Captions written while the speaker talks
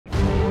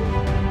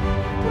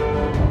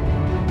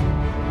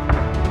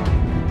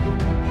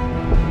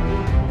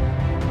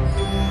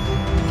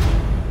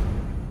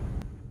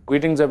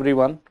Greetings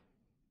everyone.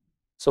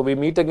 So we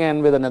meet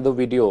again with another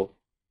video,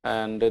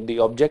 and the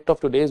object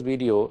of today's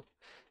video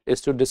is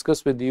to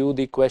discuss with you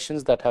the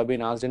questions that have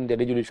been asked in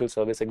Delhi Judicial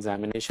Service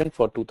examination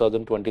for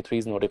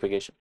 2023's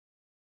notification.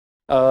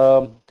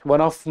 One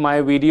of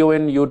my video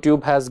in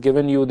YouTube has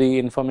given you the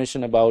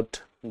information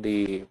about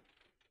the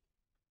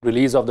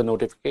release of the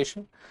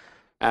notification,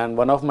 and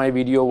one of my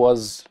video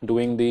was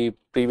doing the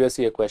previous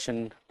year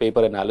question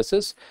paper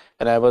analysis,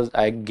 and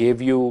I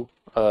gave you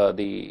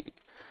the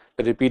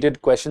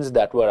repeated questions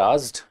that were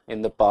asked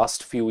in the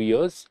past few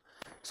years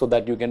so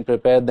that you can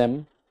prepare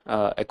them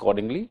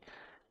accordingly.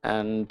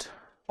 And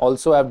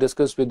also I've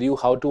discussed with you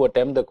how to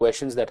attempt the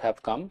questions that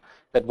have come,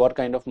 that what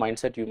kind of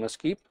mindset you must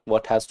keep,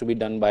 what has to be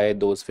done by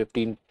those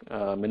 15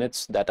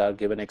 minutes that are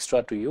given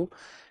extra to you,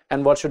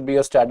 and what should be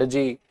your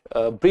strategy,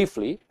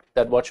 briefly,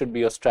 that what should be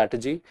your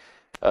strategy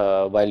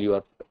while you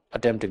are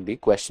attempting the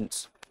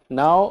questions.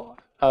 Now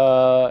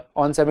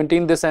on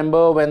 17th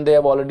December, when they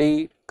have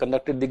already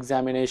conducted the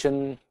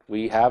examination,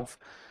 we have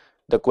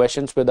the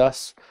questions with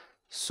us.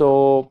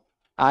 So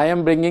I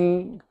am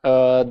bringing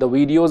the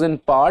videos in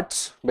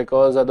parts,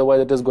 because otherwise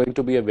it is going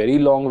to be a very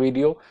long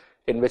video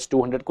in which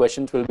 200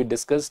 questions will be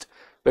discussed.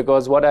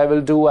 Because what I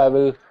will do, I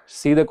will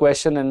see the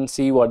question and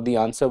see what the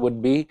answer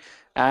would be,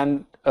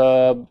 and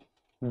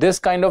this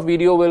kind of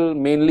video will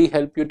mainly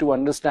help you to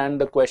understand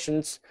the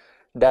questions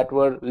that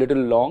were little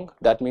long.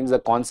 That means the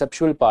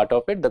conceptual part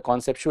of it, the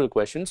conceptual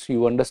questions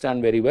you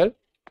understand very well.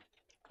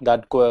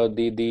 That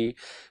the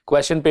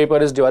question paper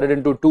is divided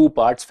into two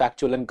parts,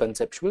 factual and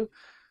conceptual.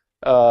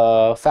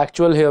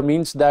 Factual here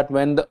means that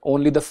when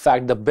only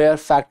the bare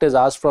fact is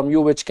asked from you,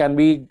 which can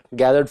be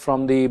gathered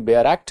from the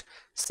bare act.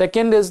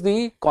 Second is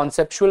the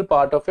conceptual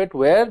part of it,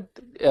 where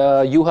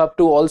you have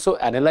to also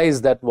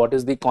analyze that what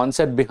is the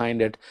concept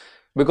behind it,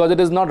 because it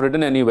is not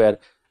written anywhere.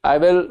 I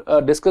will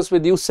discuss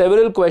with you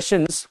several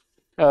questions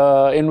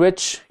in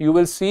which you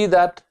will see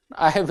that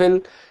I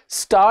will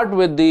start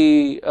with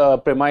the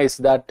premise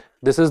that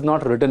this is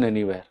not written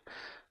anywhere.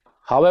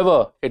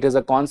 However, it is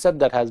a concept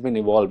that has been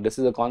evolved. This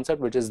is a concept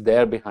which is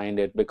there behind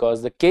it,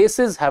 because the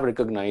cases have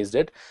recognized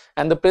it,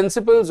 and the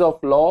principles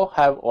of law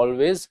have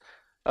always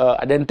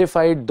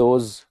identified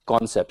those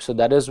concepts. So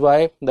that is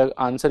why the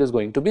answer is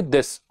going to be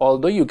this,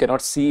 although you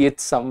cannot see it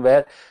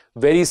somewhere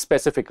very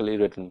specifically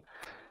written.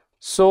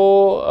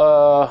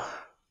 So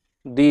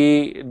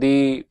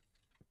the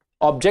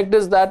object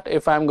is that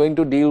if I'm going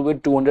to deal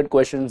with 200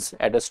 questions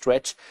at a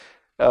stretch,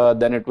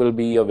 then it will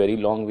be a very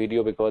long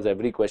video, because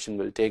every question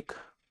will take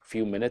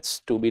few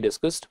minutes to be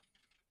discussed.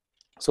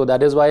 So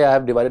that is why I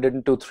have divided it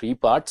into three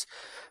parts.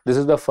 This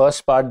is the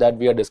first part that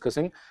we are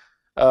discussing.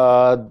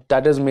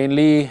 That is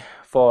mainly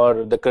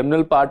for the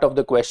criminal part of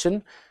the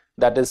question,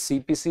 that is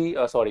CRPC,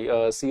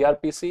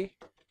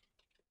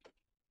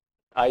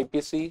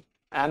 IPC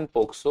and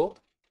POCSO.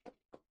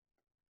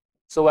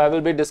 So I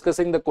will be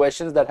discussing the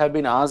questions that have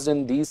been asked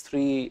in these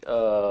three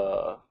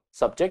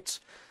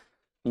subjects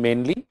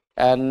mainly,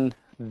 and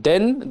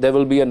then there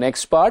will be a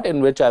next part in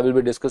which I will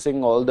be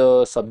discussing all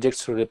the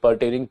subjects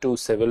pertaining to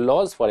civil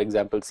laws, for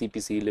example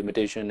CPC,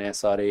 limitation,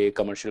 SRA,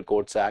 Commercial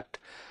Courts Act,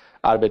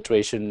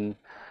 arbitration,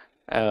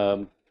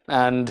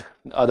 and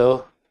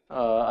other.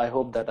 I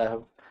hope that I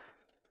have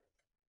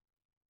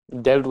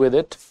dealt with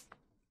it.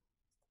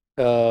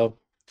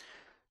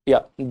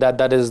 Yeah,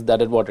 that is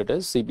what it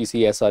is: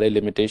 CPC, SRA,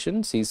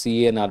 limitation,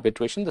 CCA and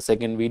arbitration. The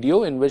second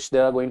video, in which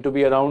there are going to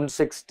be around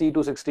 60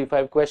 to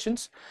 65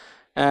 questions,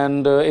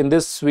 and in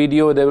this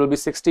video there will be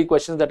 60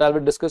 questions that I will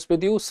discuss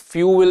with you.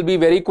 Few will be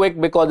very quick,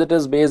 because it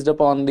is based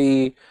upon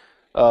the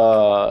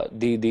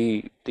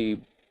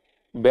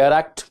bare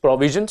act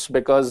provisions,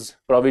 because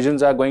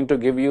provisions are going to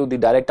give you the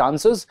direct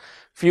answers.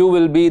 Few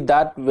will be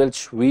that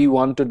which we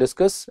want to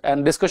discuss,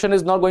 and discussion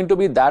is not going to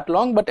be that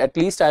long, but at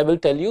least I will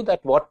tell you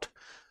that what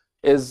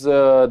is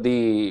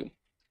the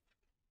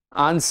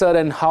answer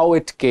and how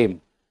it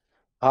came.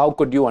 How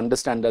could you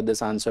understand that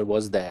this answer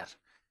was there?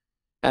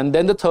 And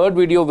then the third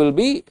video will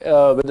be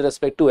with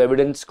respect to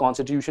evidence,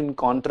 constitution,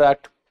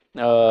 contract,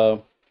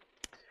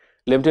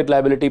 limited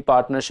liability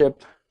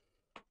partnership,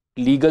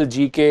 legal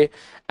GK,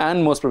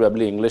 and most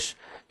probably English.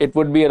 It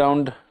would be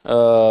around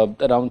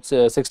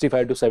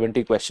 65 to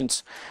 70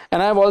 questions.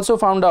 And I have also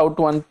found out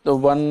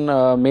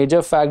one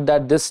major fact,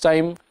 that this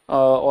time,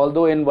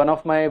 although in one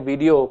of my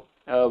video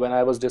when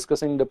I was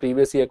discussing the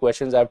previous year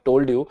questions, I have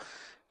told you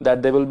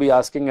that they will be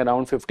asking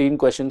around 15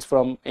 questions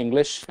from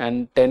English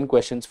and 10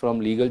 questions from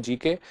legal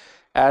GK,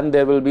 and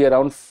there will be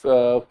around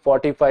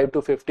 45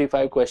 to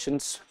 55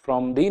 questions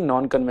from the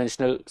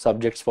non-conventional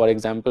subjects, for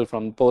example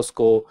from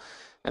POSCO,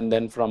 and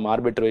then from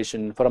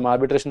arbitration. From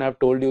arbitration, I have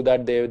told you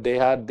that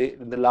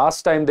the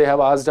last time they have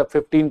asked up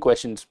 15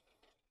 questions.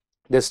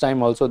 This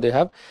time also they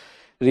have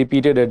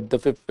repeated it.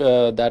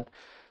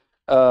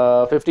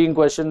 15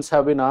 questions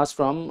have been asked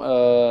from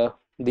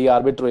the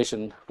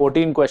arbitration.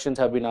 14 questions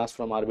have been asked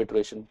from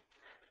arbitration,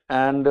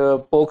 and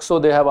POCSO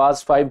they have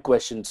asked 5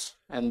 questions,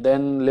 and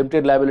then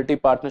limited liability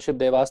partnership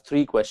they have asked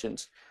 3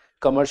 questions.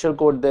 Commercial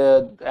Code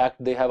Act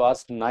they have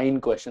asked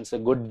 9 questions. A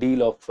good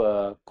deal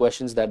of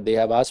questions that they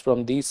have asked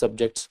from these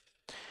subjects.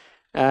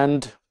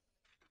 And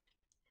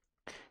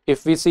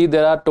if we see,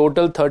 there are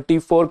total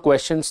 34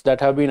 questions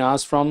that have been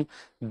asked from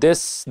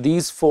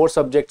these 4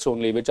 subjects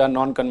only, which are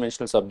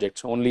non-conventional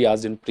subjects, only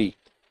asked in pre.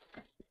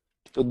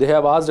 So they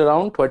have asked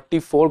around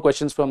 24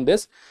 questions from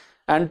this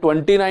and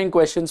 29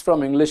 questions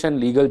from English and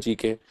legal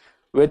GK,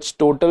 which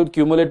total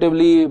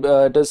cumulatively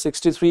it is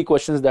 63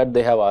 questions that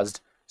they have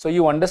asked. So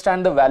you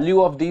understand the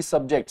value of these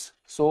subjects.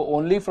 So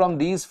only from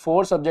these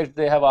 4 subjects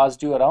they have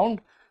asked you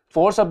around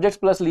 4 subjects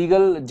plus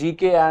legal,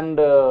 GK and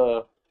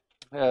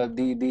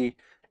the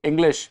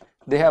English.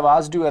 They have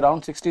asked you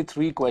around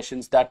 63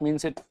 questions. That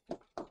means it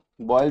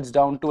boils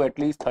down to at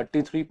least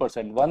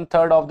 33%.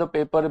 1/3 of the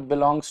paper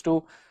belongs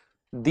to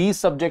these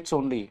subjects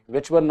only,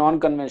 which were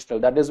non-conventional.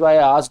 That is why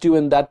I asked you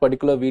in that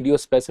particular video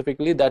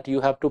specifically that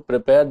you have to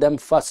prepare them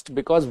first,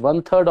 because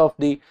 1/3 of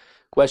the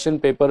question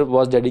paper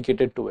was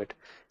dedicated to it.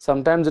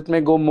 Sometimes it may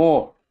go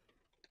more.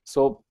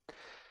 So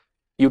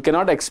you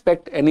cannot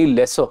expect any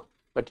lesser,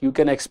 but you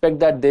can expect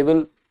that they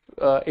will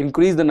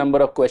increase the number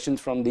of questions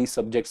from these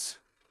subjects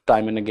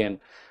time and again,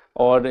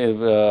 or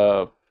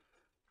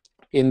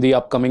in the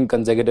upcoming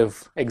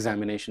consecutive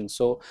examinations.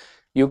 So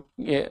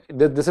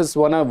this is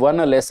one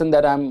a lesson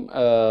that I'm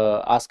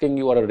asking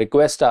you, or a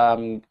request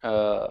I'm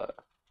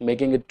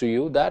making it to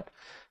you, that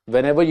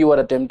whenever you are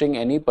attempting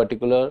any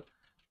particular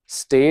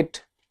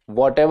state,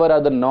 whatever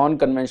are the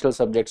non-conventional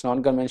subjects.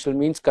 Non-conventional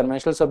means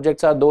conventional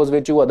subjects are those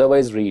which you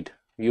otherwise read.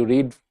 You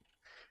read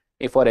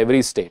for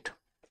every state.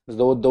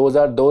 So those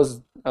are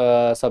those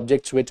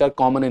subjects which are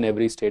common in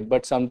every state.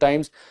 But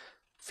sometimes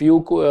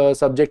few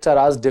subjects are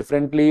asked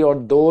differently, or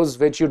those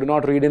which you do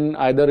not read in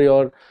either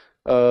your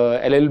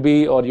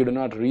LLB, or you do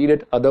not read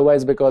it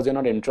otherwise because you're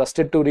not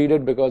interested to read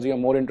it, because you're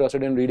more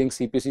interested in reading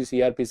CPC,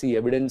 CRPC,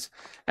 evidence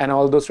and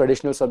all those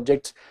traditional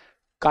subjects.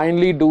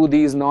 Kindly do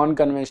these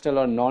non-conventional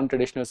or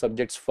non-traditional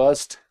subjects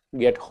first,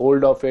 get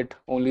hold of it,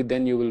 only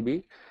then you will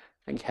be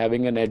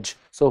having an edge.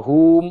 So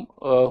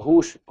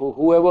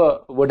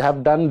whoever would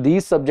have done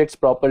these subjects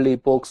properly,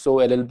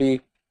 POCSO,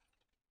 LLP,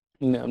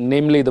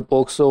 namely the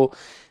POCSO,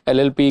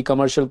 LLP,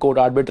 commercial court,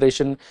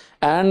 arbitration,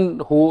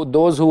 and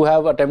those who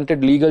have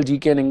attempted legal,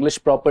 GK and English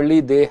properly,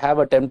 they have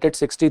attempted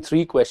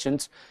 63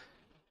 questions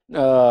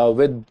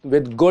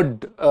with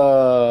good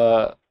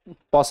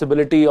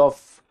possibility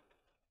of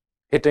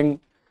hitting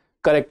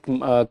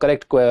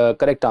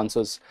correct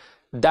answers.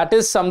 That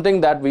is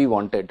something that we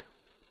wanted.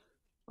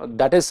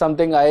 That is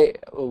something I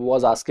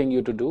was asking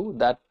you to do,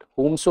 that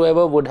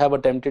whomsoever would have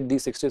attempted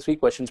these 63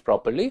 questions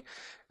properly,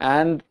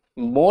 and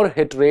more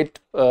hit rate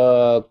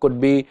could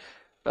be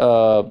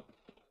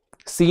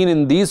seen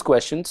in these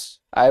questions,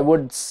 I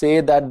would say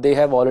that they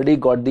have already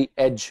got the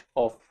edge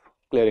of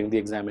clearing the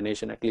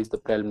examination, at least the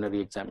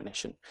preliminary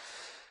examination,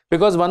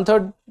 because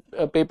 1/3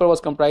 paper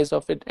was comprised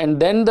of it, and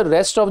then the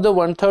rest of the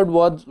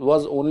 1/3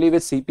 was only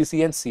with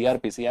CPC and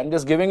CRPC. I'm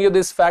just giving you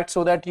this fact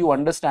so that you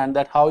understand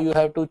that how you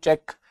have to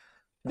check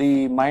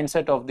the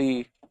mindset of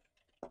the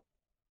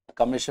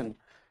commission.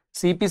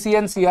 CPC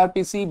and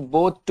CRPC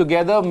both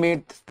together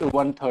made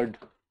 1/3.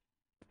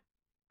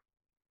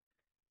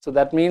 So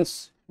that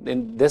means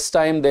in this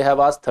time they have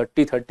asked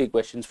 30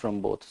 questions from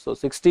both. So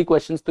 60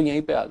 questions to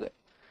yahi pe aa gaye.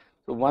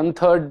 So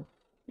 1/3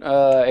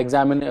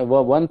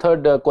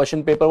 1/3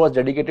 question paper was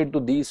dedicated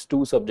to these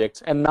 2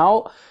 subjects, and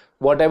now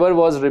whatever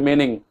was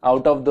remaining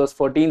out of those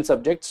 14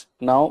 subjects,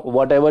 now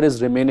whatever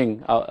is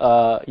remaining,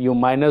 you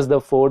minus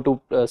the 4 to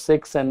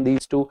 6 and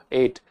these 2,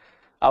 8.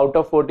 Out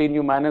of 14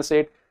 you minus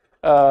 8,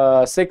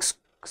 6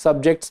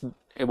 subjects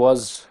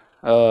was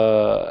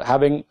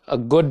having a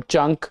good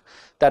chunk.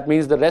 That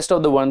means the rest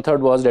of the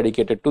 1/3 was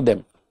dedicated to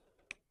them.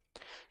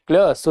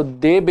 Clear? So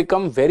they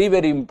become very,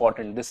 very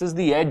important. This is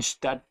the edge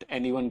that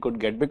anyone could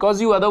get,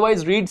 because you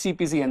otherwise read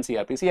CPC and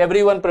CRPC.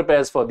 Everyone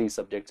prepares for these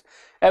subjects.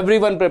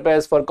 Everyone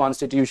prepares for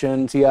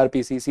Constitution,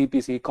 CRPC,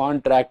 CPC,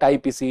 contract,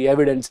 IPC,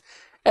 evidence.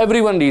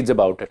 Everyone reads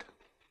about it.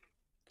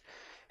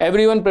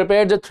 Everyone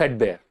prepares a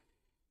threadbare.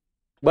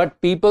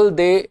 But people,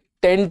 they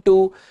tend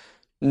to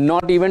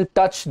not even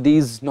touch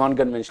these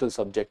non-conventional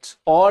subjects,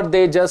 or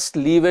they just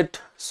leave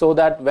it so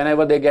that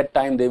whenever they get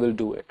time they will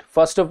do it.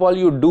 First of all,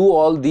 you do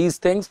all these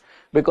things,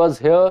 because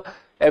here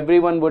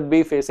everyone would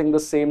be facing the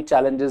same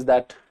challenges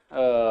that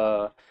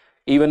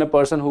even a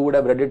person who would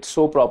have read it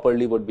so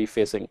properly would be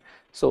facing.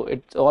 So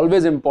it's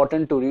always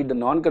important to read the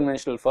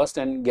non-conventional first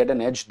and get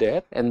an edge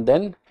there, and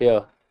then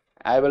here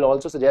I will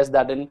also suggest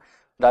that in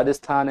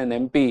Rajasthan and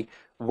MP,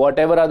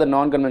 whatever are the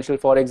non-conventional,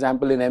 for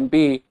example in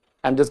MP,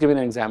 I'm just giving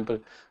an example.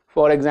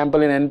 For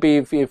example, in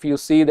NP, if you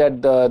see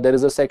that there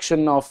is a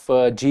section of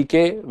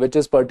GK which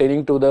is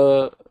pertaining to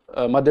the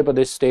Madhya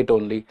Pradesh state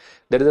only.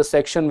 There is a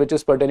section which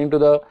is pertaining to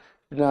the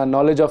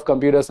knowledge of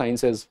computer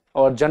sciences,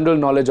 or general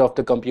knowledge of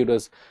the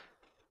computers.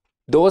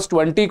 Those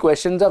 20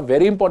 questions are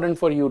very important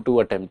for you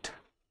to attempt.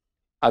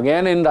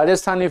 Again, in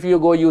Rajasthan, if you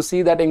go, you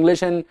see that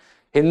English and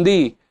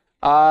Hindi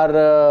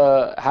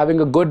are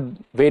having a good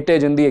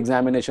weightage in the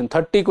examination.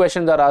 30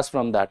 questions are asked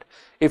from that.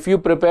 If you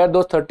prepare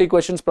those 30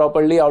 questions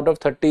properly, out of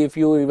 30, if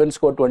you even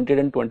score 20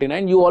 and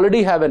 29, you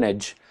already have an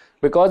edge,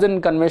 because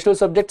in conventional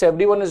subjects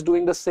everyone is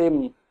doing the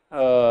same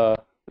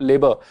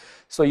labor.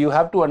 So you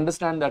have to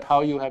understand that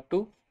how you have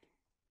to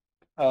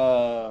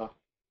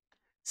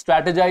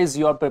strategize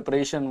your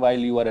preparation while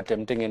you are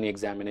attempting any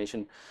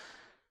examination.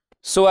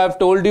 So I've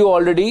told you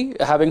already,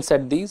 having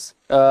said these,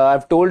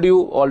 I've told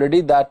you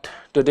already that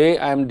today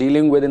I'm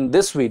dealing with, in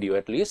this video,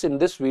 at least in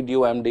this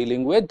video, I'm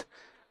dealing with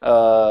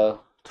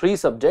 3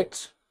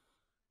 subjects,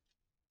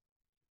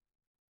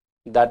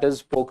 that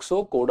is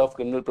POCSO, Code of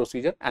Criminal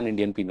Procedure, and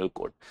Indian Penal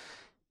Code.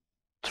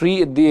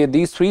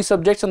 These 3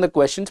 subjects and the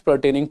questions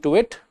pertaining to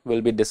it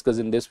will be discussed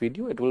in this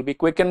video. It will be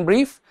quick and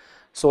brief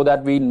so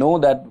that we know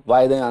that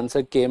why the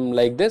answer came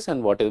like this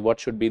and what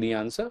should be the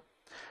answer.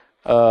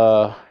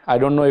 I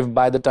don't know if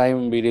by the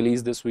time we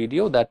release this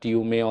video that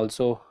you may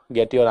also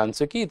get your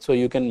answer key, so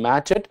you can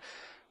match it.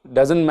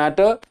 Doesn't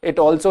matter. It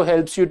also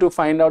helps you to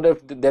find out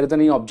if there is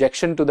any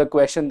objection to the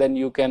question, then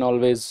you can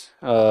always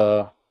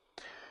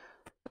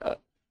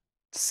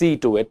see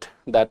to it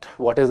that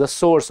what is the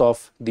source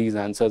of these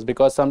answers,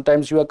 because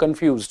sometimes you are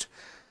confused.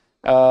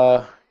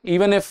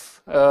 Even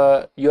if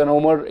you are no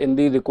more in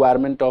the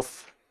requirement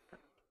of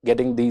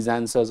getting these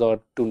answers or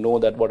to know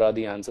that what are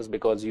the answers,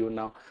 because you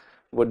now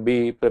would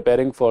be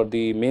preparing for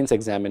the mains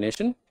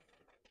examination.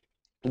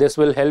 This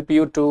will help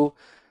you to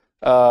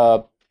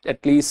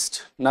at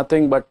least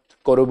nothing but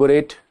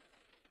corroborate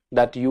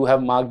that you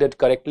have marked it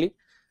correctly.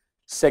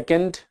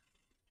 Second,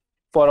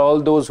 for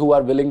all those who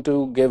are willing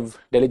to give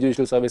Delhi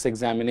Judicial Service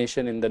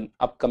examination in the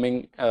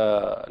upcoming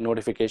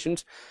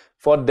notifications,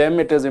 for them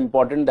it is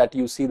important that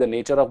you see the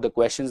nature of the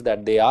questions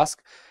that they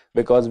ask,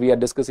 because we are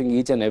discussing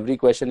each and every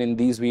question in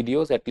these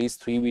videos, at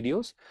least 3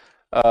 videos,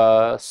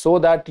 so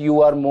that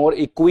you are more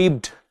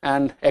equipped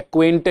and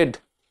acquainted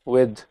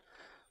with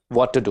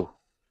what to do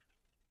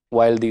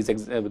while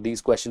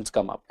these questions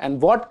come up, and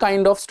what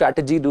kind of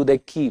strategy do they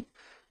keep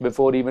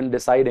before even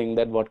deciding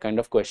that what kind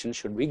of questions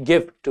should we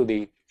give to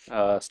the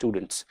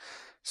students.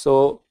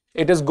 So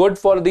it is good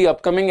for the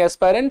upcoming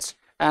aspirants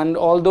and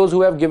all those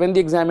who have given the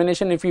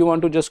examination, if you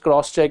want to just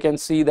cross check and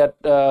see that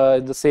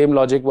the same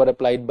logic were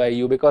applied by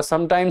you, because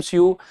sometimes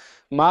you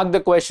mark the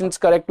questions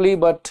correctly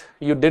but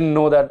you didn't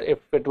know that if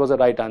it was a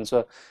right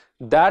answer.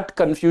 That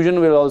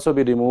confusion will also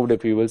be removed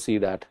if you will see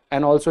that,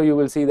 and also you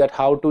will see that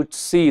how to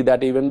see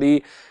that even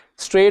the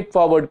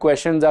straightforward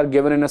questions are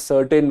given in a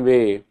certain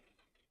way.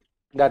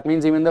 That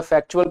means even the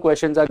factual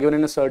questions are given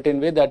in a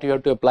certain way that you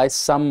have to apply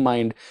some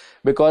mind,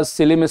 because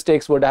silly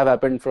mistakes would have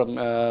happened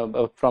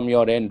from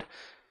your end.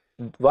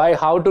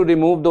 How to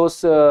remove those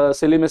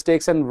silly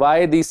mistakes and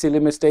why these silly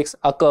mistakes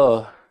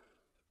occur,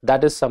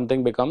 that is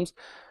something becomes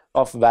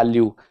of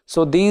value.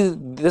 So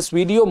this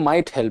video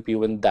might help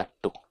you in that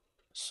too.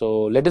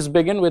 So let us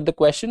begin with the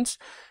questions.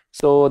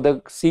 So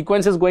the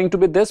sequence is going to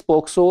be this: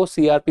 POCSO,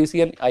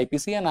 CRPC and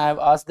IPC, and I have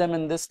asked them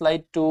in this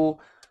slide to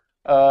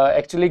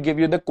actually give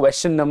you the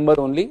question number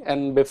only.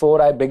 And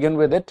before I begin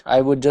with it,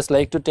 I would just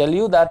like to tell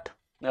you that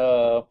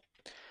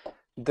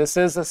this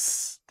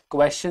is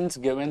questions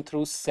given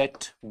through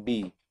set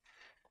B.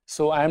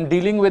 So I am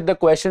dealing with the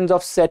questions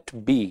of set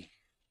B,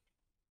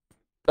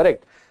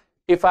 correct?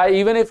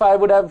 Even if I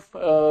would have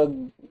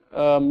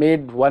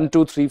made 1,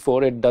 2, 3,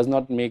 4, it does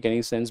not make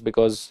any sense,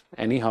 because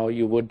anyhow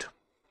you would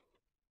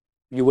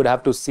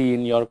have to see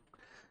in your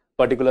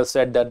particular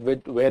set that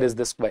where is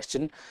this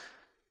question.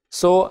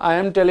 So I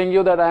am telling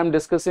you that I am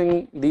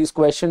discussing these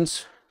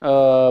questions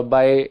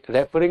by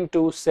referring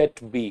to set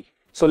B.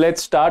 So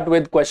let's start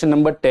with question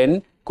number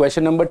 10.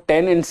 Question number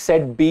 10 in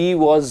set B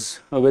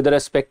was with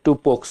respect to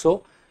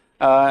POCSO,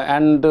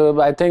 and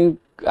I think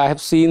I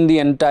have seen the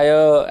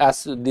entire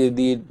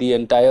the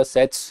entire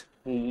sets.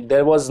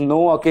 There was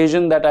no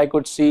occasion that I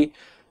could see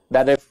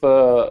that if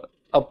a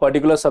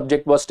particular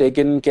subject was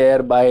taken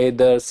care by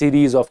the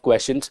series of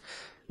questions,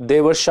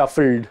 they were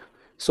shuffled.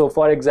 So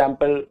for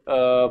example,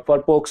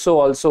 for POCSO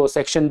also,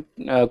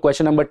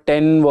 question number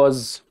 10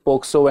 was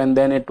POCSO, and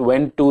then it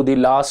went to the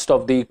last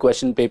of the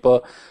question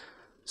paper.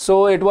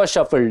 So it was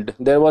shuffled.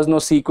 There was no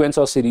sequence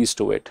or series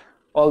to it.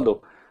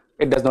 Although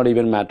it does not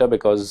even matter,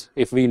 because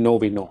if we know,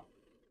 we know.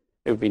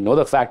 If we know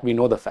the fact, we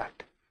know the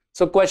fact.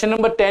 So question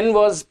number 10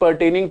 was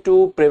pertaining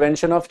to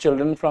Prevention of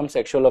Children from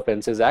Sexual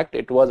Offences Act.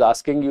 It was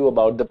asking you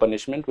about the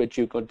punishment, which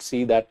you could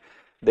see that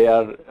they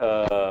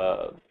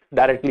are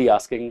directly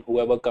asking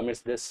whoever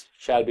commits this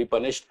shall be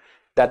punished.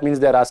 That means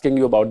they're asking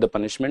you about the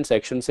punishment.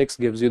 Section 6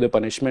 gives you the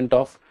punishment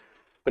of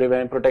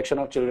protection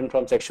of children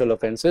from sexual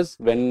offences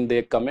when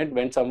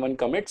someone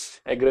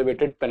commits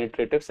aggravated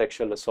penetrative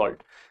sexual assault.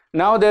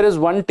 Now there is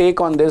one take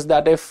on this,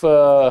 that if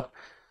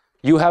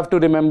you have to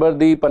remember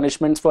the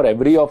punishments for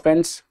every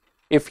offense,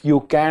 if you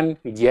can,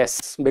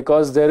 yes,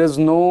 because there is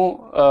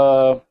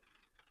no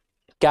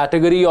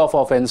category of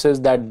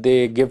offenses that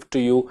they give to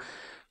you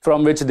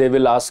from which they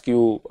will ask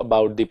you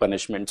about the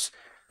punishments.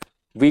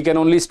 We can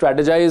only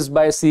strategize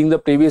by seeing the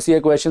previous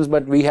year questions,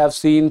 but we have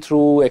seen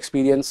through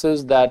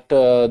experiences that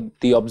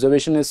the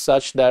observation is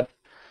such that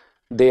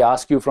they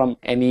ask you from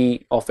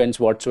any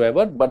offense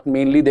whatsoever, but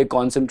mainly they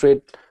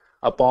concentrate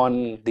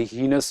upon the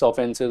heinous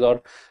offenses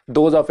or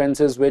those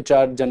offenses which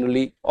are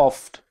generally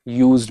oft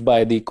used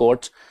by the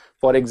courts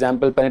For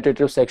example,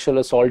 penetrative sexual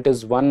assault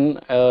is one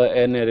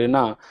an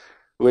arena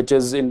which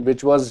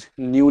was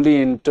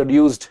newly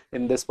introduced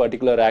in this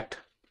particular act.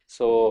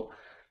 So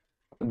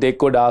they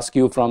could ask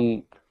you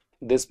from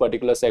this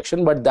particular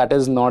section, but that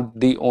is not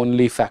the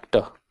only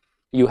factor.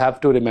 You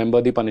have to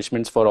remember the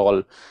punishments for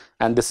all,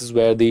 and this is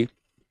where the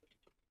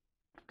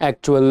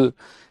actual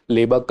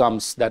labor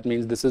comes. That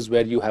means this is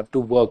where you have to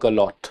work a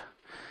lot.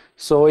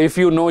 So if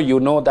you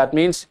know, that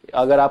means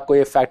अगर आपको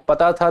ये fact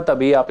पता था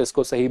तभी आप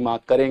इसको सही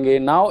mark करेंगे.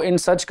 Now in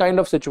such kind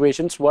of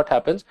situations, what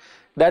happens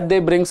that they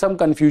bring some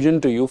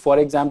confusion to you. For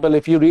example,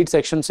 if you read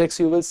section 6,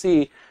 you will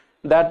see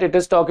that it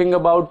is talking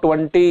about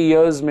 20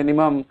 years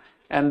minimum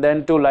and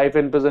then to life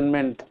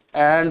imprisonment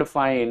and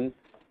fine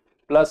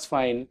plus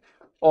fine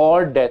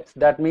or death.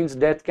 That means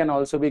death can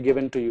also be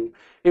given to you.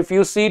 If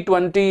you see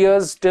 20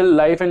 years till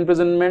life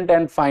imprisonment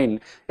and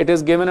fine, it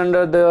is given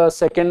under the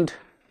second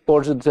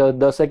portion,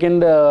 the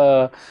second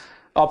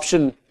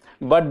option,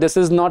 but this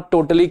is not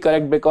totally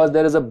correct because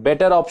there is a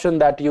better option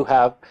that you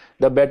have.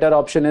 The better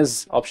option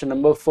is option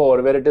number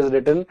 4, where it is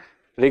written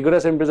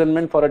rigorous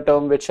imprisonment for a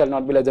term which shall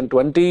not be less than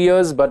 20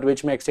 years but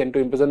which may extend to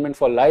imprisonment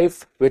for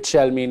life, which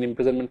shall mean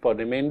imprisonment for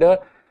remainder,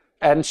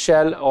 and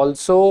shall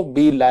also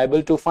be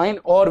liable to fine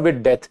or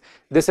with death.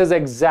 This is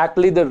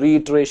exactly the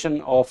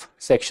reiteration of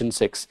section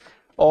 6.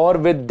 Or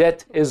with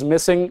death is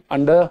missing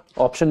under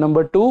option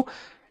number 2,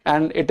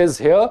 and it is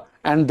here,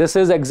 and this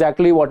is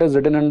exactly what is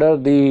written under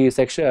the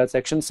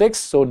section 6.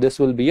 So this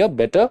will be a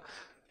better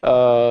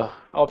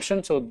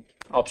option. So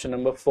option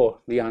number 4,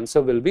 the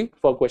answer will be,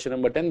 for question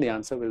number 10, the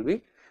answer will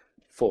be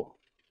 4.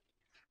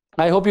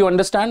 I hope you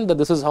understand that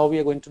this is how we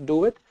are going to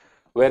do it.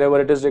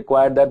 Wherever it is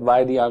required that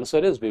why the answer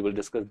is, we will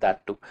discuss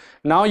that too.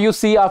 Now you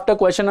see, after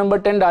question number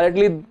 10,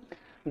 directly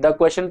the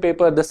question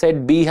paper, the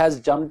set B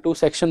has jumped to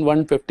section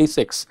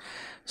 156.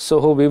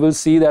 So we will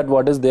see that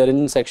what is there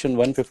in section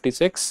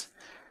 156.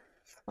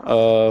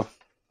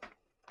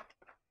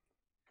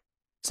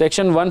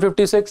 Section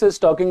 156 is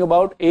talking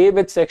about A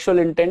with sexual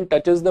intent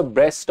touches the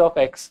breast of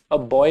X, a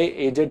boy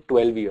aged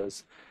 12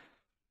 years.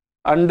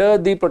 Under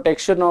the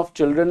Protection of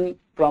Children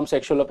from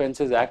Sexual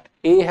Offences Act,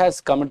 A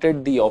has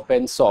committed the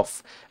offence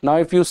of. Now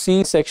if you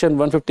see, section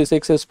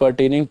 156 is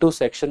pertaining to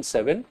section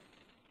 7,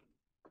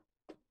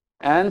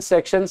 and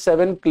section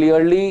 7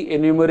 clearly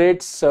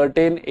enumerates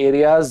certain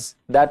areas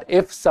that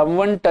if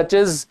someone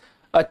touches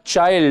a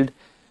child,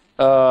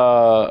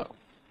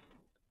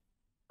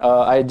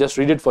 I just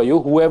read it for you.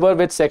 Whoever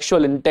with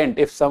sexual intent,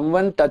 if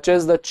someone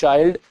touches the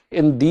child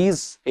in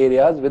these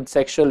areas with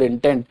sexual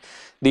intent,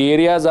 the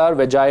areas are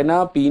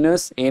vagina,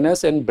 penis,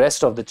 anus and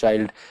breast of the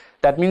child.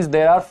 That means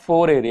there are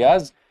 4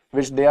 areas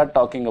which they are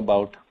talking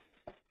about.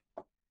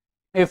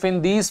 If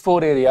in these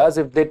 4 areas,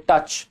 if they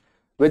touch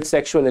with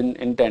sexual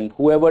intent,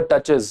 whoever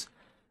touches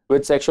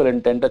with sexual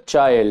intent a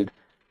child,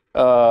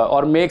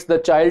 or makes the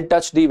child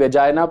touch the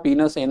vagina,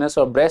 penis, anus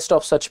or breast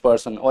of such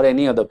person or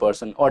any other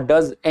person, or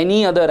does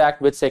any other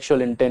act with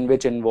sexual intent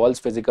which involves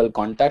physical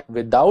contact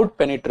without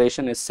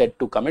penetration, is said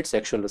to commit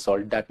sexual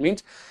assault. That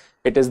means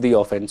it is the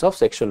offense of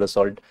sexual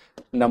assault.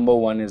 Number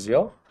 1 is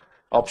your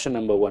option.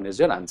 Number 1 is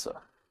your answer.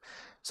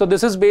 So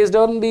this is based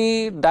on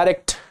the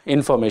direct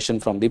information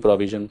from the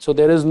provision. So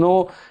there is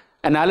no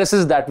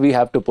analysis that we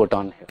have to put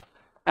on here.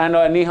 And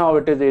anyhow,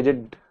 it is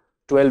aged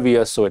 12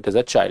 years, so it is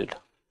a child.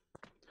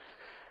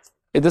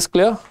 Is this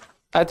clear?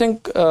 I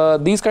think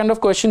these kind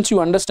of questions you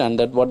understand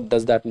that what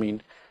does that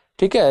mean.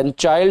 Okay, and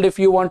child, if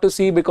you want to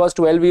see, because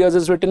 12 years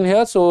is written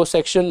here, so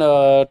section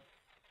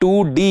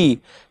 2D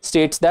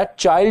states that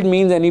child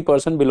means any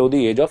person below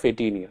the age of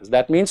 18 years.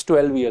 That means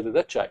 12 years is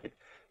a child.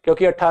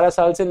 क्योंकि 18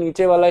 साल से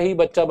नीचे वाला ही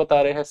बच्चा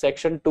बता रहे हैं,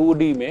 section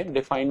 2D में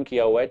डिफाइन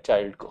किया हुआ है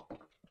चाइल्ड को.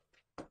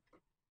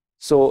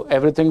 So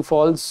everything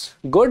falls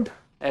good,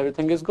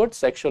 everything is good.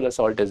 Sexual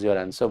assault is your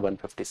answer,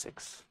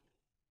 156.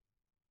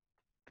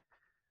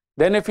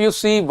 Then if you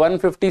see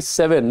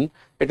 157,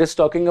 it is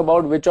talking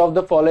about which of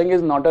the following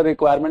is not a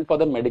requirement for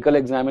the medical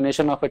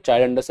examination of a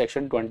child under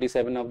section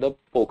 27 of the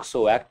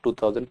POCSO Act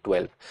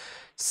 2012.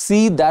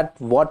 See that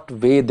what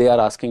way they are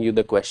asking you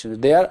the questions.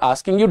 They are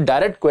asking you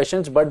direct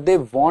questions, but they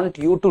want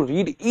you to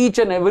read each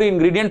and every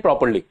ingredient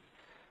properly.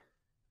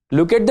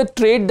 Look at the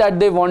trade that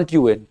they want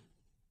you in.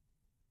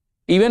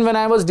 Even when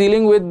I was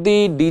dealing with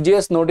the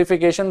DJS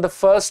notification, the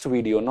first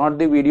video, not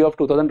the video of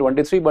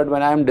 2023, but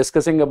when I am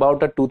discussing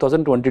about a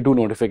 2022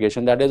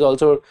 notification, that is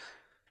also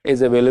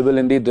is available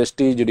in the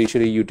Drishti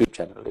Judiciary YouTube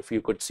channel, if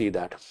you could see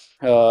that.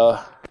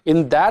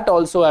 In that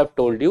also I have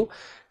told you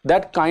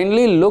that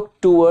kindly look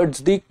towards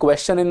the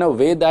question in a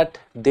way that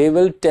they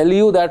will tell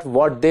you that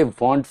what they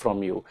want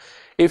from you.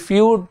 If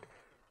you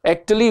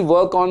actually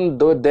work on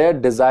their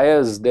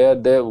desires,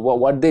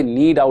 what they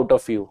need out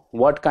of you,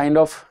 what kind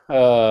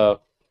of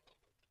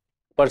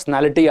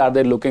personality are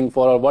they looking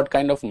for, or what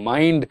kind of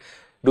mind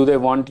do they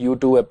want you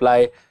to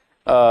apply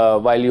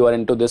while you are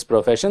into this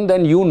profession,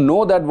 then you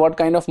know that what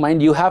kind of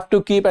mind you have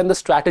to keep and the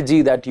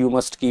strategy that you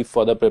must keep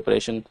for the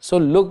preparation. So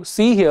look,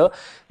 see here,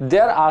 they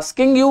are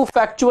asking you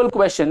factual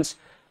questions,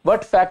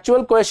 but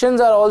factual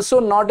questions are also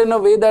not in a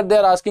way that they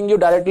are asking you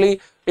directly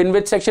in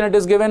which section it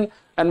is given,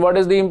 and what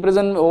is the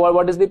imprison, or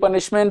what is the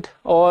punishment,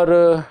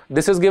 or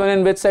this is given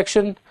in which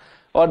section,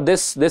 or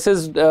this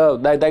is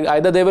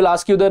either they will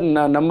ask you the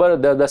number,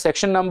 the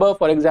section number.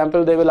 For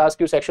example, they will ask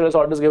you sexual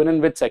assault is given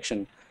in which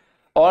section,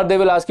 or they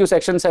will ask you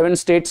section 7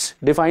 states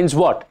defines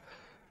what.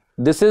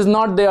 This is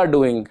not they are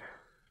doing.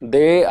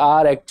 They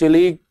are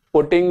actually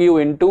putting you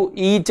into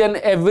each and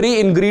every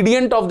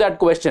ingredient of that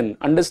question.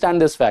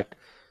 Understand this fact.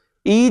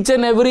 Each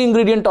and every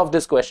ingredient of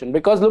this question,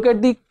 because look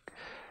at the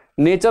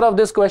nature of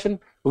this question.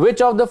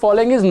 Which of the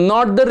following is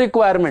not the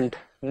requirement?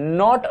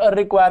 Not a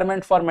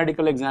requirement for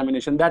medical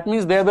examination. That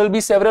means there will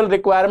be several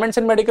requirements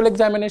in medical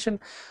examination.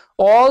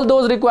 All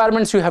those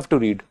requirements you have to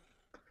read,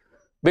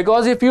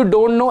 because if you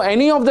don't know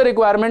any of the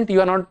requirement,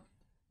 you are not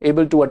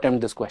able to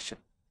attempt this question.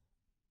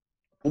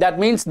 That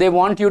means they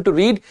want you to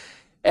read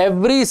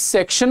every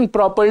section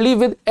properly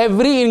with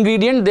every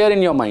ingredient there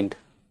in your mind,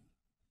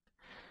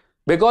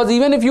 because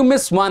even if you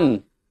miss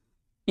one,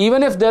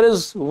 even if there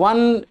is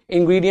one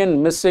ingredient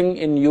missing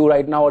in you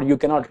right now, or you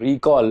cannot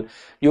recall,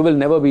 you will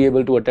never be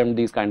able to attempt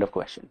these kind of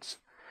questions.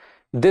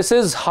 This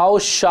is how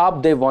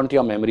sharp they want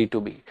your memory to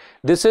be.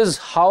 This is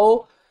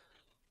how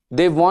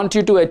they want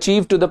you to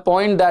achieve, to the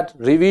point that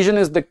revision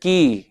is the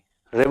key.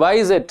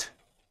 Revise it,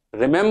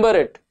 remember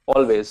it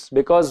always,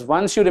 because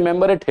once you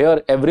remember it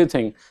here,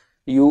 everything,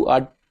 you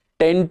are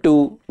tend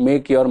to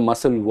make your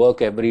muscle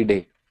work every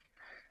day.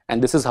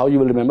 And this is how you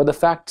will remember the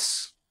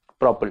facts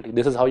properly.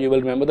 This is how you will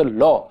remember the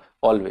law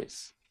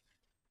always.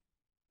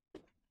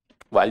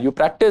 While you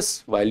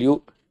practice, while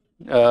you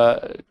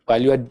are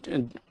while you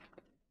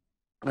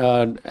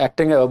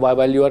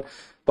are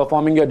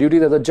performing your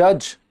duties as a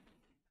judge,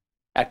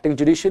 acting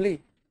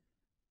judicially,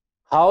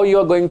 how you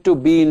are going to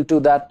be into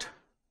that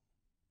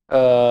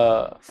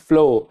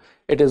flow,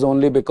 it is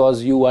only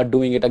because you are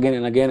doing it again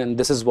and again, and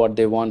this is what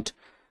they want.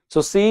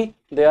 So see,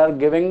 they are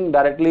giving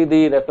directly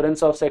the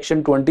reference of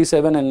section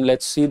 27, and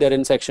let's see that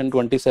in section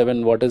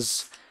 27 what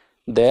is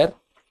there.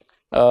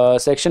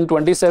 Section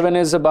 27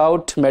 is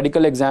about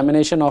medical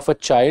examination of a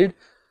child.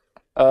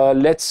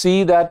 Let's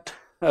see that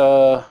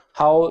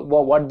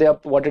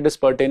what it is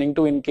pertaining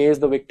to. In case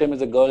the victim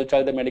is a girl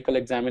child, the medical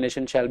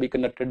examination shall be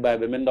conducted by a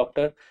women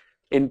doctor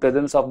in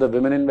presence of the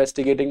women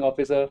investigating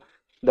officer.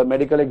 The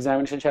medical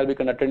examination shall be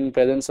conducted in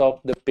presence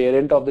of the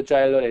parent of the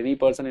child or any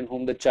person in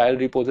whom the child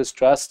reposes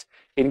trust.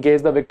 In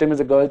case the victim is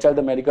a girl child,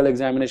 the medical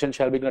examination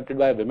shall be conducted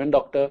by a women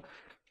doctor.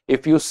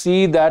 If you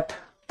see that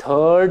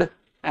third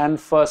and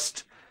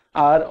first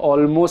are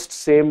almost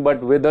same,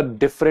 but with a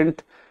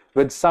different,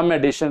 with some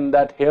addition,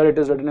 that here it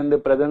is written in the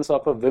presence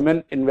of a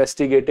women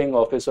investigating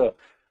officer.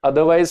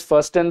 Otherwise,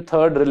 first and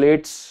third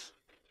relates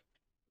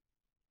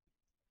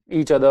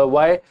each other.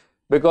 Why?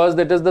 Because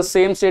that is the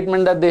same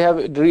statement that they have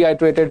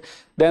reiterated.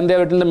 Then they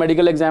have written the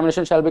medical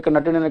examination shall be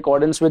conducted in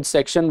accordance with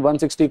section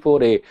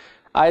 164A.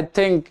 I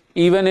think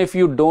even if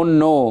you don't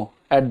know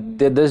at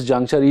this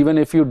juncture, even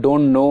if you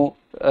don't know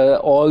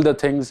all the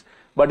things,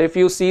 but if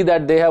you see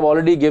that they have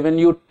already given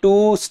you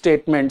two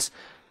statements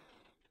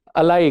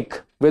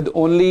alike with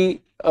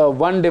only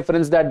one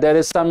difference, that there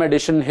is some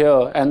addition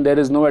here and there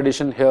is no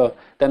addition here,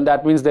 then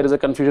that means there is a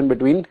confusion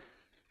between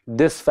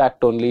this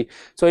fact only.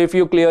 So if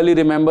you clearly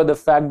remember the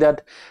fact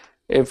that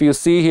if you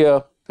see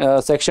here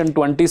section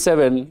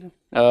 27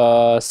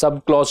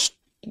 subclause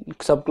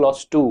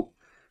 2,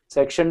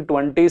 section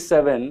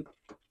 27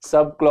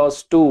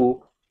 subclause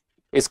 2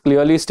 is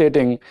clearly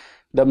stating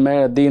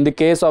in the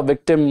case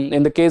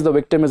the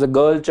victim is a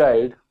girl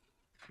child,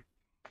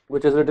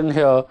 which is written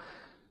here,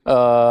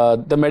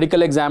 the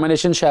medical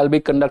examination shall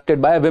be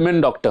conducted by a women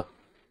doctor.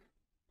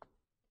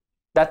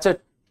 That's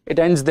it. It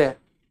ends there,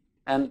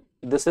 and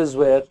this is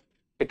where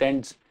it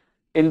ends.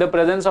 In the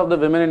presence of the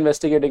women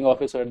investigating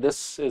officer.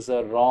 This is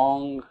a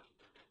wrong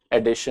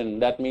addition.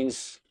 That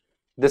means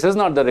this is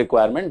not the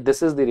requirement,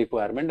 this is the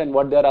requirement. And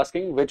what they are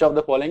asking, which of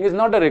the following is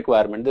not a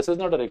requirement? This is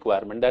not a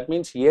requirement. That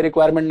means ये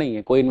requirement नहीं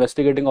है, कोई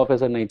investigating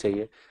officer नहीं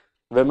चाहिए,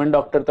 women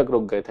doctor तक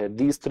रुक गए थे.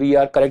 These three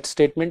are correct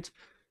statements.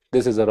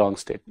 This is a wrong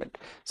statement.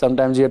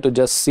 Sometimes you have to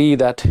just see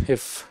that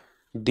if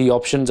the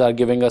options are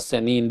giving us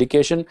any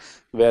indication,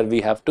 where we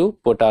have to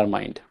put our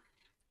mind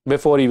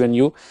before even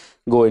you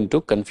go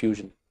into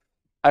confusion.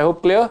 I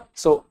hope clear.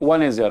 So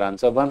 1 is your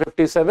answer.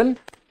 157,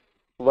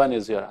 1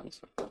 is your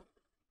answer.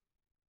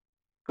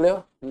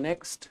 Clear?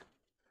 Next.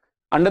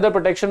 Under the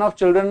Protection of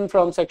Children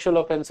from Sexual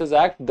Offences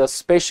Act, the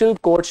special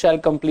court shall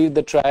complete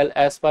the trial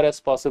as far as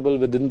possible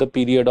within the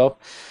period of,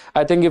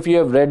 I think if you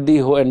have read the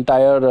whole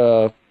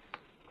entire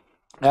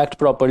act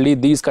properly,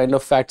 these kind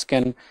of facts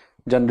can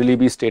generally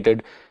be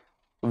stated.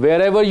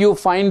 Wherever you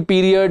find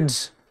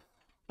periods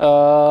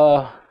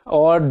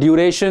or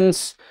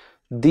durations,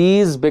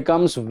 these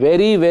becomes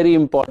very, very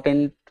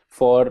important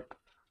for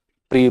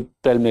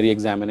preliminary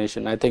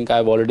examination. I think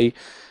I've already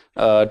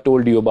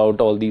told you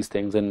about all these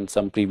things in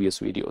some previous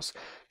videos.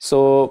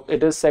 So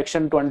it is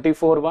section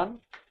 24(1)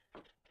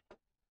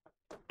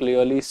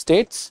 clearly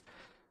states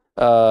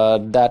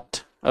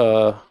that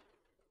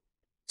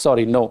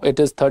sorry, no, it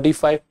is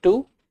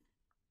 35(2),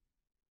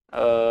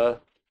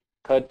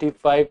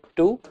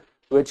 35(2),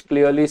 which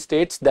clearly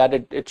states that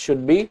it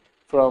should be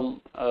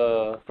from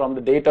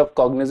the date of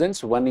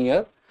cognizance, 1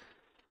 year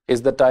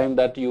is the time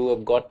that you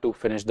have got to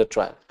finish the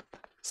trial.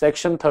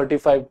 Section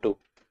 35(2).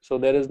 So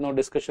there is no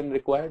discussion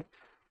required.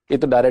 ये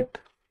तो direct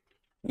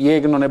ये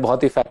इन्होंने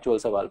बहुत ही factual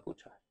सवाल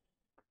पूछा है.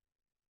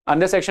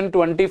 Under Section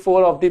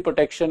 24 of the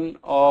Protection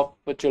of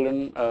Children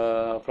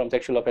from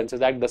Sexual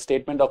Offences Act, the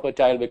statement of a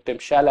child victim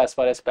shall, as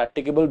far as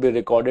practicable, be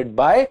recorded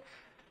by.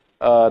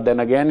 Then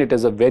again, it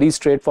is a very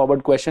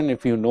straightforward question.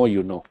 If you know,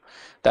 you know.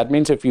 That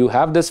means if you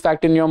have this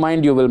fact in your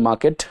mind, you will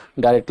mark it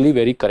directly,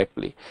 very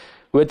correctly,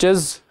 which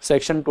is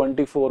Section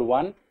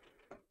 24(1),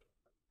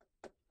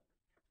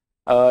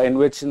 in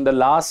which in the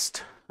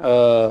last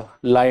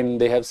line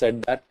they have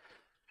said that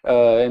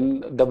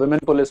in the women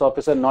police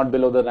officer not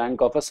below the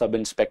rank of a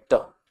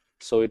sub-inspector.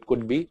 So it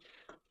should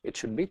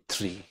be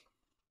 3.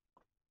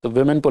 The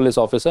women police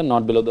officer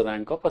not below the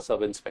rank of a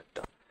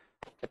sub-inspector.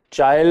 A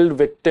child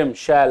victim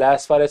shall,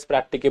 as far as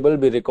practicable,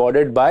 be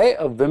recorded by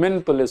a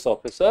women police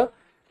officer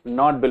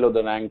not below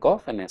the rank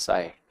of an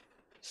SI.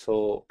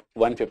 So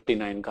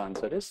 159 ka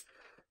answer is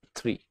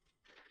 3.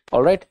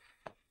 All right.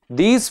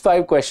 These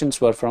 5 questions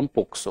were from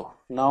POCSO.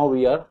 Now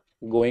we are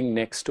going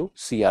next to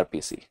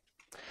CRPC.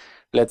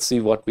 Let's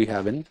see what we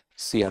have in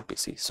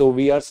CRPC. So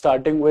we are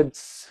starting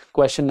with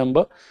question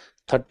number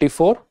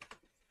 34.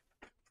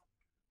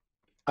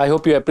 I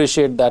hope you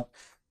appreciate that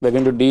we're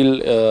going to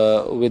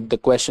deal with the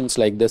questions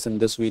like this in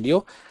this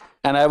video.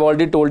 And I've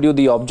already told you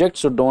the object,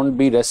 so don't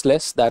be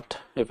restless that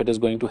if it is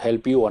going to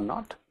help you or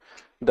not.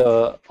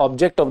 The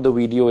object of the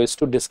video is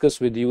to discuss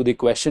with you the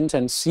questions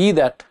and see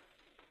that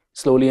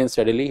slowly and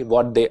steadily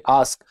what they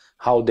ask,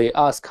 how they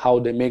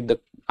make the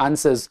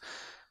answers,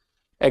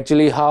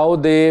 actually how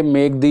they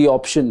make the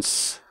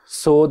options,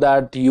 so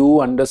that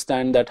you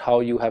understand that how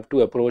you have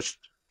to approach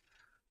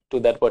to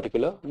that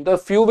particular. The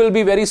few will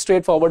be very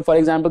straightforward. For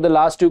example, the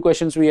last 2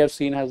 questions we have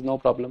seen has no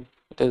problem.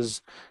 It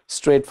is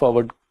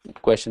straightforward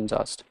questions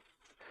asked.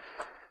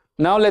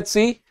 Now let's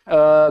see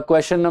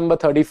question number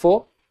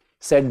 34,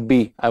 set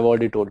B. I've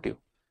already told you.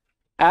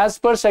 As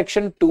per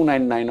section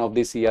 299 of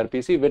the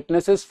CRPC,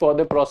 witnesses for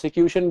the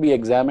prosecution be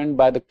examined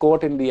by the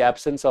court in the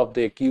absence of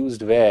the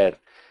accused where.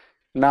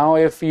 Now,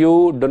 if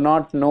you do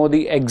not know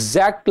the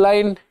exact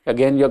line,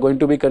 again, you're going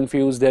to be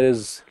confused. There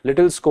is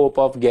little scope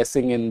of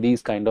guessing in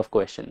these kind of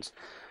questions.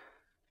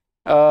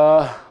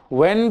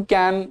 When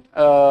can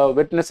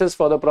witnesses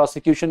for the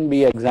prosecution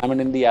be examined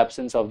in the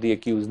absence of the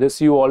accused? This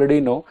you already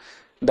know,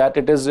 that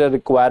it is a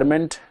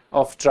requirement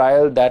of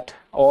trial that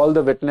all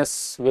the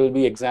witness will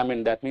be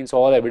examined. That means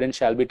all evidence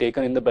shall be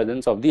taken in the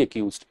presence of the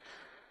accused.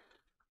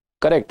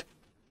 Correct.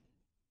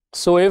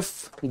 So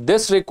if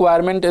this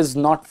requirement is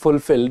not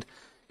fulfilled,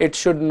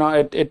 it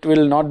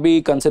will not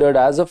be considered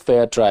as a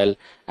fair trial,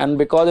 and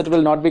because it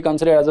will not be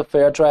considered as a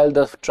fair trial,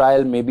 the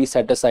trial may be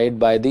set aside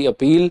by the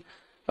appeal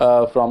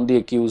from the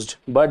accused.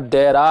 But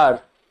there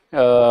are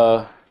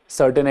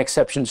certain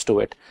exceptions to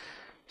it.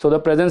 So the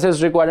presence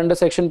is required under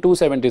section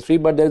 273,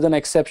 but there is an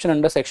exception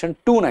under section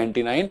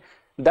 299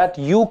 that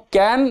you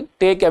can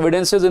take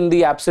evidences in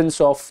the absence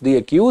of the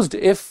accused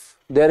if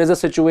there is a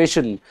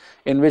situation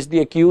in which the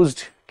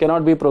accused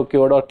cannot be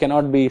procured or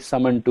cannot be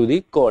summoned to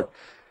the court.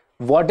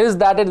 What is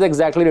that? It is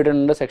exactly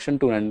written under section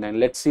 299.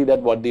 Let's see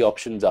that what the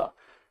options are.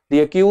 The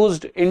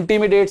accused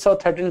intimidates or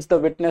threatens the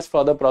witness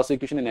for the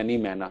prosecution in any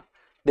manner.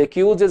 The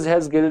accused is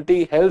held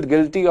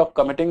guilty of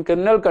committing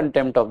criminal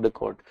contempt of the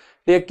court.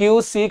 The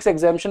accused seeks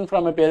exemption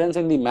from appearance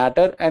in the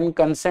matter and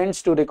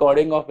consents to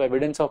recording of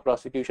evidence of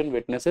prosecution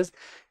witnesses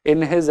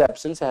in his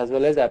absence as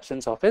well as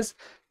absence of his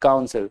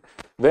counsel.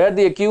 Where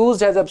the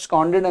accused has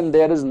absconded and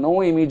there is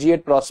no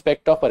immediate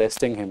prospect of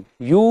arresting him.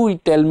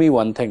 You tell me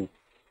one thing.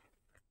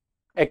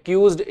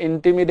 Accused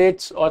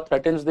intimidates or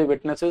threatens the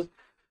witnesses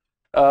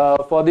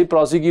for the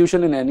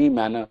prosecution in any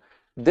manner.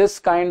 This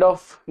kind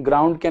of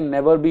ground can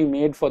never be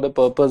made for the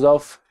purpose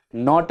of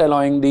not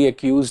allowing the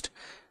accused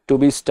to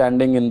be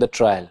standing in the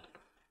trial,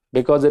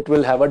 because it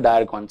will have a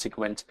dire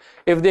consequence.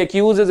 If the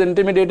accused is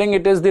intimidating,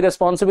 it is the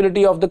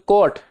responsibility of the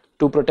court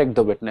to protect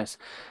the witness.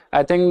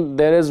 I think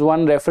there is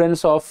one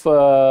reference of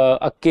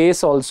a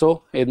case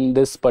also in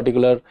this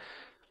particular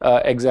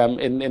exam.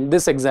 In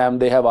this exam,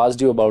 they have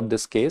asked you about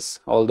this case,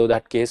 although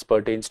that case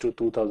pertains to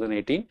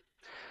 2018.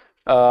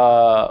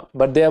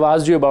 But they have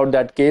asked you about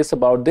that case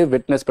about the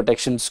witness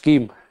protection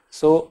scheme.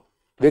 So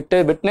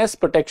witness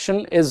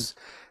protection is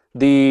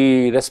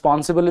the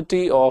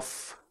responsibility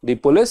of the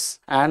police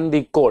and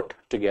the court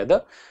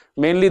together,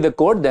 mainly the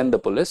court, then the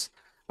police,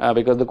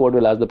 because the court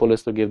will ask the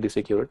police to give the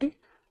security.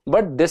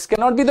 But this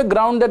cannot be the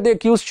ground that the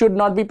accused should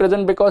not be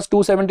present, because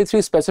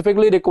 273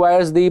 specifically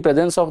requires the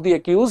presence of the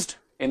accused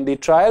in the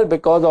trial,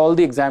 because all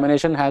the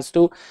examination has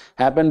to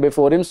happen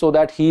before him so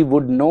that he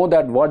would know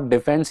that what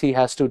defense he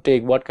has to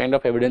take, what kind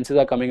of evidences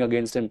are coming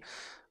against him.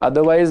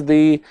 Otherwise,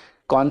 the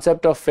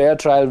concept of fair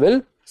trial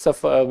will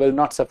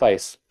not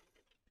suffice.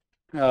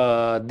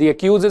 The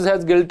accused is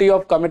held guilty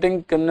of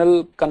committing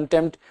criminal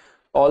contempt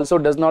also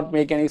does not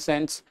make any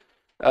sense,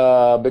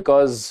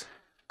 because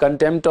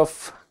contempt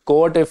of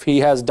court, if he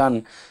has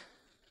done,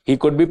 he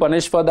could be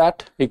punished for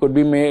that, he could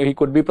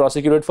be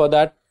prosecuted for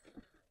that.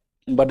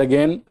 But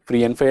again,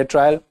 free and fair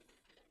trial.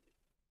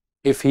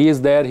 If he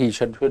is there, he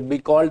should be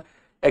called.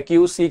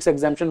 Accused seeks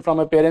exemption from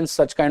appearance.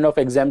 Such kind of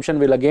exemption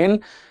will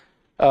again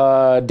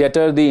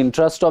deter the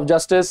interest of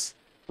justice.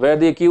 Where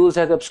the accused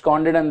has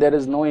absconded and there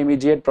is no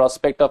immediate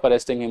prospect of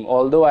arresting him.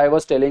 Although I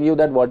was telling you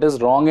that what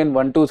is wrong in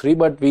 1, 2, 3,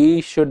 but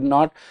we should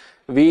not,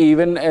 we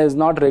are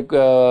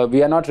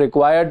not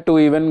required to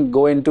even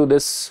go into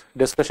this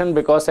discussion,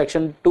 because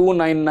section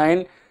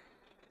 299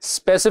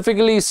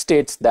 specifically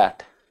states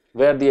that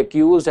where the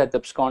accused has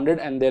absconded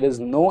and there is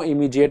no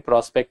immediate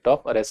prospect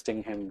of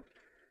arresting him.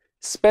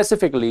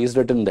 Specifically is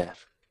written there.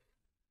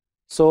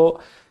 So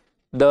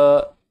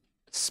the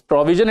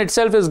provision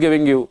itself is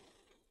giving you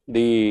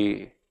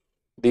the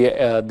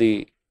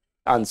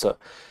answer.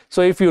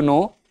 So if you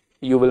know,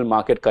 you will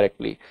mark it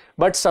correctly.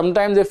 But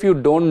sometimes if you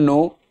don't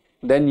know,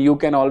 then you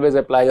can always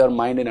apply your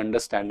mind in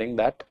understanding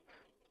that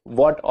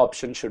what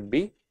option should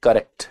be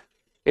correct.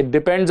 It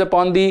depends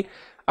upon the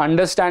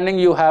understanding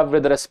you have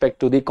with respect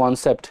to the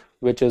concept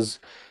which is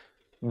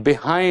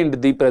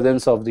behind the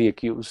presence of the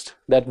accused,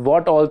 that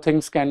what all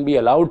things can be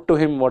allowed to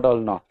him, what all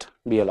not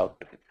be allowed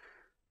to him.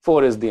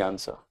 4 is the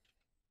answer,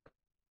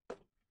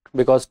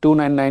 because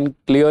 299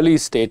 clearly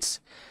states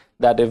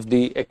that if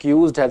the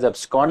accused has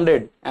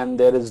absconded and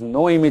there is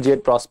no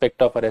immediate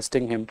prospect of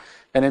arresting him,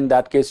 then in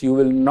that case you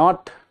will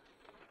not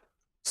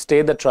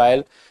stay the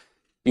trial,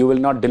 you will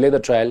not delay the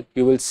trial,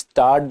 you will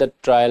start the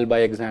trial by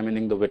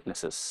examining the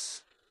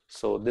witnesses.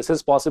 So this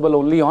is possible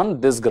only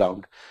on this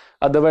ground,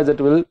 otherwise it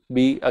will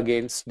be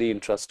against the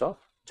interest of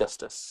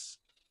justice.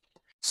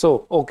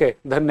 So okay,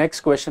 the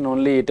next question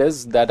only it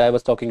is that I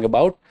was talking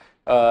about,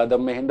 the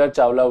Mahinder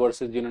Chawla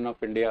versus Union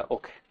of India.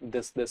 Okay,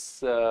 this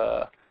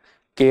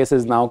case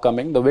is now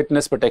coming, the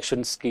witness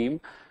protection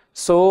scheme.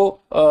 So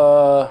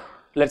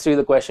let's read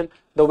the question.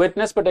 The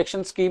witness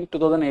protection scheme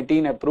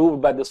 2018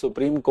 approved by the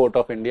Supreme Court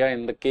of India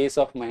in the case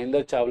of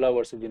Mahinder Chawla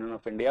versus Union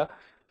of India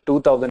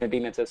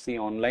 2018 HSC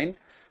online,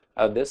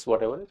 this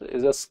whatever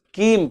is a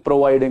scheme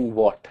providing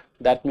what?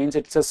 That means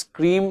it's a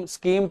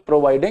scheme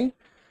providing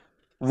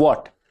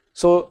what?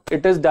 So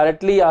it is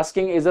directly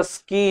asking, is a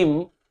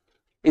scheme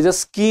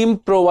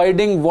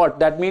providing what?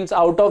 That means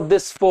out of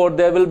this 4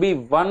 there will be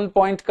 1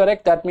 point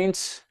correct. That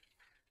means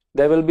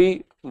there will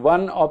be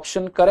 1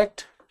 option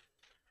correct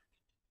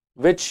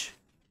which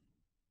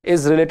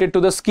is related to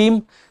the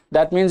scheme.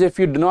 That means if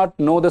you do not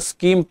know the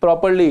scheme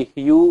properly,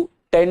 you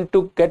tend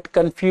to get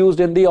confused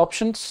in the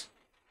options.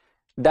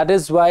 That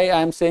is why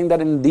I am saying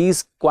that in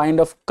these kind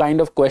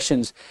of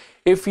questions,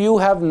 if you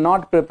have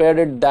not prepared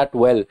it that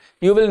well,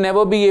 you will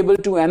never be able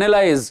to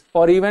analyze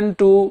or even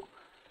to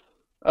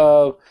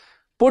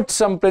put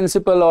some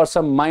principle or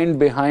some mind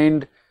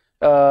behind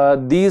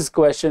these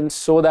questions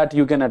so that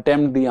you can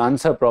attempt the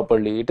answer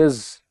properly. It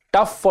is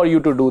tough for you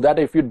to do that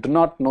if you do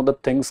not know the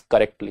things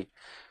correctly.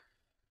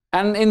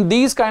 And in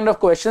these kind of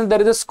questions,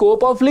 there is a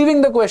scope of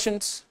leaving the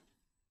questions.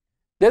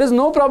 There is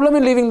no problem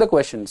in leaving the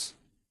questions.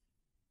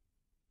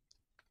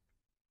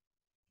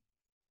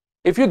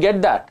 If you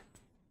get that,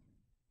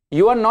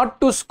 you are not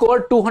to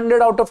score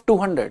 200 out of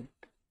 200.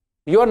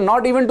 You are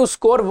not even to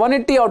score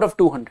 180 out of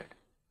 200.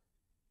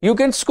 You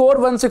can score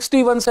 160,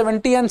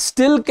 170 and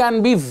still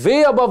can be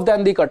way above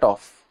than the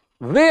cutoff.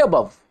 Way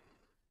above.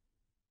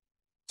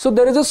 So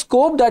there is a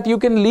scope that you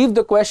can leave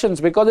the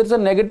questions because it's a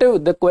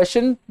negative, the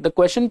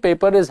question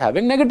paper is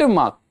having negative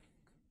mark.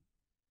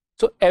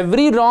 So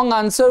every wrong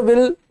answer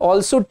will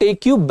also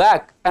take you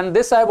back, and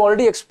this I have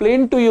already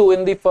explained to you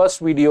in the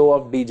first video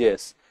of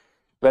DJS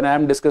when I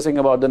am discussing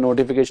about the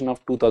notification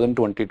of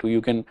 2022.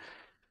 You can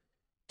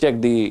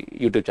check the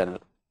YouTube channel.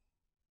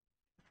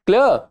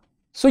 Clear?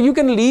 So you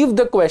can leave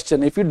the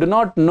question. If you do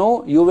not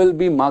know, you will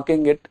be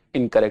marking it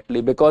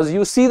incorrectly because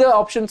you see the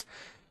options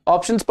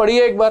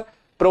padhiye ek bar.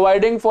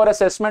 Providing for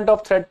assessment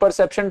of threat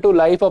perception to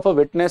life of a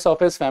witness of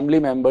his family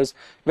members.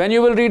 When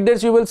you will read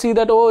this, you will see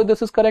that, oh,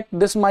 this is correct,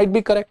 this might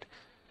be correct.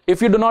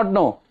 If you do not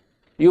know,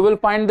 you will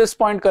find this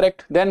point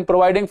correct. Then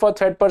providing for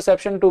threat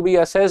perception to be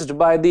assessed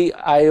by the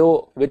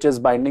IO, which is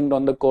binding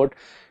on the court.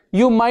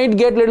 You might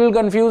get little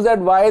confused that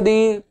why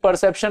the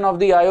perception of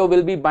the IO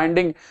will be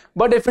binding.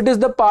 But if it is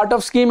the part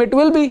of scheme, it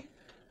will be.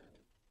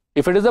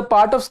 If it is a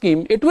part of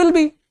scheme, it will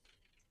be.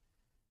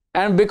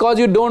 And because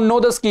you don't know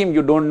the scheme,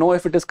 you don't know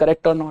if it is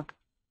correct or not.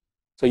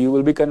 So you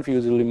will be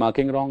confused, you will be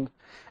marking wrong.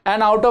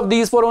 And out of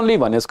these 4, only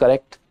 1 is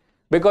correct.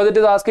 Because it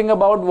is asking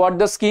about what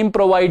the scheme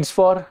provides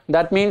for.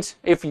 That means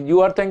if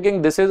you are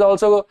thinking this is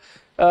also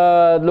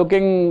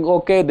looking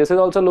okay, this is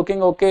also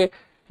looking okay,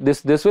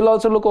 this will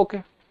also look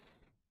okay.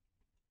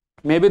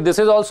 Maybe this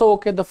is also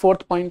okay, the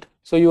 4th point.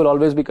 So you will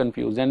always be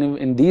confused. And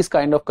in these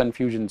kind of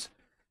confusions,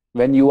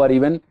 when you are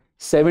even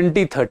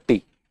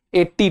 70-30,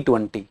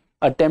 80-20,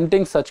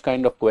 attempting such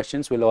kind of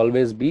questions will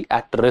always be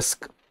at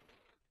risk.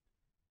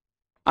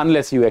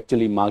 Unless you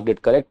actually marked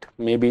it correct,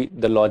 maybe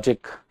the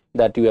logic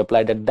that you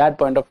applied at that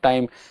point of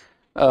time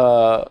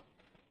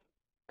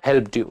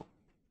helped you.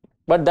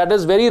 But that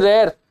is very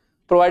rare.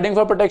 Providing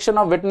for protection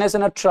of witness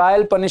in a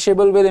trial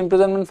punishable with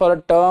imprisonment for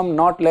a term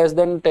not less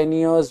than 10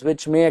 years,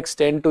 which may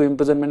extend to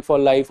imprisonment for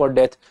life or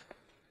death.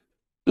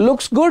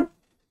 Looks good.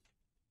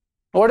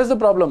 What is the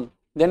problem?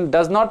 Then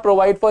does not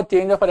provide for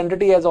change of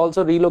identity as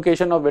also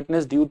relocation of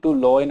witness due to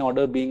law and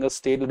order being a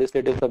state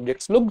legislative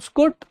subjects. Looks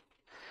good.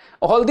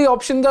 All the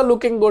options are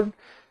looking good.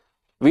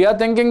 We are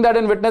thinking that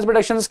in witness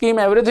protection scheme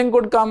everything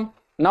could come.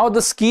 Now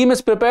the scheme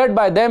is prepared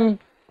by them.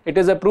 It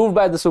is approved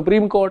by the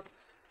Supreme Court.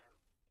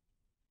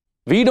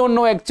 We don't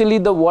know actually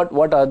the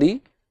what are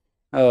the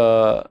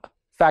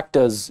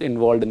factors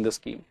involved in the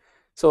scheme.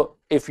 So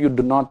if you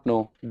do not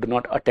know, do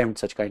not attempt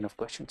such kind of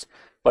questions.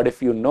 But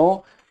if you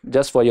know,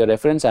 just for your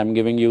reference, I'm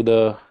giving you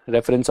the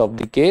reference of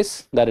the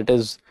case, that it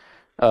is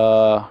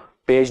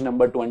page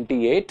number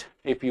 28.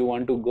 If you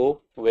want to go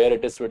where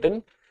it is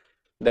written,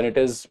 then it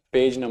is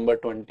page number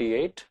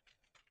 28.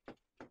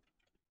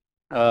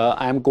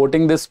 I am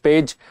quoting this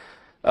page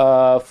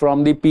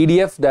from the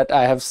PDF that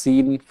I have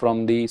seen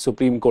from the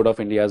Supreme Court of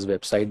India's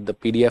website. The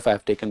PDF I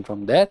have taken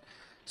from there.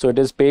 So it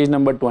is page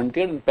number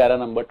 20 and para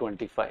number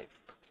 25.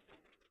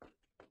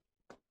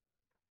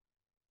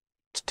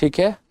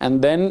 Okay.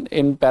 And then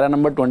in para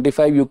number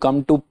 25 you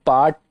come to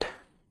part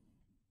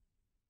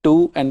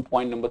 2 and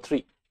point number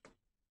 3.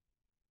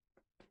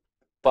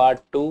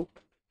 Part 2,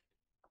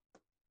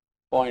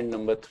 point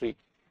number 3.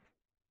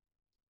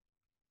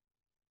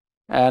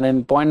 And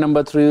in point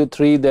number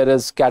 3 there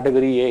is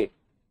category A.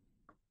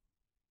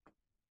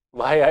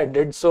 Why I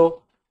did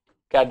so?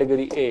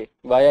 Category A.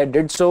 Why I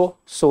did so?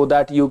 So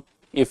that you,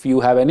 if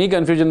you have any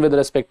confusion with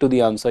respect to the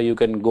answer, you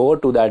can go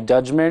to that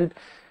judgment,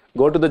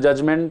 go to the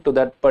judgment to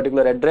that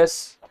particular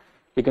address.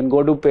 You can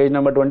go to page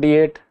number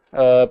 28,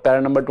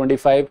 para number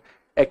 25.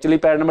 Actually,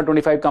 para number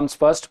 25 comes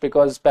first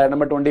because para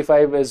number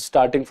 25 is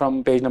starting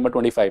from page number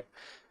 25.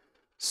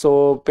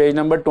 So page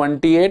number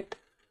 28,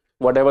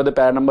 whatever the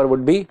para number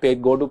would be,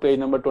 go to page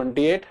number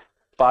 28,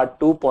 part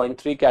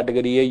 2.3,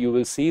 category A. You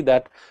will see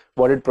that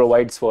what it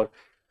provides for.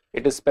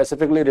 It is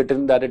specifically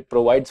written that it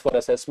provides for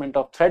assessment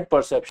of threat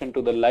perception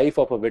to the life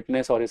of a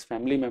witness or his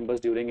family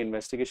members during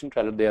investigation,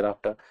 trial, or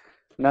thereafter.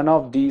 None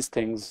of these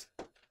things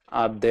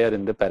are there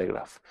in the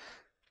paragraph.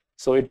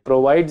 So it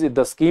provides,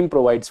 the scheme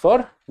provides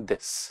for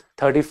this.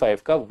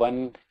 35 ka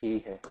 1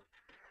 hi hai.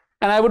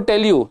 And I would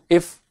tell you,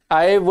 if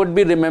I would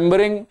be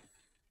remembering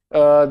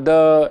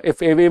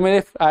even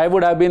if I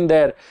would have been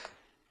there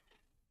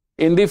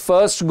in the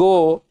first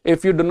go,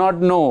 if you do not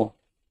know,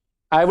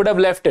 I would have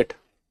left it.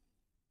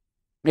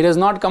 It is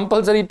not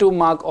compulsory to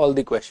mark all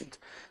the questions.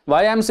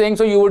 Why I'm saying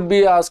so? You would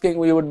be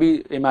asking, you would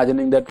be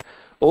imagining that,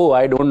 oh,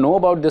 I don't know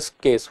about this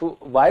case.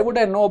 Why would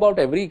I know about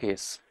every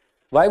case?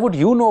 Why would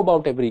you know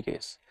about every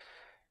case?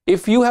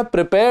 If you have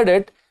prepared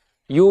it,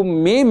 you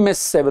may miss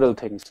several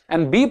things.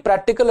 And be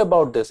practical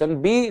about this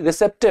and be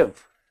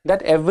receptive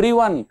that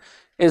everyone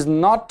is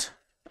not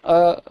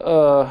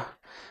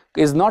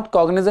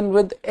cognizant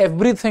with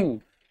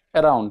everything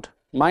around.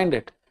 Mind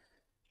it.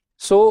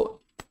 So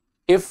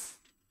if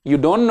you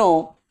don't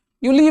know,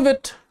 you leave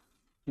it,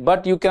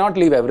 but you cannot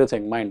leave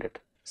everything. Mind it.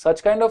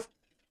 Such kind of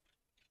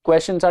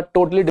questions are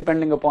totally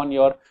depending upon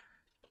your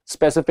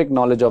specific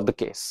knowledge of the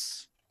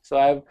case.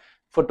 So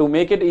to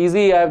make it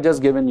easy, I have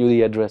just given you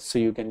the address, so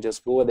you can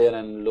just go there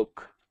and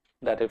look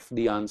that if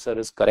the answer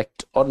is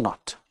correct or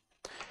not.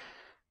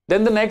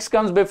 Then the next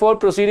comes, before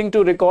proceeding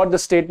to record the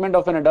statement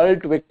of an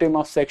adult victim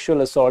of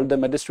sexual assault, the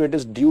magistrate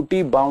is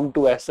duty bound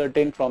to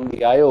ascertain from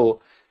the IO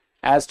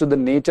as to the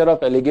nature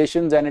of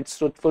allegations and its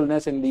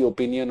truthfulness in the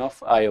opinion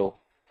of IO.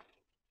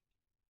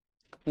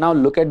 Now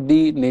look at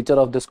the nature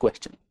of this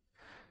question.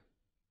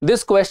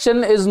 This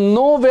question is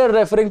nowhere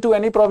referring to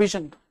any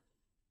provision.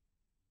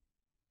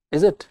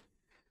 Is it?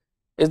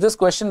 Is this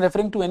question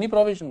referring to any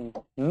provision?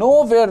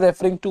 Nowhere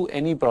referring to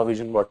any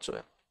provision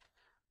whatsoever.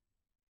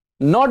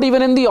 Not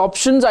even in the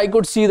options I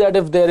could see that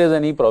if there is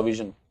any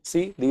provision.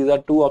 See, these are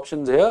two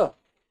options here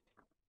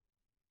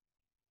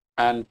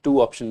and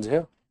two options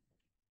here.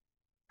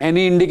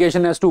 Any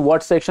indication as to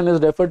what section is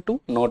referred to?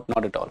 Not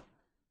at all.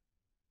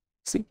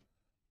 See.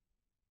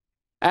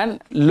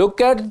 And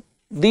look at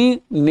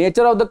the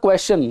nature of the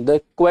question.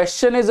 The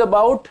question is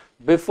about,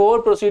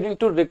 before proceeding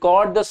to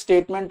record the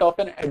statement of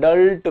an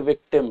adult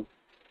victim.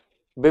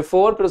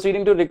 Before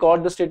proceeding to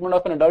record the statement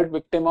of an adult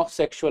victim of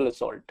sexual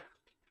assault.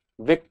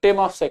 Victim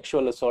of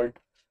sexual assault.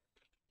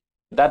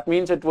 That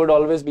means it would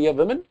always be a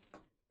woman.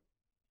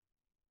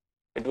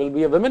 It will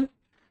be a woman.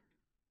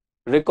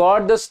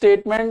 Record the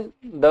statement,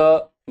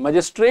 the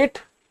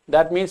magistrate.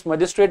 That means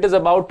magistrate is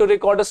about to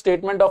record a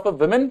statement of a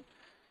woman.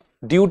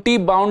 Duty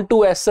bound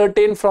to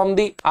ascertain from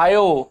the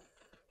IO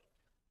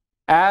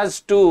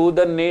as to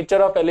the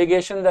nature of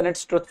allegations and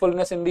its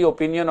truthfulness in the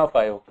opinion of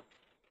IO.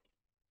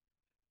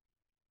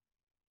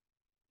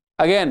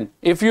 Again,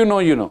 if you know,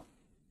 you know.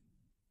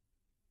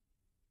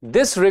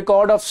 This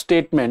record of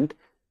statement,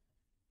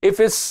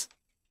 if it's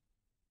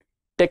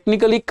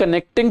technically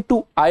connecting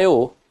to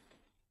IO,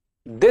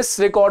 this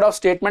record of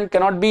statement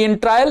cannot be in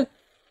trial.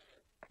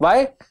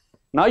 Why?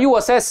 Now you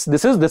assess.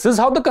 This is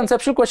how the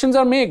conceptual questions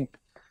are made.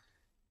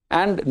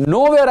 And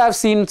nowhere I've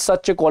seen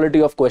such a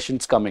quality of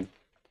questions coming,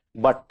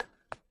 but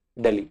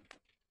Delhi.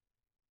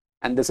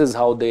 And this is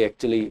how they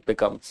actually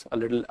becomes a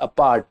little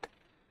apart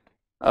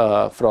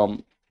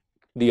from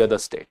the other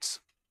states.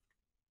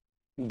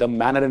 The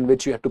manner in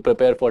which you have to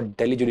prepare for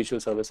Delhi Judicial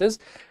Services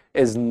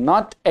is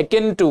not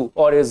akin to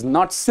or is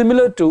not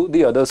similar to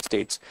the other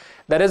states.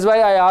 That is why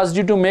I asked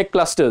you to make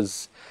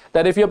clusters.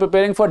 That if you're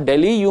preparing for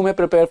Delhi, you may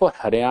prepare for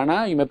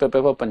Haryana, you may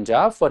prepare for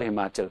Punjab, for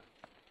Himachal.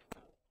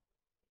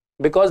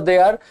 Because they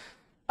are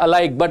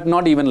alike, but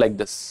not even like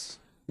this.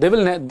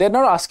 They're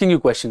not asking you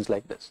questions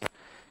like this.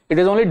 It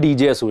is only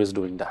DJS who is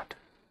doing that.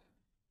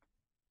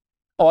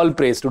 All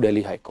praise to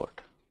Delhi High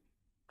Court.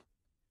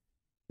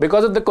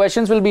 Because if the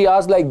questions will be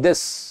asked like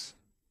this,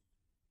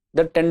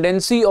 the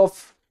tendency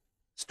of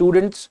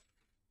students,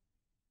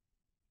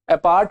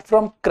 apart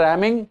from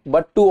cramming,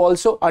 but to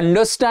also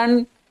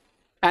understand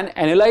and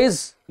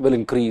analyze, will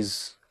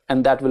increase,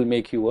 and that will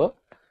make you a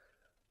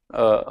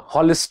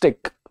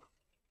holistic,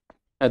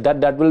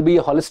 that will be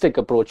a holistic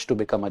approach to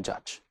become a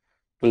judge.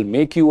 It will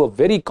make you a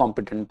very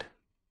competent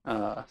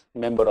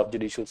member of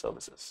judicial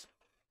services,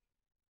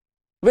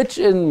 which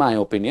in my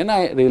opinion,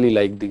 I really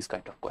like these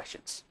kind of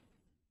questions.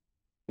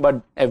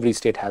 But every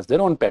state has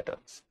their own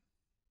patterns.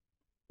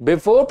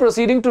 Before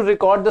proceeding to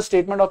record the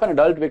statement of an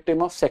adult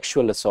victim of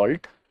sexual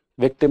assault,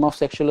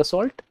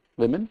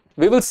 women,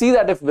 we will see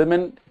that if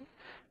women,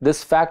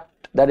 this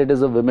fact that it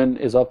is a woman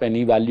is of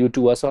any value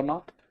to us or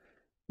not.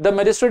 The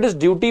magistrate is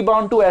duty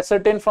bound to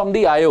ascertain from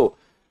the IO.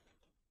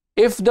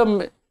 If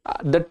the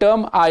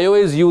term IO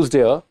is used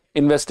here,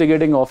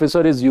 investigating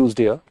officer is used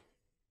here,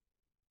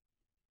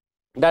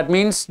 that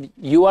means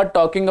you are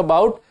talking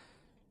about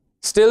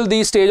still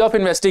the stage of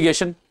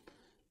investigation,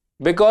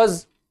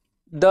 because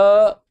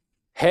the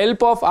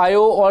help of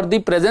IO or the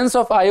presence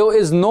of IO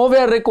is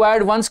nowhere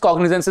required once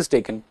cognizance is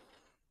taken.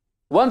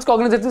 Once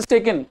cognizance is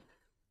taken,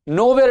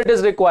 nowhere it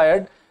is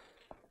required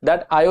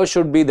that IO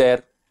should be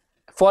there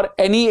for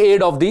any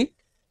aid of the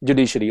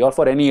judiciary or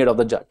for any aid of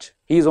the judge.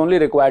 He is only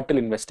required till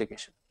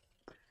investigation.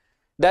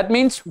 That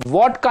means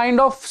what kind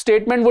of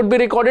statement would be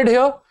recorded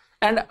here,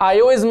 and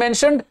IO is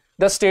mentioned,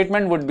 the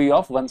statement would be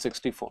of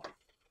 164.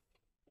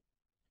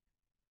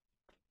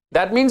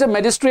 That means a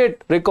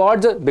magistrate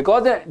records,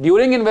 because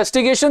during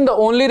investigation, the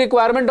only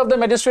requirement of the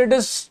magistrate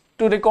is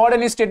to record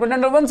any statement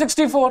under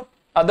 164.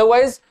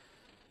 Otherwise,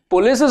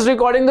 police is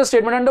recording the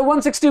statement under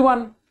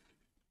 161.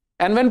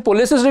 And when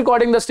police is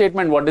recording the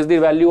statement, what is the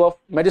value of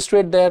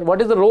magistrate there?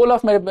 What is the role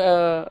of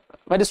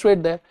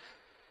magistrate there?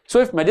 So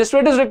if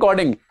magistrate is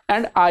recording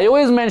and IO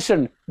is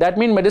mentioned, that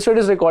means magistrate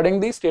is recording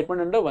the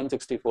statement under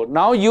 164.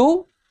 Now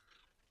you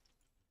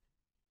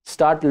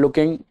start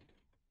looking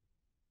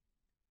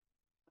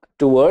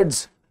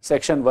towards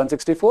section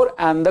 164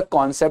 and the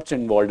concepts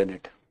involved in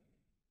it.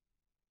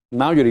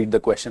 Now you read the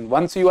question.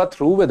 Once you are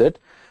through with it,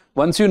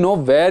 once you know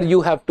where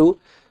you have to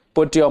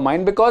put your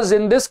mind, because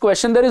in this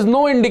question there is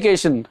no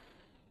indication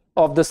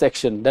of the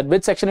section, that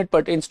which section it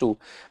pertains to,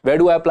 where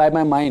do I apply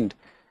my mind.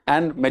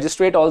 And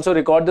magistrate also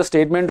record the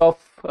statement of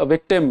a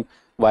victim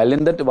while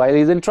he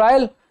is in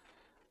trial,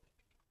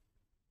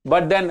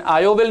 but then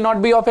IO will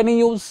not be of any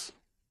use.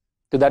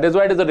 So that is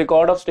why it is a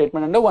record of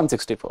statement under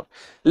 164.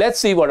 Let's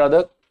see what are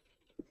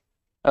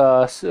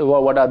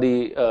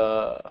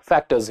the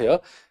factors here.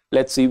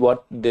 Let's see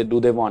what they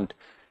want,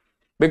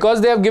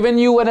 because they have given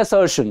you an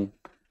assertion.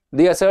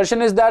 The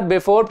assertion is that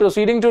before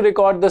proceeding to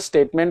record the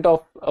statement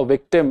of a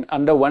victim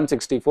under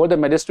 164, the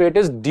magistrate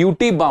is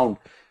duty bound.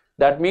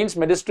 That means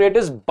magistrate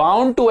is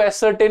bound to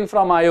ascertain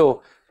from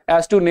IO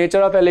as to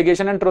nature of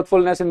allegation and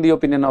truthfulness in the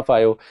opinion of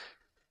IO.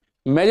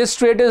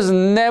 Magistrate is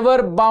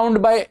never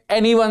bound by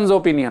anyone's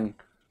opinion.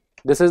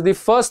 This is the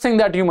first thing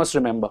that you must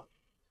remember.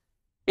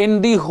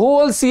 In the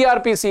whole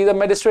CRPC, the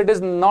magistrate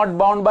is not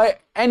bound by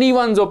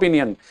anyone's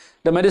opinion.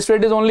 The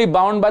magistrate is only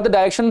bound by the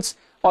directions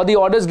or the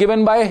orders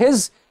given by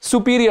his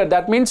superior.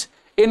 That means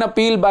in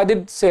appeal by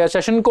the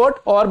session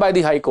court or by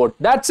the high court.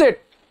 That's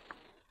it.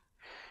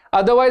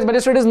 Otherwise,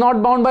 magistrate is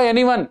not bound by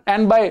anyone,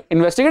 and by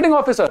investigating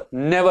officer,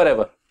 never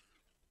ever.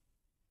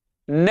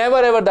 Never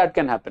ever that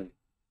can happen,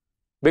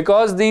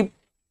 because the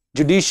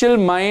judicial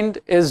mind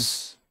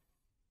is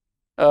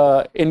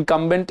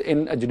incumbent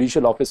in a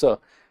judicial officer.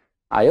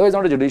 IO is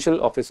not a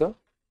judicial officer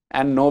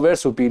and nowhere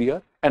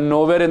superior and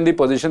nowhere in the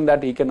position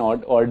that he can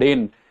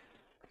ordain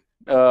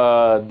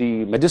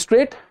the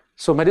magistrate.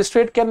 So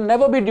magistrate can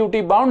never be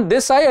duty bound.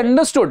 This I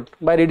understood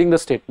by reading the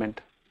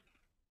statement.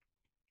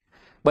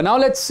 But now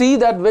let's see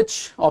that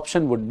which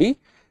option would be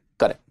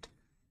correct.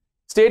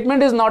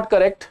 Statement is not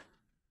correct.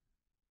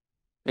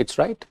 It's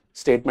right.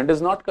 Statement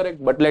is not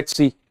correct. But let's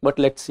see.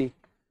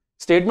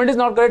 Statement is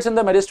not correct, since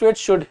the magistrate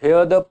should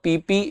hear the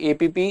PP,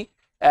 APP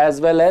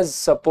as well as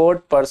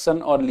support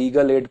person or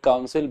legal aid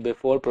counsel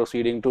before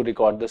proceeding to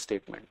record the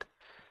statement.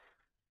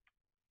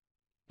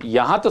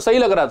 यहाँ तो सही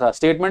लग रहा था,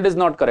 statement is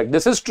not correct.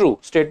 This is true,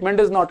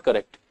 statement is not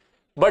correct.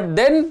 But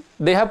then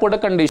they have put a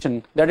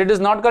condition that it is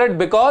not correct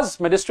because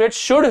magistrate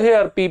should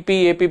hear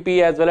PP, APP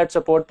as well as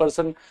support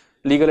person,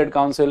 legal aid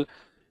counsel.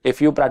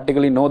 If you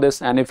practically know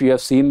this and if you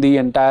have seen the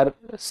entire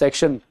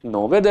section,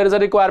 nowhere there is a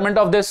requirement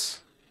of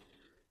this.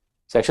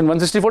 Section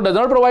 164 does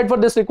not provide for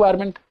this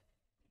requirement.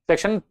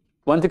 Section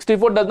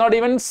 164 does not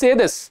even say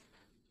this.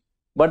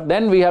 But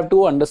then we have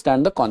to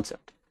understand the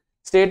concept.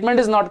 Statement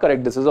is not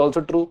correct. This is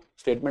also true.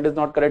 Statement is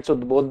not correct. So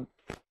both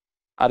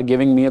are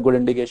giving me a good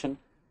indication.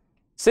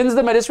 Since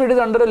the magistrate is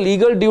under a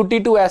legal duty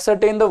to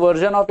ascertain the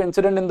version of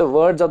incident in the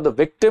words of the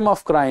victim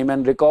of crime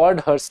and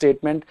record her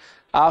statement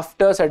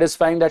after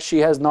satisfying that she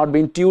has not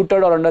been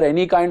tutored or under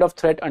any kind of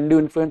threat, undue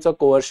influence or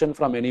coercion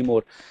from any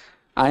more.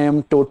 I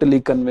am totally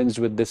convinced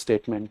with this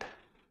statement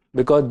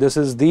because this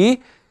is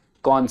the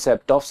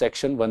concept of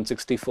section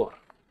 164.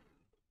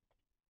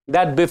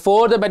 That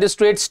before the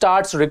magistrate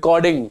starts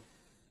recording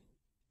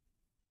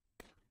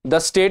the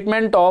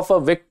statement of a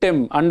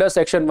victim under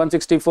section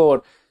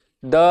 164,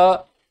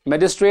 the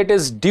magistrate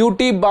is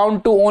duty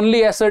bound to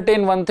only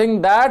ascertain one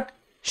thing, that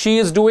she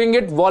is doing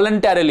it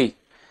voluntarily.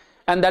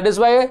 And that is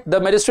why the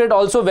magistrate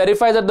also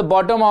verifies at the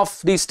bottom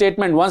of the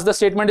statement. Once the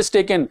statement is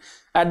taken,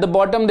 at the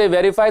bottom they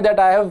verify that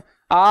I have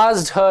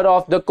asked her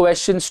of the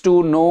questions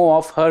to know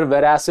of her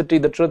veracity,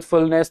 the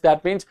truthfulness.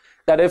 That means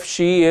that if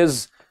she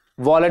is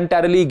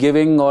voluntarily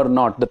giving or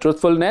not, the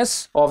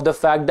truthfulness of the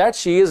fact that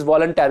she is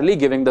voluntarily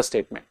giving the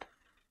statement.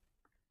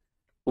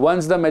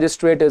 Once the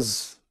magistrate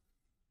is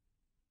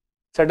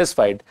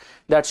satisfied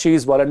that she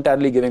is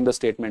voluntarily giving the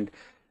statement,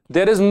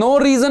 there is no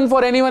reason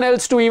for anyone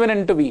else to even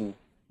intervene.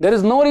 There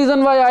is no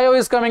reason why IO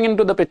is coming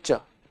into the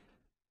picture.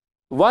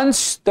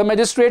 Once the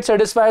magistrate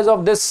satisfies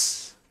of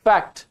this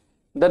fact,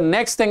 the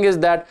next thing is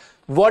that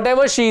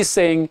whatever she is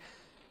saying,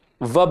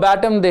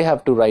 verbatim they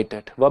have to write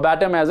it.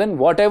 Verbatim as in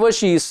whatever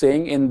she is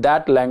saying in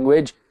that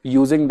language,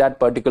 using that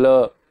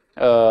particular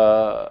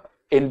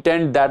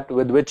intent that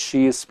with which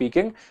she is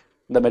speaking,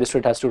 the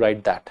magistrate has to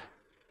write that.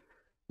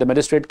 The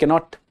magistrate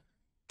cannot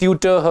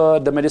tutor her,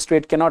 the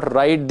magistrate cannot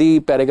write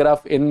the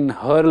paragraph in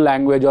her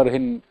language or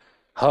in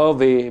her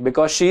way,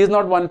 because she is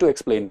not one to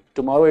explain.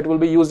 Tomorrow it will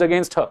be used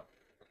against her.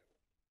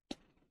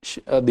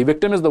 The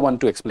victim is the one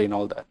to explain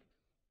all that.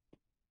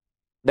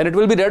 Then it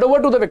will be read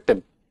over to the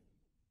victim,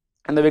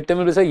 and the victim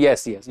will say,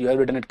 yes, yes, you have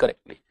written it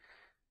correctly.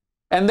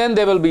 And then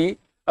there will be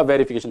a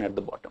verification at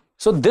the bottom.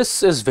 So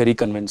this is very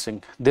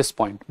convincing, this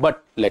point.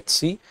 But let's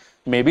see,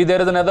 maybe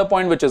there is another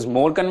point which is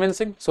more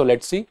convincing. So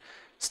let's see.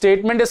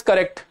 Statement is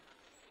correct.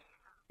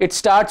 It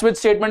starts with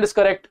statement is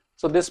correct.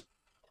 So this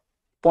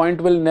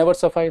point will never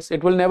suffice.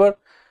 It will never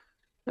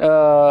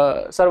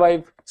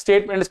survive.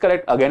 Statement is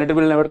correct. Again, it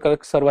will never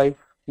survive.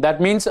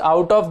 That means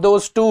out of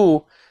those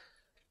two,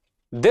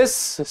 this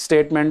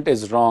statement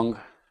is wrong.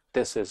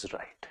 This is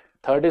right.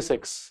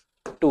 36,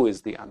 2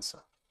 is the answer.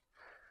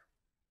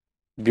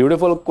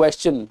 Beautiful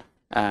question,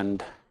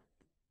 and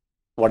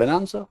what an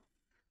answer.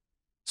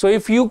 So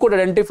if you could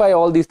identify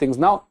all these things.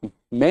 Now,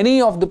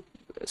 many of the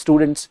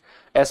students,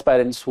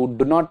 aspirants who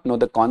do not know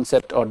the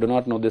concept or do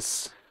not know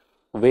this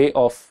way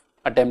of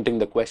attempting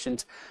the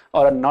questions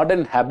or are not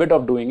in habit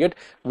of doing it,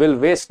 will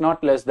waste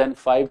not less than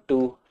 5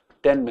 to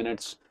 10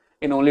 minutes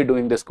in only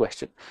doing this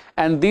question.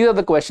 And these are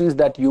the questions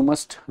that you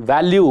must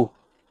value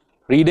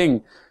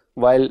reading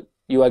while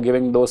you are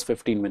giving those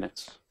 15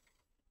 minutes,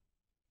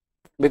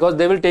 because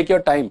they will take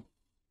your time.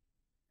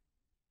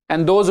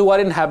 And those who are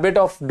in habit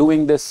of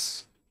doing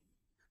this,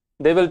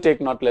 they will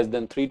take not less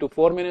than 3 to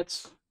 4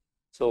 minutes.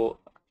 So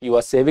you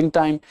are saving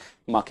time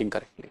marking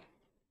correctly.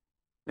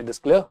 Is this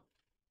clear?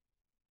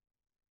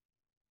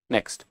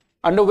 Next,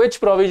 under which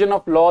provision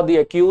of law the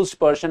accused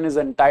person is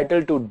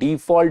entitled to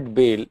default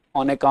bail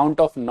on account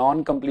of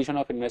non-completion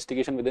of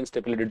investigation within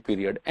stipulated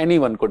period?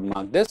 Anyone could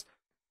mark this.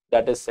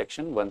 That is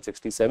section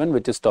 167,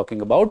 which is talking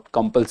about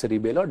compulsory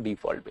bail or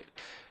default bail,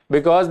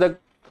 because the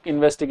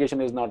investigation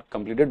is not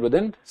completed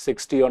within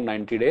 60 or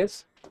 90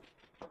 days,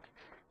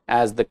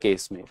 as the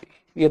case may be.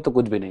 ये तो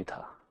कुछ भी नहीं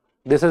था.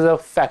 This is a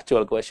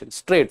factual question,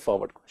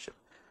 straightforward question.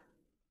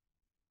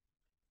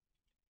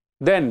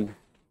 Then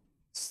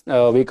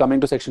we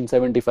coming to section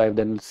 75.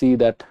 Then see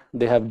that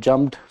they have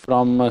jumped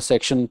from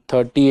section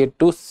 38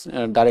 to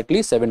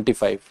directly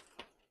 75.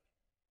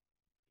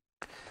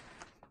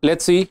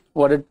 Let's see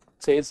what it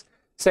says.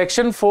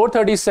 Section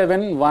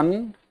 437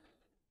 1,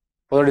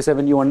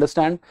 437, you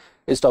understand,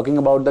 is talking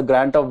about the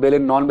grant of bail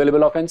in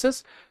non-bailable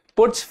offences.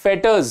 Puts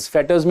fetters,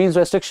 fetters means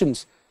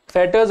restrictions,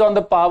 fetters on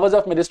the powers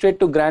of magistrate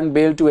to grant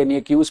bail to any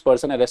accused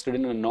person arrested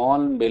in a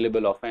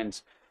non-bailable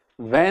offence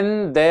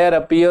when there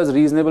appears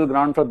reasonable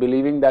ground for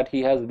believing that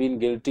he has been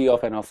guilty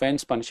of an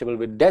offence punishable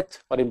with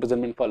death or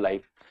imprisonment for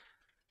life.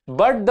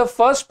 But the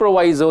first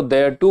proviso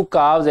there to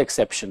carves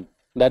exception.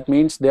 That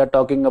means they are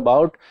talking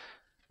about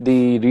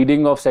the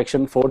reading of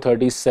section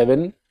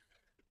 437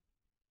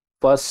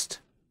 first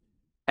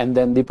and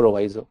then the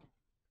proviso.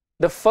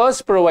 The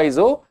first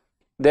proviso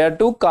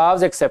thereto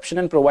carves exception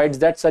and provides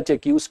that such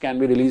accused can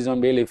be released on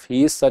bail if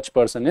he is, such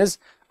person is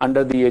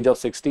under the age of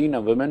 16,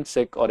 a woman,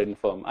 sick or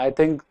infirm. I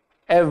think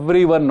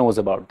everyone knows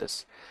about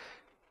this.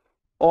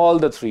 All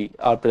the three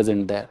are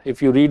present there.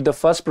 If you read the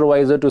first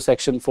proviso to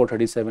section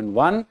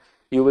 437(1),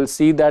 you will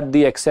see that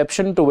the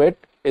exception to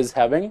it is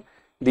having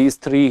these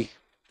three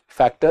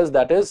factors,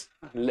 that is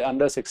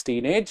under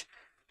 16 age,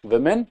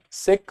 women,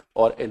 sick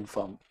or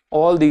infirm.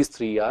 All these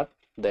three are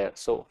there.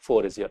 So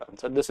 4 is your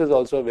answer. This is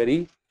also a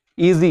very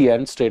easy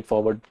and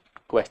straightforward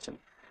question.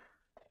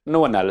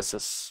 No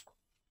analysis.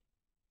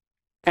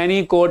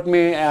 Any court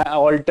may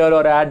alter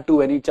or add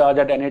to any charge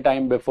at any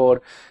time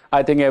before.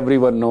 I think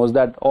everyone knows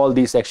that all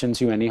these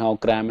sections you anyhow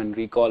cram and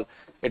recall.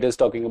 It is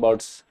talking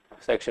about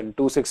section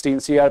 216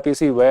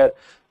 CRPC, where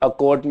a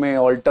court may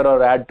alter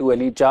or add to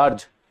any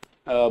charge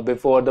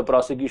before the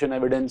prosecution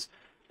evidence,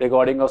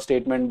 recording of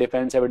statement,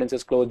 defense evidence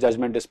is closed,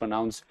 judgment is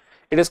pronounced.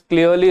 It is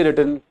clearly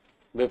written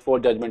before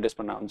judgment is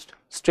pronounced.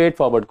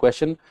 Straightforward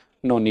question,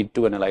 no need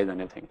to analyze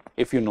anything.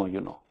 If you know,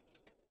 you know.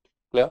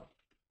 Clear?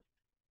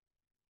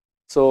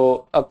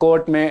 So a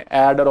court may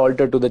add or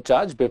alter to the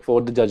charge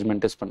before the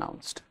judgment is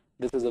pronounced.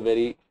 This is a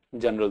very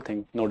general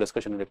thing, no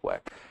discussion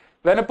required.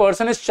 When a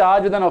person is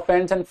charged with an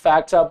offense and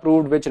facts are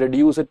proved which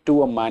reduce it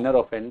to a minor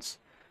offense,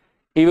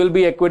 he will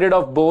be acquitted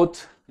of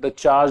both the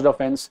charged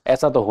offense.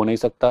 ऐसा तो हो नहीं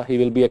सकता. He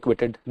will be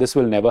acquitted. This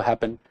will never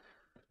happen,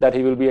 that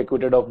he will be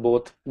acquitted of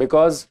both,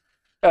 because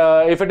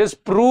if it is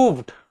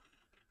proved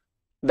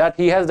that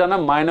he has done a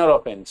minor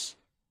offense,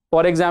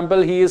 for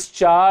example, he is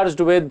charged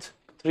with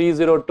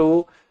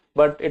 302,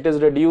 but it is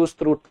reduced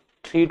through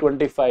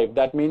 325.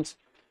 That means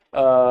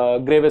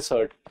grievous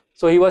hurt.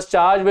 So he was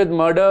charged with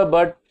murder,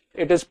 but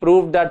it is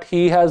proved that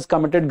he has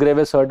committed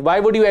grievous hurt. Why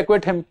would you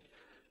acquit him?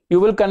 You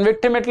will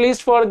convict him at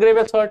least for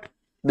grievous hurt.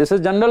 This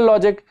is general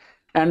logic.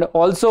 And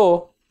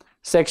also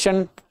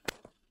section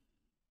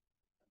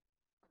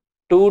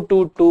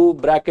 222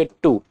 bracket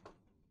 2.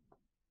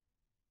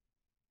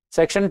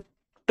 Section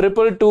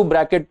 222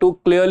 bracket 2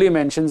 clearly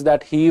mentions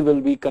that he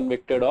will be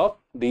convicted of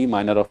the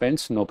minor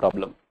offense, no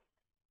problem.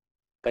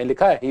 कहीं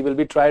लिखा है, he will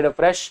be tried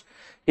afresh.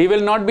 He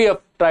will not be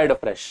tried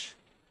afresh.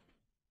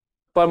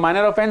 For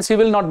minor offense, he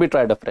will not be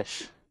tried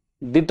afresh.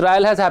 The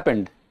trial has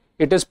happened.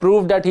 It is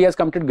proved that he has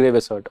committed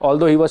grievous hurt,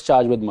 although he was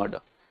charged with murder.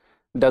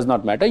 Does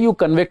not matter. You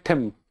convict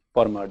him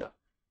for murder.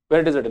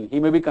 Where it is written, he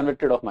may be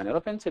convicted of minor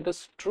offense. It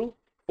is true.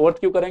 Fourth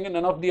क्यों करेंगे?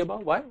 None of the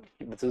above. Why?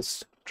 This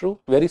is true.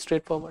 Very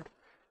straightforward.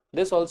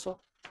 This also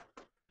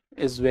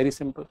is very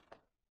simple.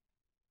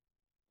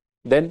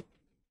 Then,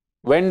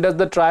 when does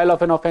the trial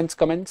of an offense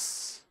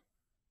commence?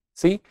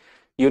 See,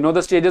 you know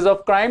the stages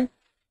of crime.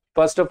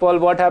 First of all,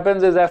 what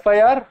happens is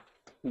FIR.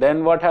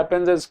 Then what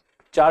happens is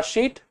charge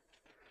sheet,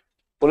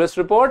 police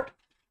report.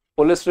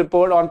 Police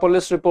report, on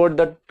police report,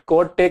 the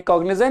court take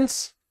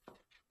cognizance.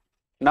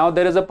 Now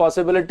there is a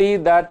possibility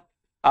that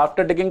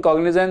after taking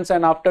cognizance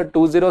and after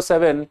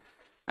 207,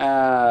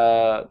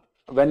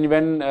 when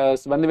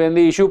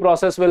the issue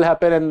process will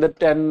happen, and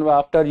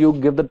after you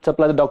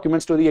supply the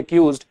documents to the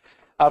accused,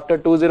 after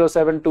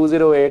 207,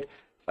 208,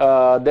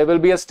 there will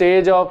be a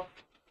stage of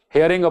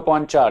hearing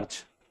upon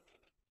charge.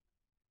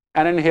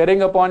 And in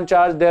hearing upon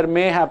charge, there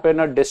may happen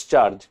a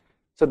discharge.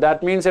 So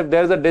that means if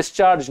there is a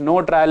discharge,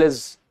 no trial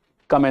is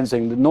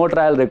commencing, no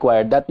trial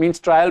required. That means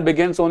trial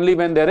begins only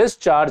when there is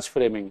charge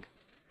framing.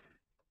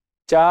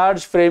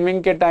 Charge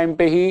framing के time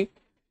पे ही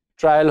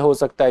trial हो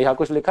सकता है. यहाँ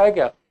कुछ लिखा है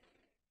क्या?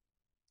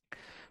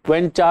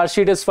 When charge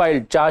sheet is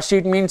filed, charge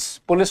sheet means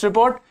police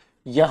report.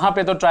 यहाँ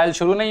पे तो trial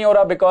शुरू नहीं हो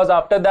रहा, because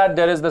after that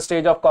there is the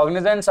stage of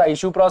cognizance,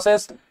 issue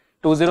process,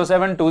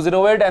 207,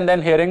 208, and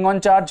then hearing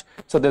on charge.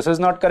 So this is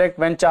not correct.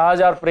 When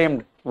charge are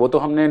framed, वो तो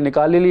हमने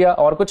निकाल ही लिया.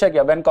 और कुछ है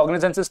क्या? When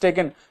cognizance is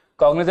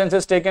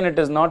taken, it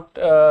is not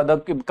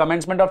the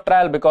commencement of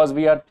trial, because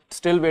we are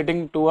still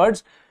waiting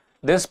towards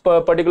this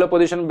particular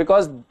position,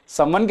 because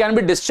someone can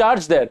be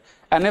discharged there,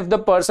 and if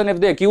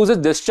the accused is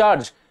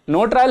discharged,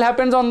 no trial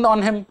happens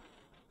on him.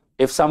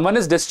 If someone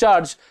is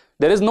discharged,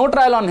 there is no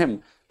trial on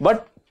him,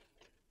 but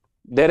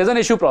there is an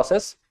issue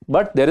process,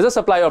 but there is a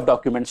supply of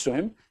documents to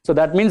him. So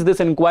that means this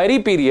inquiry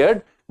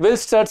period will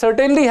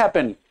certainly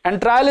happen, and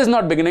trial is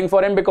not beginning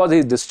for him because he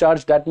is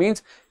discharged. That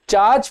means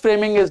charge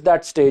framing is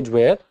that stage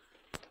where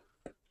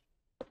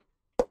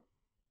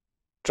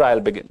trial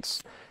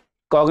begins.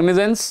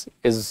 Cognizance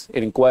is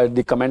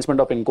the commencement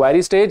of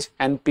inquiry stage,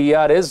 and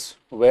PR is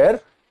where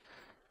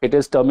it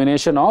is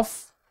termination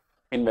of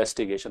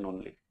investigation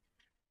only.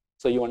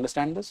 So you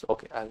understand this?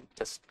 Okay, I'll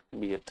just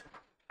be it.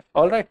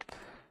 All right.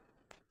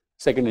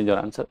 Second is your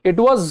answer. It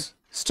was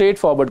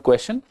straightforward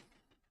question,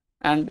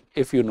 and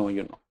if you know,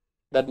 you know.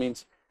 That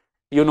means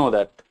you know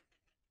that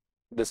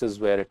this is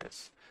where it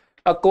is.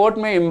 A court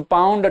may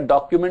impound a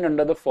document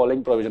under the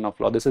following provision of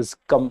law. This is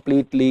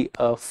completely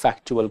a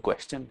factual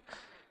question.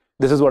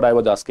 This is what I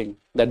was asking,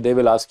 that they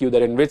will ask you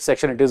that in which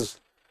section it is,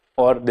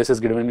 or this is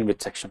given in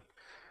which section.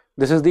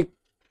 This is the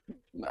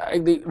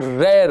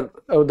rare,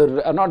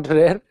 not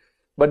rare,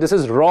 but this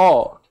is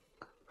raw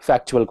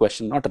factual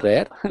question, not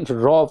rare,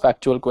 raw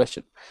factual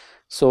question.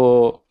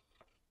 So,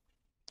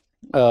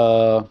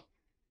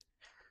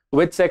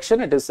 which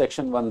section? It is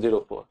section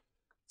 104.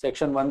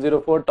 Section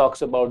 104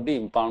 talks about the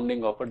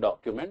impounding of a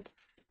document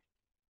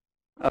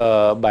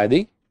by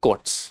the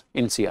courts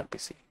in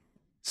CRPC.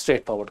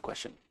 Straightforward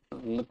question.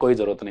 कोई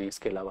जरूरत नहीं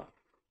इसके अलावा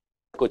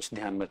कुछ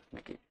ध्यान में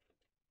रखने की.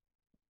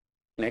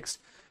 Next,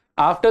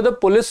 after the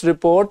police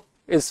report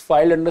is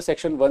filed under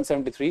section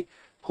 173,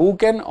 who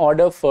can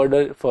order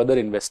further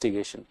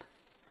investigation?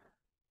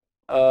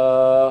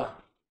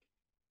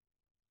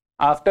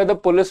 After the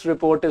police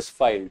report is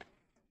filed,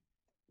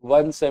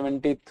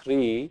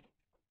 173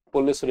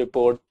 police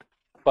report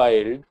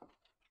filed,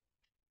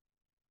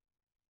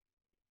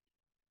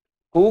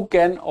 who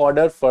can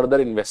order further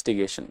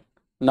investigation?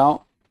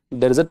 Now,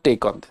 there is a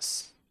take on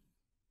this.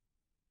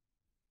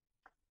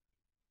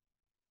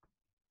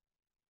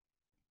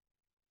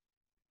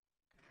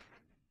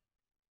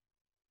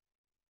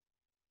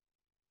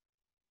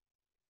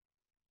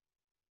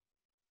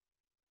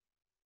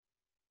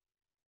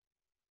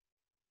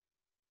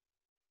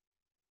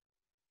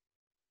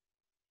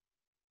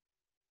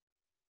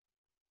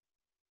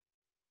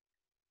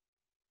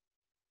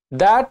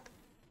 That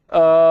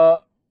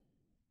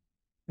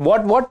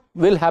what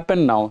will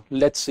happen now?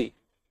 Let's see.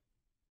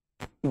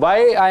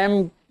 Why I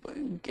am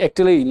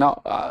actually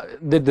now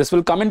this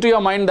will come into your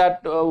mind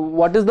that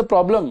what is the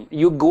problem?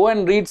 You go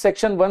and read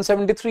section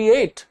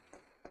 173(8).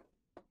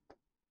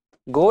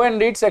 Go and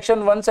read section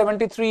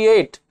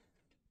 173(8).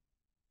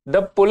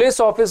 The police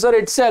officer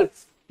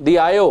itself, the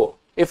IO,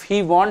 if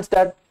he wants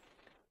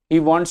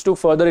to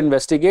further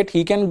investigate,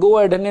 he can go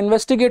ahead and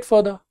investigate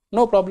further.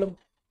 No problem.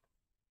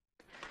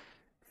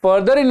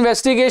 Further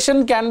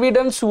investigation can be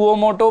done suo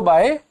motu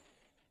by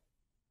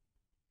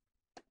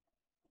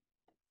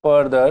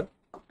further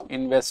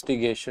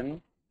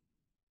investigation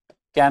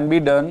can be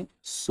done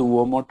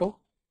suo motu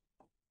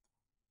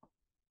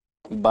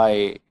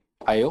by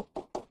IO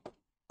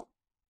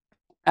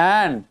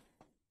and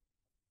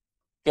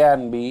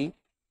can be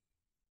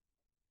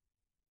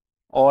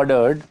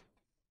ordered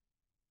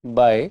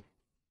by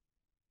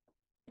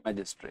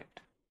magistrate.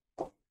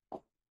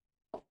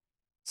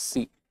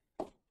 C.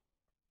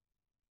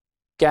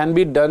 Can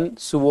be done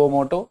suo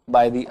motu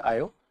by the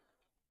IO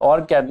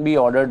or can be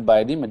ordered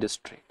by the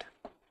magistrate.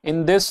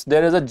 In this,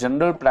 there is a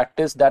general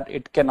practice that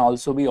it can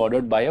also be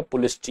ordered by a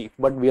police chief,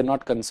 but we are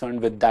not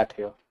concerned with that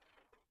here.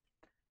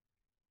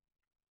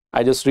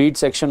 I just read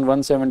section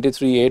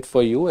 173(8)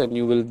 for you and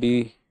you will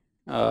be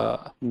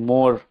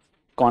more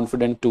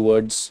confident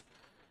towards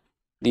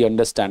the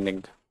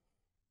understanding.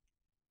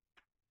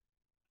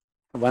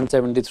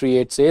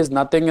 173(8) says,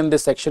 nothing in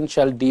this section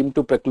shall deem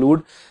to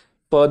preclude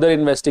further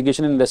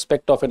investigation in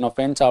respect of an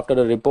offence after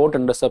a report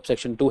under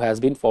subsection 2 has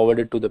been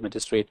forwarded to the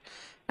magistrate,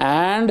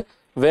 and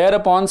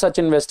whereupon such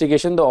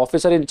investigation the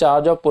officer in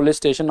charge of police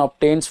station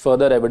obtains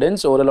further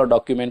evidence, oral or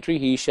documentary,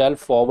 he shall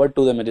forward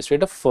to the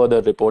magistrate a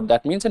further report.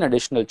 That means an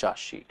additional charge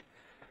sheet.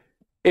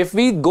 If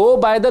we go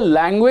by the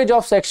language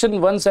of section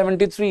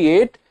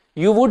 173(8),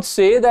 you would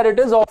say that it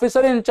is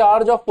officer in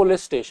charge of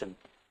police station.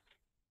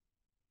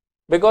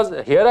 Because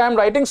here I am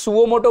writing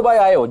suo motu by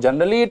IO.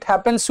 Generally it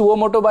happens suo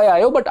motu by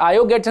IO, but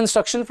IO gets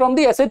instruction from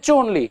the SHO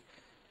only.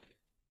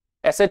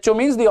 SHO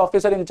means the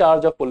officer in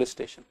charge of police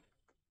station.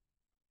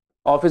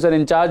 Officer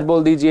in charge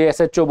बोल दीजिए,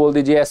 SHO बोल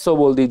दीजिए, SO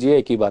बोल दीजिए,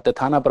 एक ही बात है.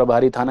 थाना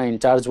प्रभारी, थाना in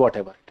charge,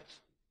 whatever it is.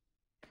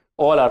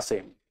 All are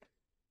same.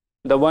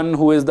 The one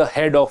who is the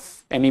head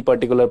of any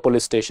particular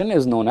police station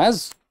is known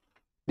as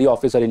the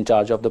officer in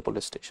charge of the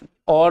police station,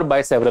 or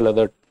by several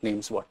other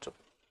names whatsoever.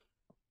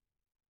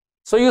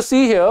 So you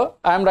see here,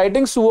 I am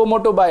writing suo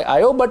motu by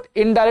IO, but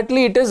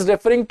indirectly it is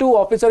referring to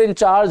officer in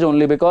charge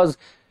only, because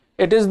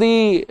it is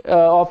the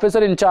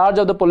officer in charge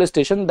of the police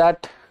station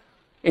that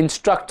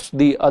instructs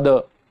the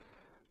other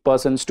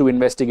persons to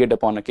investigate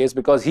upon a case,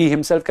 because he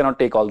himself cannot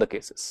take all the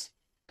cases.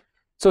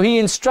 So he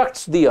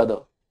instructs the other,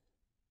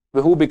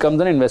 who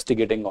becomes an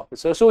investigating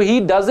officer. So he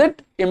does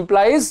it,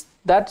 implies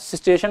that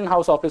station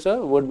house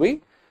officer would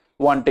be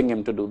wanting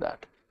him to do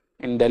that.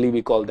 In Delhi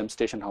we call them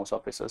station house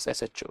officers,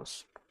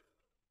 SHOs.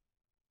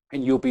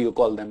 In UP you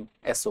call them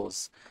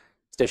SOs,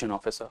 station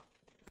officer.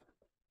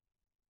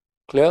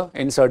 Clear?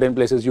 In certain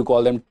places you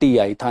call them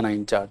TI, Thana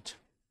in charge.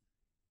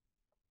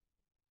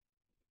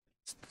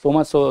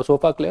 So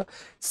far clear?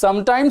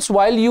 Sometimes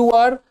while you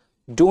are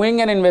doing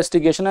an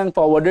investigation and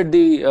forwarded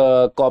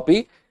the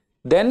copy,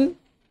 then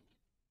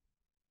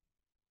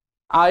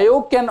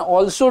IO can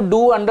also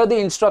do under the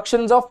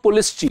instructions of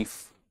police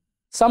chief.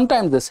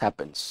 Sometimes this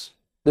happens.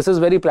 This is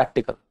very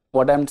practical.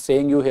 What I am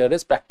saying you here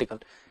is practical.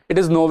 It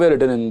is nowhere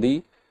written in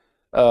the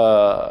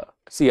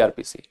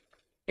CRPC.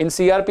 In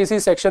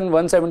CRPC section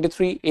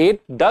 173(8)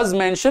 does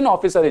mention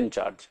officer in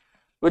charge,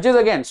 which is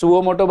again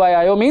suo motu by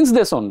IO means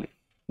this only,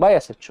 by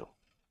SHO.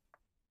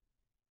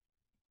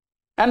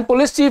 And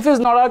police chief is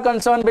not our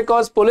concern,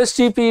 because police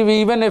chief,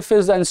 even if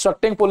is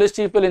instructing, police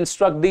chief will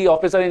instruct the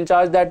officer in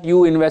charge that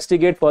you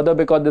investigate further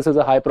because this is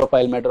a high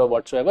profile matter or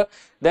whatsoever.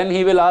 Then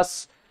he will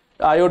ask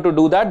IO to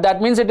do that.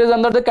 That means it is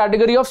under the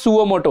category of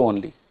suo motu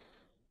only.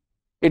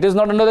 It is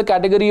not under the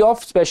category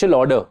of special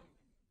order.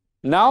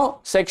 Now,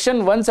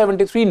 section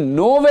 173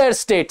 nowhere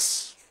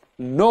states,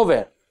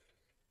 nowhere,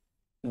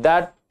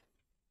 that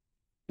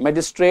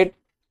magistrate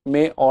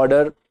may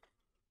order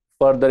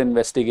further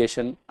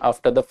investigation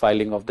after the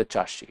filing of the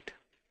charge sheet.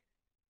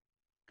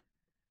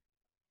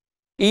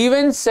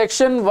 Even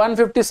section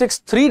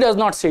 156(3) does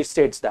not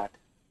states that.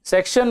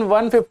 Section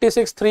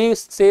 156(3)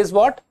 says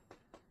what?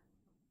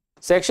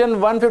 Section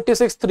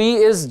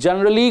 156(3) is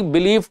generally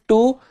believed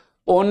to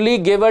only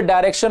give a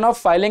direction of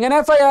filing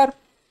an FIR.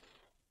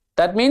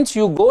 That means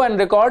you go and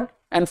record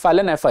and file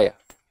an FIR.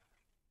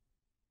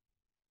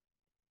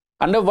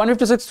 Under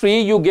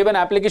 156(3), you give an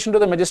application to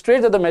the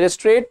magistrate that the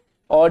magistrate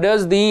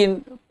orders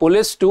the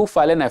police to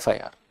file an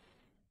FIR,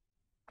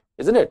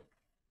 isn't it?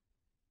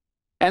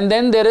 And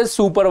then there is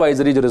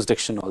supervisory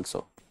jurisdiction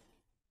also.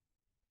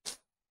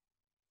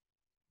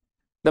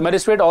 The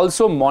magistrate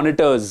also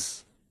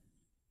monitors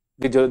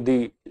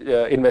the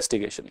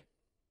investigation.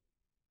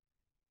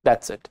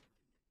 That's it.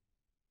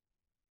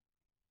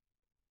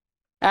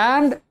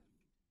 And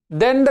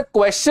then the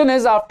question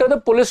is, after the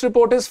police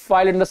report is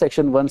filed in the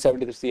section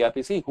 173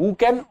 CRPC, who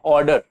can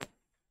order?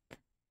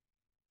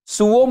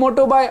 Suo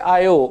motu by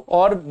IO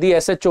or the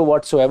SHO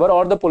whatsoever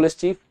or the police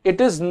chief. It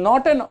is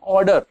not an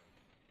order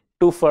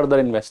to further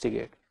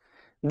investigate.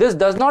 This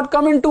does not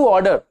come into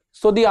order.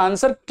 So the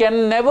answer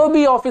can never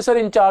be officer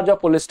in charge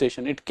of police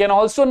station. It can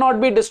also not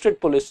be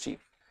district police chief.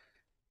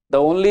 The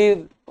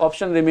only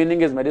option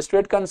remaining is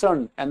magistrate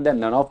concerned, and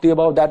then none of the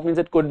above. That means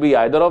it could be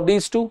either of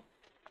these two.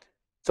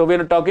 So we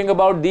are talking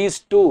about these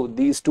two.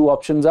 These two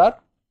options are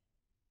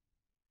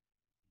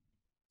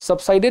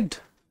subsided.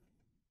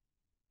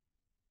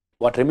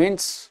 What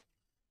remains?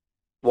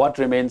 What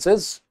remains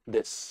is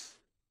this.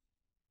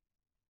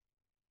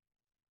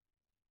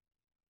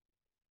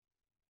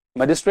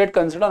 Magistrate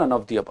consider none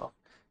of the above.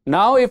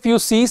 Now, if you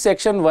see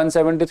section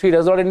 173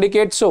 does not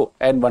indicate so,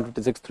 and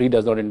 156(3)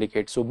 does not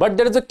indicate so, but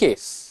there is a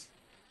case.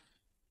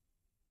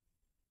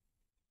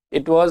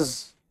 It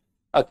was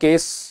a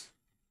case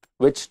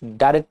which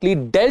directly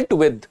dealt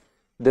with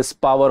this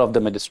power of the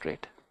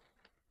magistrate.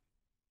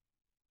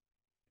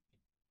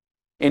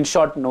 In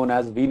short, known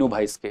as Veenu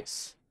Bhai's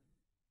case,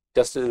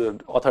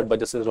 authored by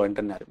Justice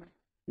Rohinton Nariman.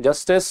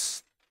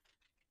 Justice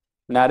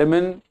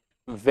Nariman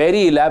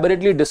very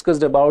elaborately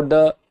discussed about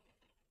the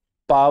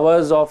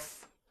powers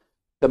of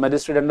the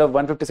magistrate under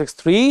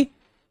 156(3)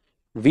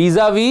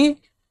 vis-a-vis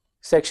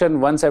section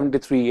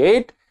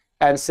 173(8),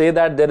 and say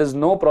that there is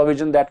no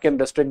provision that can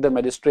restrict the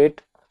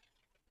magistrate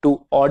to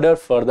order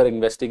further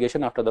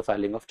investigation after the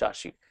filing of charge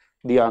sheet.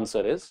 The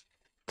answer is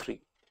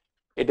 3.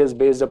 It is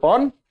based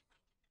upon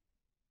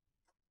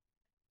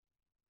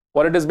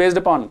what it is based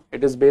upon?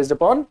 It is based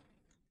upon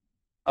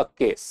a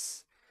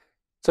case.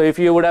 So if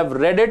you would have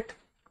read it,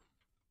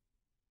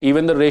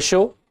 even the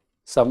ratio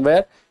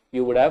somewhere,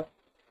 you would have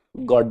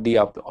got the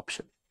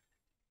option.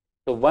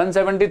 So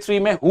 173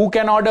 mein who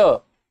can order?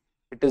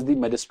 It is the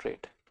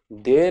magistrate.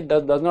 They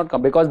does not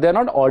come because they are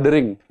not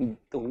ordering.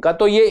 उनका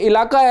तो ये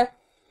इलाका है.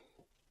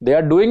 They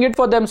are doing it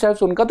for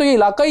themselves. उनका तो ये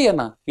इलाका ही है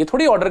ना. ये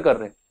थोड़ी order कर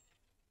रहे हैं.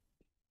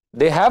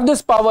 They have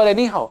this power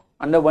anyhow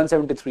under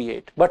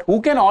 173(8). But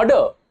who can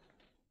order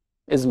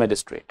is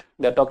magistrate.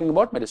 They are talking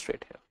about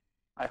magistrate here.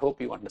 I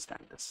hope you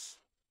understand this.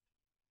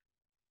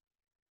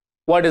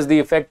 What is the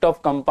effect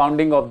of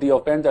compounding of the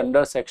offence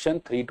under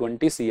section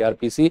 320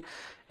 CRPC?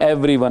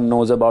 Everyone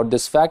knows about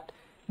this fact.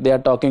 They are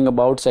talking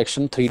about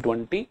section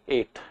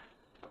 328.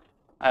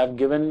 I'm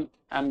giving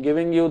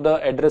you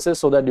the addresses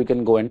so that you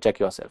can go and check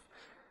yourself.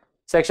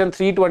 Section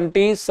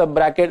 320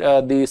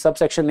 the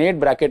subsection 8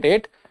 bracket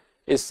 8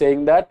 is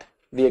saying that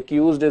the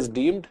accused is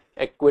deemed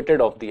acquitted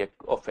of the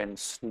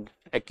offence.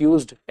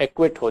 Accused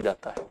acquit ho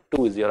jata hai.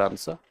 2 is your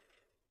answer.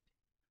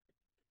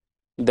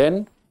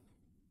 Then,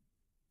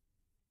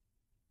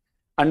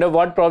 under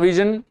what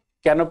provision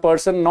can a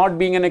person not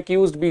being an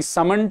accused be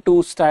summoned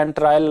to stand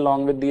trial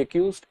along with the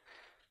accused?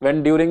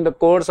 When during the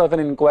course of an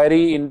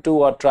inquiry into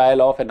or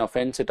trial of an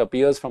offence, it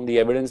appears from the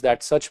evidence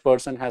that such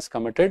person has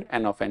committed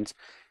an offence.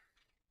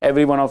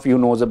 Every one of you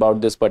knows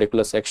about this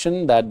particular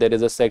section, that there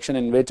is a section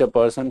in which a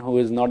person who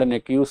is not an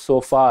accused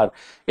so far,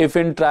 if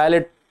in trial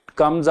it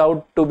comes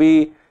out to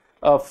be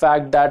a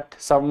fact that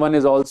someone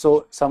else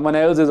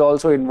is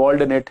also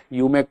involved in it,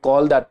 you may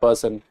call that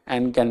person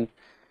and can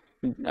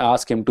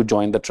ask him to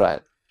join the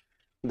trial.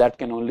 That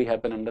can only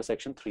happen under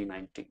section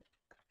 390.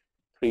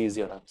 3 is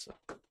your answer.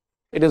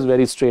 It is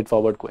very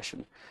straightforward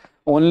question.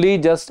 Only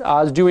just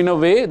asked you in a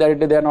way that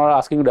they are not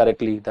asking you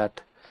directly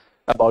that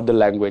about the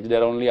language. They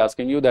are only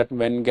asking you that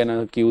when can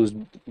an accused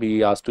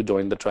be asked to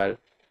join the trial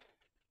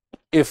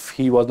if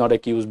he was not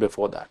accused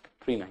before that.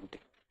 390.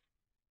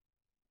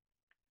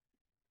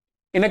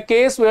 In a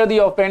case where the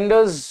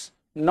offender is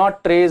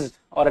not traced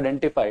or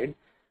identified,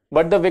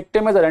 but the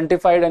victim is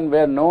identified and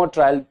where no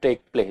trial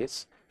takes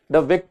place,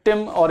 the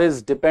victim or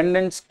his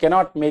dependents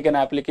cannot make an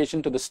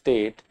application to the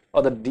state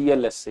or the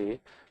DLSA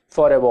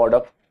for award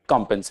of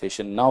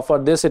compensation. Now for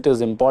this, it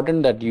is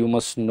important that you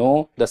must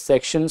know the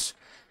sections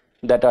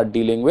that are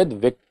dealing with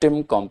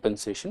victim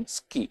compensation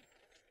scheme.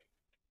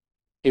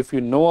 If you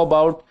know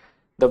about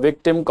the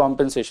victim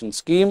compensation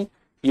scheme,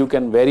 you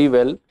can very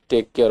well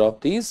take care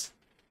of these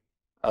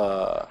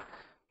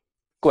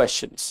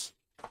questions.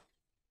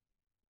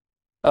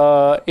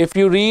 If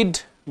you read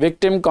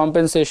victim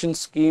compensation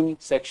scheme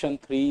section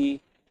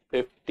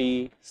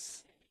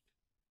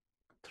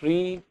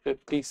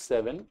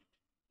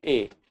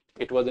 357A,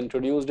 it was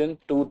introduced in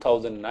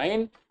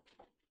 2009,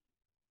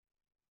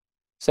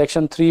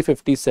 section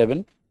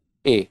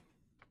 357A,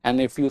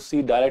 and if you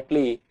see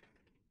directly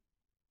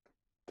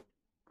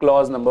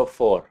clause number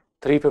 4,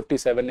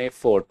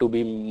 357A4, to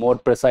be more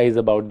precise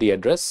about the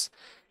address,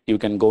 you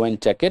can go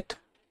and check it.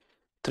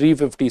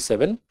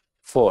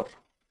 357(4).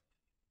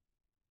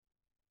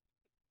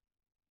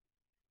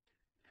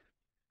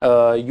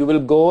 You will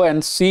go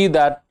and see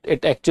that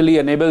it actually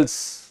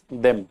enables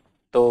them.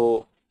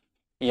 तो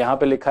यहाँ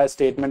पे लिखा है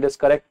statement is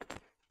correct,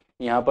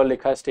 यहाँ पर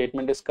लिखा है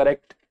statement is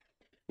correct,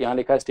 यहाँ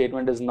लिखा है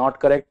statement is not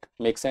correct.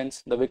 Makes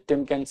sense. The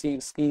victim can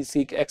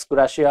seek ex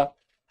gratia.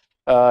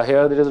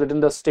 Here it is written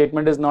the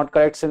statement is not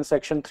correct since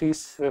section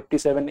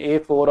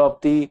 357(a)(4) of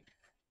the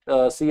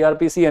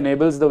CRPC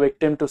enables the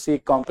victim to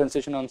seek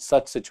compensation on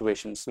such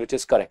situations, which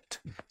is correct.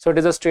 So it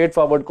is a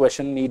straightforward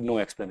question, need no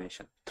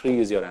explanation. 3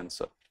 is your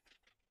answer.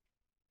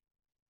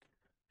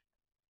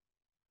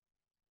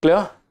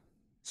 Clear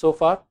so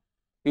far?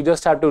 You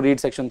just have to read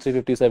section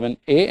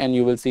 357(a) and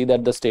you will see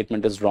that the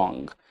statement is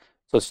wrong.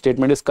 So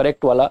statement is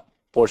correct wala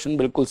portion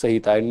bilkul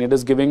sahi tha, and it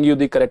is giving you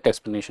the correct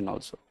explanation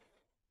also.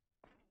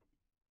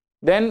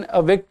 Then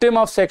a victim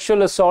of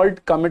sexual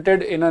assault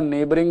committed in a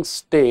neighboring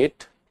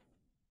state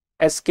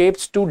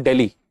escapes to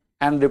Delhi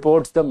and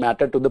reports the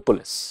matter to the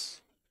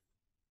police.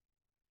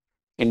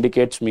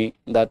 Indicates me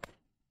that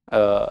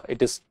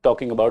it is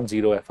talking about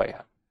zero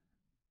FIR.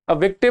 A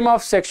victim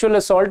of sexual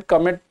assault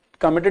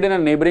committed in a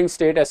neighboring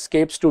state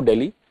escapes to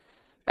Delhi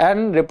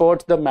and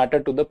reports the matter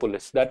to the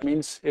police. That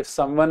means if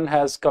someone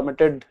has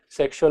committed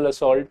sexual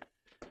assault,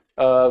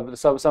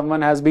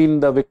 someone has been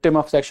the victim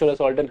of sexual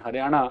assault in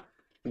Haryana,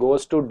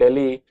 goes to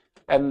Delhi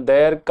and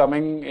there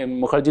coming in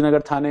Mukherjee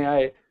Nagar थाने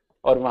आए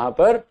और वहाँ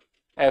पर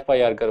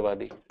FIR करवा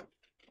दी.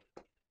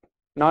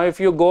 Now if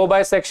you go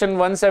by section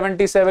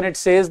 177, it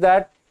says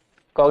that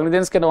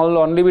cognizance can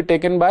only be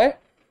taken by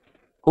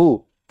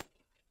who?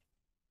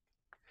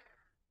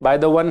 By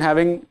the one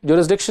having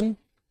jurisdiction.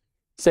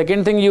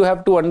 Second thing you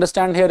have to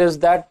understand here is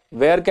that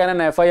where can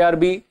an FIR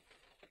be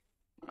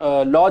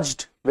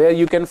lodged, where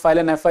you can file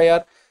an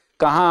FIR,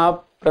 कहाँ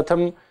आप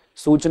प्रथम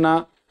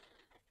सूचना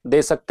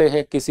दे सकते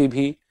हैं किसी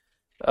भी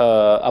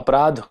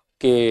अपराध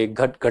के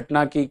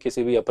घटना की,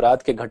 किसी भी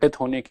अपराध के घटित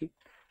होने की,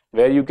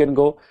 where you can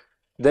go.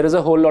 There is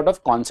a whole lot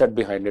of concept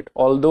behind it.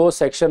 Although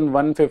section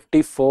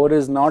 154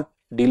 is not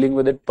dealing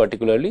with it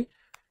particularly,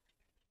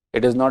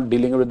 it is not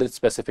dealing with it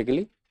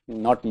specifically,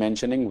 not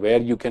mentioning where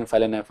you can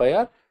file an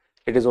FIR.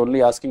 It is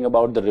only asking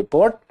about the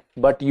report,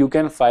 but you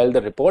can file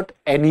the report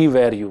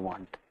anywhere you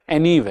want,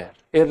 anywhere,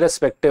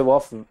 irrespective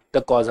of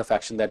the cause of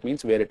action. That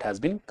means where it has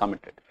been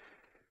committed.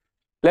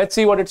 Let's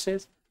see what it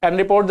says. And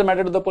report the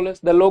matter to the police.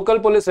 The local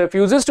police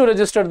refuses to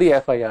register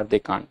the FIR. They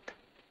can't.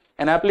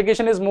 An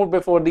application is moved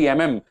before the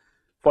MM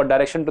for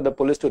direction to the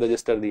police to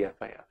register the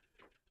FIR.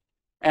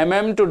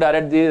 MM to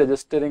direct the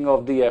registering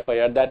of the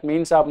FIR. That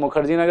means आप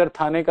मुखर्जी नगर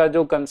थाने का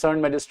जो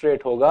concerned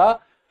magistrate होगा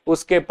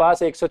उसके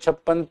पास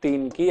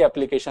 156(3) की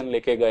application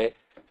लेके गए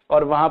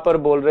और वहां पर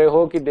बोल रहे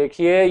हो कि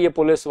देखिए ये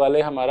पुलिस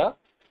वाले हमारा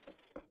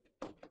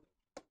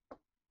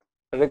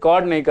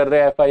रिकॉर्ड नहीं कर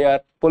रहे FIR.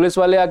 पुलिस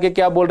वाले आके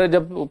क्या बोल रहे,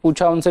 जब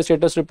पूछा उनसे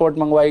स्टेटस रिपोर्ट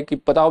मंगवाई कि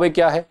बताओ भाई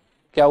क्या है,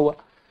 क्या हुआ,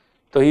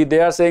 तो दे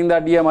आर सेइंग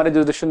दैट ये हमारे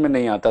जुरिडिक्शन में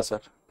नहीं आता sir.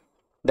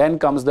 Then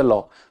comes the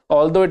law.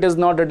 Although it is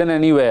not written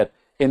anywhere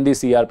in the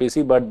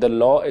CRPC, but the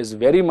law is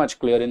very much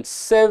clear in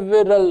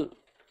several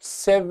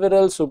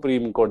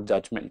Supreme Court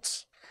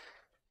judgments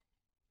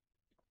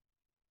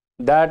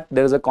that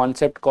there is a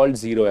concept called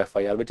zero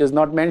FIR, which is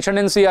not mentioned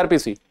in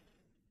CRPC,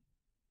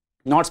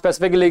 not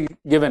specifically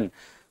given.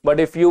 But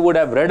if you would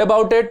have read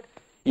about it,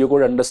 you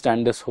could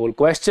understand this whole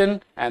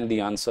question and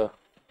the answer.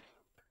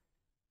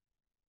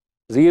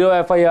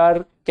 Zero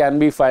FIR can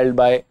be filed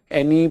by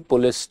any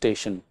police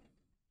station,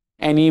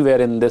 anywhere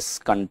in this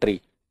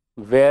country.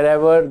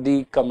 Wherever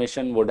the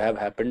commission would have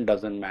happened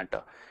doesn't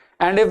matter.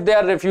 And if they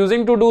are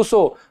refusing to do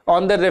so,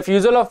 on the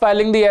refusal of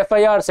filing the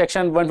FIR,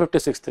 section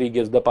 156(3)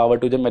 gives the power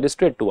to the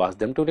magistrate to ask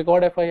them to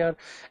record FIR.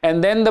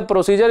 And then the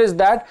procedure is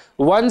that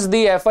once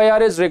the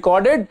FIR is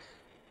recorded,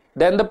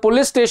 then the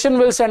police station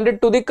will send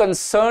it to the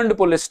concerned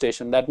police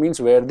station. That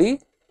means where the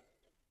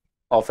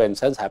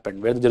offense has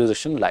happened, where the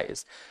jurisdiction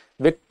lies.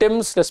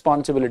 Victim's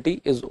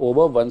responsibility is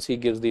over once he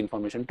gives the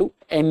information to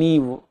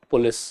any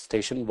police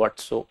station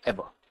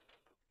whatsoever.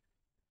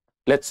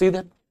 Let's see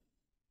then.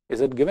 Is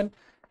it given?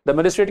 The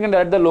magistrate can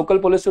direct the local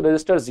police to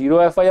register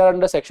zero FIR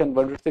under section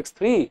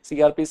 163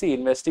 CRPC,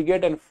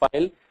 investigate and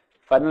file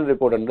final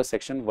report under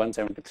section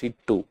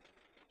 173(2).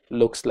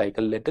 Looks like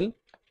a little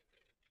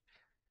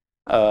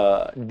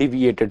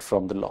deviated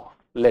from the law.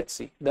 Let's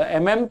see. The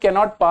MM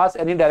cannot pass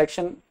any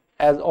direction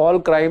as all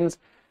crimes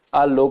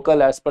are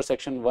local as per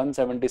section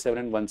 177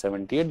 and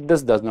 178.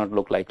 This does not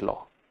look like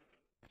law.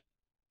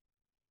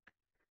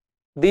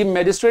 The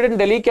magistrate in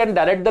Delhi can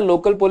direct the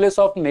local police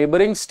of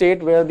neighboring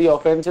state where the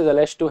offence is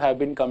alleged to have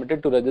been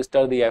committed to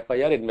register the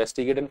FIR,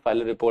 investigate and file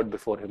a report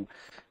before him.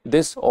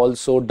 This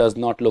also does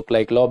not look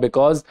like law,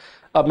 because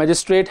a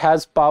magistrate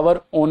has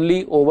power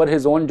only over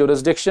his own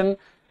jurisdiction,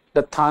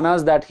 the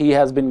thanas that he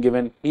has been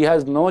given. He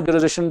has no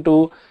jurisdiction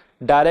to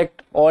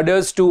direct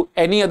orders to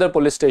any other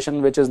police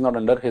station which is not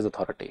under his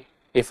authority.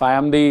 If I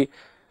am the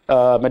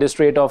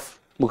magistrate of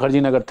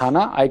Mukherjee Nagar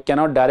Thana, I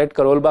cannot direct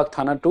Karol Bagh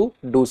Thana to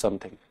do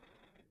something.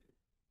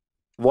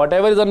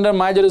 Whatever is under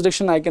my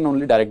jurisdiction, I can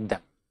only direct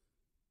them.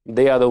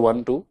 They are the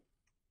one to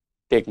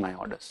take my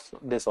orders. So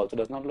this also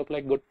does not look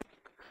like good.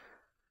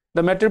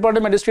 The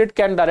Metropolitan Magistrate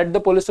can direct the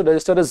police to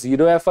register a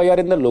zero FIR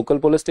in the local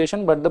police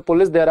station, but the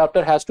police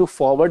thereafter has to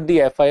forward the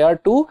FIR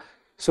to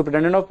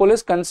Superintendent of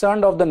Police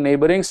concerned of the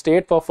neighboring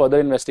state for further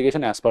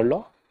investigation as per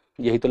law.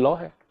 यही तो law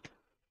है.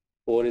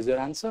 4 is your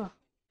answer.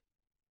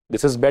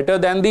 This is better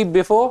than the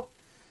before.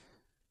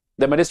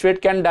 The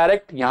magistrate can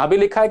direct, यहाँ भी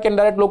लिखा है can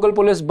direct local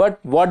police, but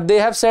what they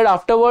have said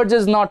afterwards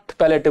is not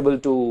palatable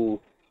to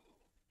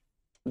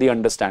the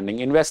understanding.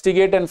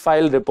 Investigate and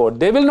file report.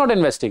 They will not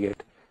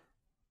investigate.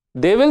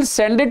 They will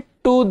send it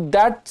to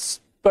that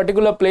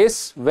particular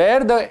place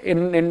where the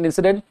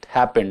incident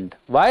happened.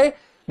 Why?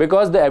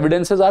 Because the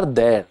evidences are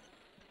there.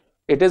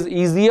 It is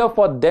easier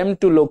for them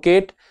to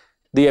locate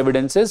the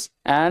evidences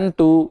and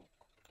to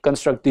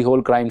construct the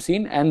whole crime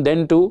scene and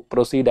then to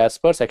proceed as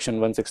per section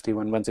 161,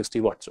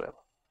 160 whatsoever.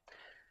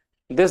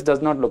 This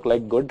does not look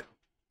like good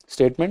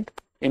statement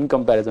in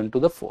comparison to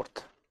the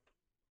fourth.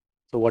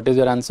 So what is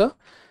your answer?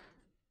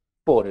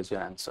 4 is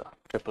your answer.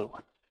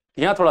 111.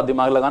 यहाँ थोड़ा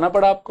दिमाग लगाना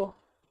पड़ा आपको,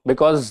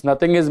 because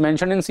nothing is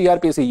mentioned in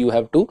CRPC. You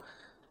have to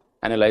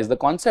analyze the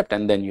concept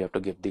and then you have to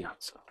give the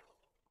answer.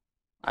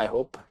 I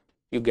hope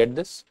you get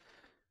this.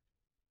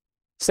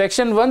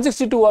 Section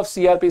 162 of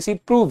CRPC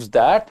proves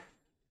that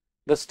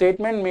the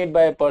statement made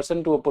by a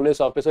person to a police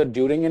officer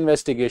during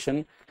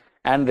investigation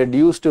and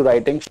reduced to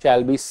writing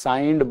shall be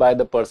signed by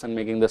the person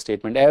making the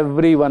statement.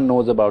 Everyone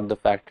knows about the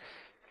fact.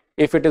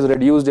 If it is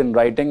reduced in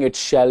writing, it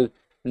shall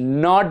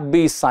not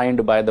be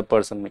signed by the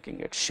person making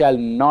it. Shall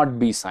not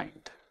be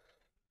signed.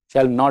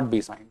 Shall not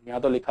be signed.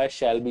 यहाँ तो लिखा है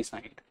shall be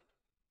signed.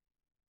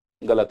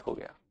 गलत हो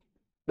गया.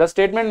 The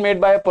statement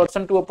made by a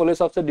person to a police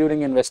officer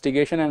during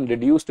investigation and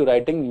reduced to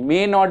writing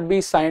may not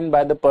be signed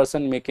by the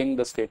person making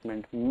the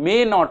statement.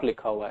 May not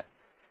लिखा हुआ है.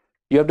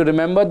 You have to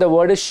remember the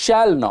word is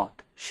shall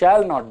not.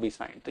 Shall not be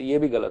signed. तो ये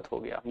भी गलत हो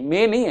गया.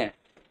 May नहीं है.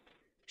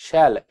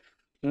 Shall है.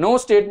 No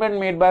statement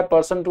made by a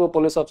person to a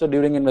police officer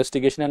during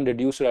investigation and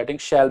reduced to writing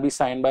shall be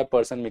signed by a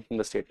person making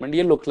the statement.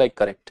 ये looks like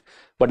correct.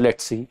 But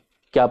let's see.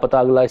 क्या पता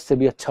अगला इससे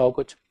भी अच्छा हो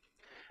कुछ.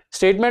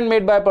 Statement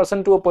made by a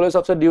person to a police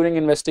officer during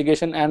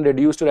investigation and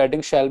reduced to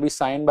writing shall be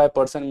signed by a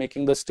person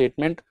making the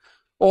statement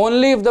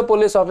only if the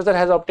police officer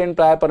has obtained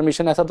prior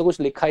permission. ऐसा तो कुछ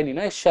लिखा ही नहीं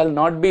ना. Shall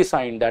not be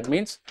signed. That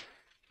means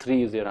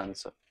 3 is your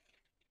answer.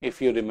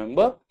 If you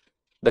remember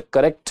the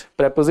correct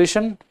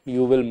preposition,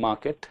 you will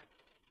mark it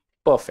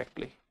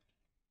perfectly.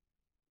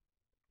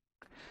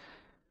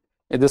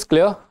 Is this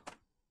clear?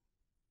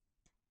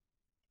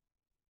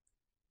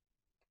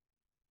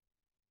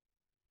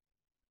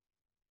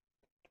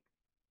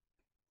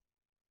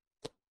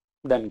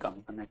 Then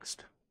comes the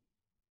next.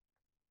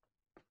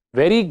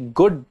 Very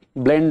good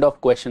blend of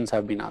questions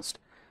have been asked.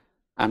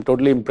 I'm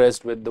totally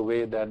impressed with the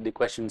way that the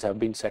questions have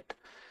been set.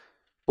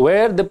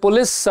 Where the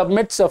police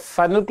submits a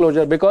final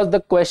closure, because the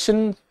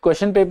question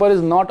paper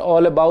is not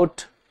all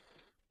about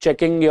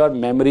checking your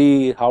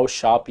memory, how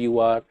sharp you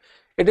are.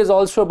 It is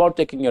also about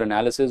checking your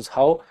analysis,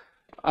 how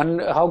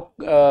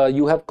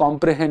you have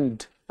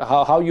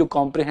how you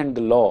comprehend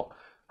the law,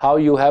 how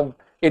you have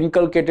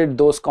inculcated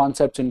those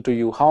concepts into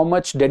you, how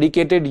much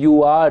dedicated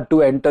you are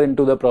to enter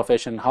into the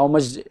profession, how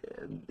much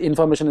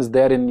information is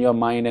there in your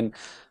mind and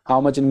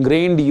how much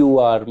ingrained you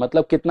are.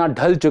 मतलब कितना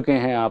ढल चुके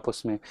हैं आप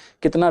उसमें,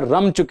 कितना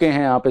रम चुके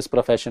हैं आप इस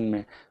प्रोफेशन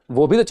में,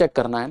 वो भी तो चेक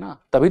करना है ना,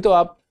 तभी तो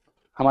आप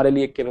हमारे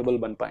लिए केपेबल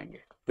बन पाएंगे.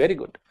 Very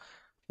good.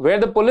 Where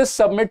the police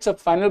submits a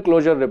final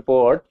closure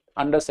report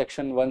under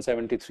section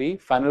 173.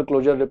 Final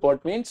closure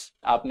report means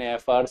आपने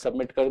FR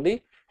submit कर दी.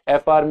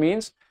 FR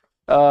means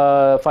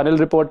final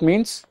report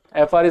means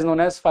FR is known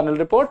as final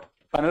report.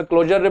 Final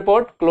closure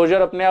report.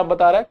 Closure अपने आप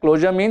बता रहा है.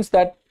 Closure means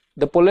that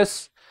the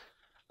police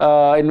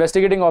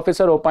investigating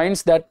officer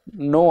opines that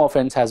no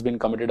offense has been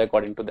committed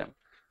according to them.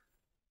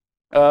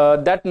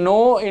 That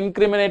no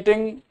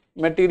incriminating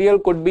material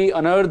could be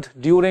unearthed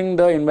during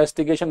the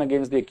investigation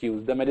against the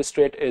accused. The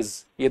magistrate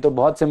is. ये तो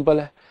बहुत simple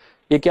है.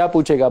 ये क्या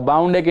पूछेगा?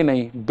 Bound है कि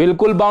नहीं?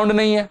 बिल्कुल bound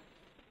नहीं है.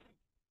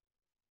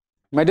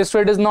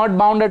 Magistrate is not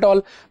bound at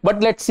all.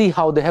 But let's see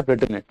how they have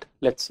written it.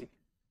 Let's see.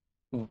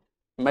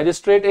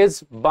 Magistrate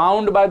is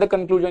bound by the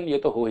conclusion. ये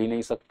तो हो ही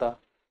नहीं सकता.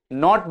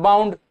 Not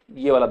bound.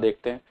 ये वाला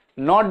देखते हैं.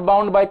 Not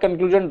bound by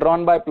conclusion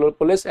drawn by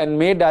police and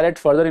may direct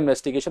further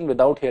investigation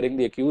without hearing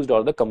the accused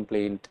or the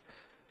complaint.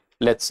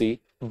 Let's see.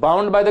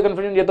 Bound by the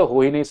conclusion ये तो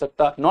हो ही नहीं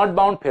सकता. Not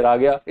bound फिर आ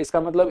गया.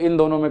 इसका मतलब इन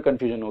दोनों में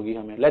confusion होगी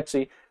हमें. Let's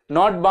see.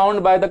 Not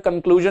bound by the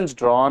conclusions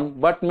drawn,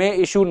 but may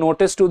issue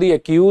notice to the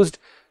accused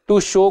to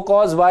show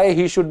cause why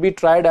he should be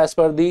tried as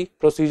per the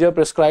procedure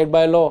prescribed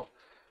by law.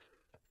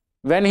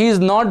 When he is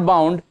not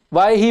bound,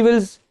 why he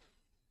will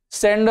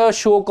send a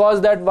show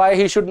cause that why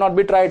he should not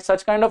be tried?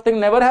 Such kind of thing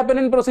never happen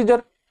in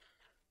procedure.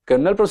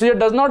 Criminal procedure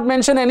does not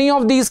mention any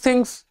of these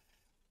things,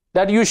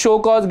 that you show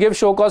cause, give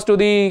show cause to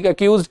the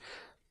accused,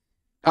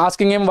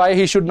 asking him why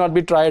he should not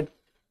be tried.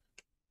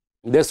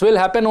 This will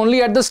happen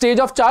only at the stage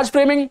of charge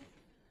framing.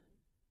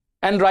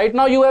 And right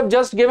now you have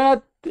just given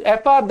a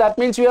FR. That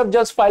means you have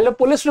just filed a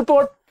police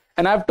report.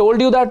 And I have told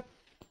you that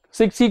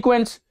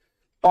sequence.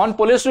 On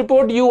police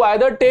report, you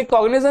either take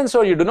cognizance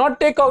or you do not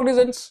take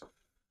cognizance.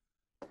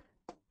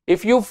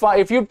 If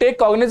you take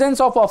cognizance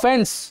of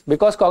offense,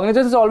 because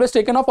cognizance is always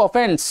taken of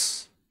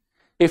offense.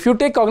 If you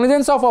take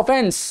cognizance of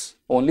offense,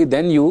 only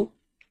then you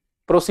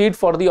proceed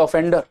for the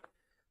offender.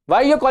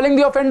 Why you are calling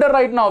the offender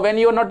right now when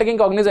you are not taking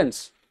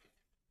cognizance?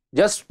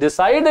 Just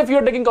decide if you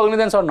are taking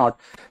cognizance or not.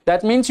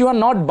 That means you are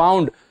not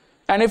bound.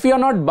 And if you are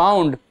not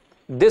bound,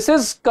 this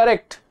is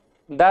correct,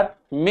 that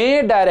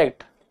may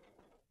direct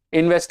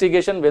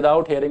investigation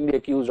without hearing the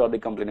accused or the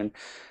complainant.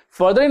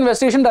 Further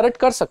investigation direct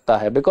kar sakta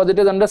hai, because it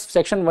is under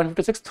section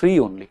 156(3)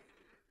 only.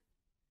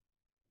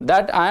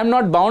 That I am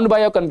not bound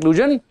by your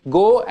conclusion,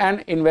 go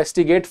and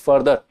investigate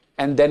further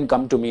and then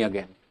come to me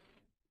again.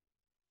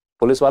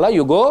 Police wala,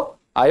 you go,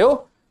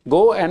 ayo,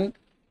 go and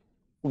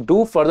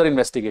do further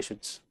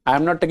investigations. I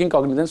am not taking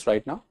cognizance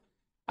right now.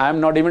 I am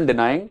not even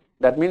denying.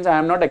 That means I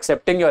am not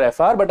accepting your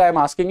FR, but I am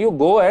asking you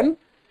go and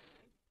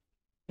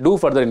do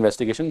further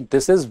investigation.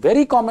 This is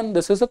very common.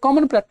 This is a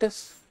common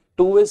practice.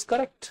 2 is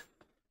correct.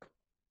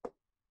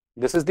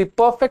 This is the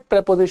perfect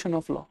preposition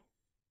of law.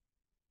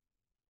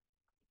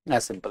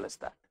 As simple as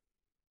that.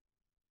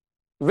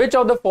 Which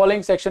of the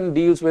following section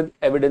deals with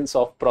evidence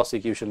of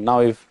prosecution? Now,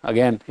 if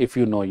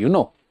you know, you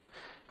know.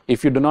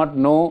 If you do not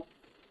know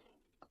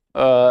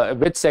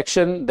which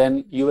section,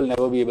 then you will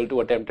never be able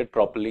to attempt it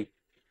properly.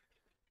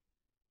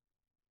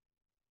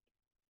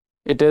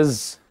 It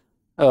is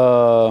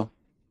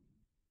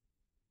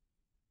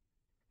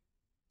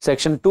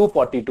section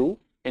 242,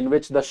 in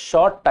which the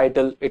short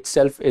title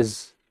itself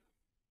is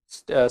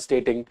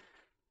stating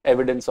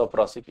evidence of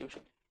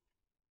prosecution.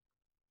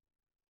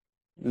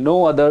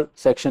 No other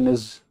section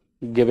is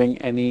giving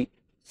any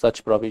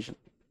such provision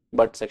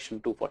but section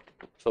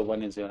 242. So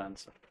 1 is your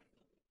answer.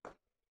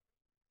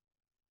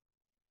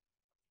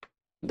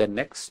 Then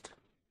next,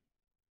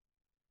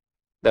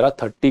 there are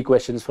 30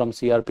 questions from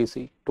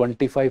CRPC,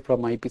 25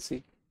 from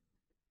IPC.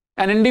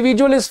 An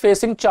individual is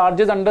facing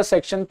charges under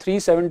section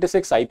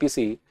 376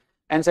 IPC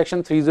and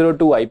section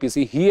 302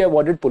 IPC. He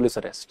avoided police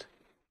arrest.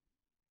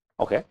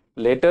 Okay.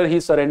 Later, he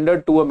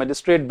surrendered to a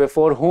magistrate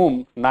before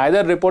whom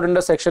neither report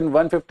under section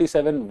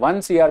 157(1)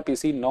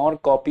 CRPC nor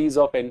copies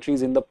of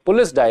entries in the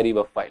police diary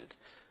were filed.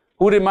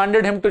 Who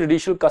remanded him to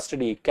judicial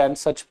custody? Can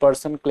such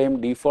person claim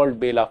default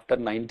bail after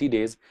 90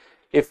 days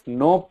if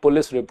no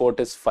police report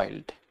is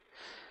filed?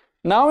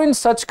 Now, in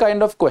such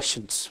kind of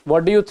questions,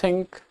 what do you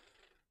think?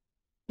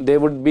 They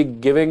would be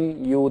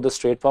giving you the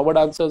straightforward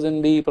answers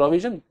in the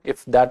provision.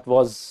 If that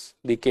was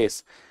the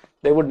case,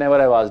 they would never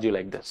have asked you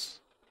like this.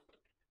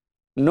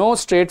 No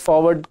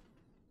straightforward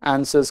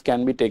answers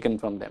can be taken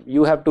from them.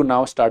 You have to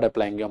now start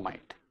applying your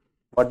mind.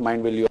 What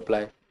mind will you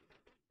apply?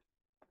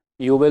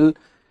 You will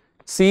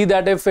see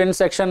that if in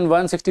section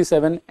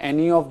 167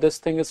 any of this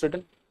thing is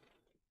written,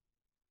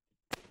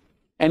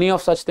 any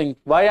of such thing.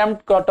 Why I am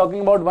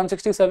talking about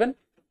 167?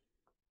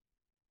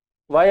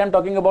 Why I am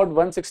talking about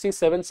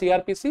 167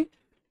 CRPC?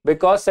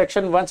 Because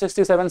section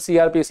 167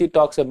 CRPC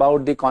talks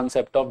about the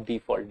concept of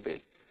default bail.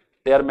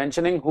 They are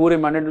mentioning who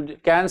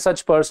remanded, can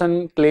such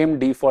person claim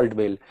default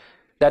bail?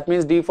 That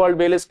means default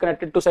bail is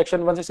connected to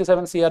section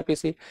 167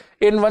 CRPC.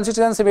 In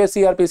 167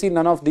 CRPC,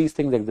 none of these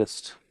things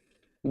exist.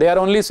 They are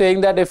only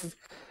saying that if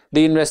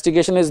the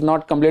investigation is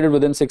not completed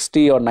within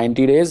 60 or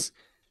 90 days,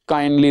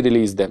 kindly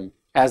release them.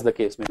 As the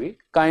case may be,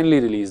 kindly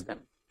release them.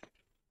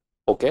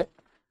 Okay.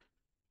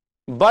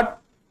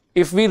 But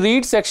if we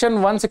read section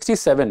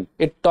 167,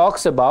 it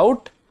talks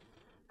about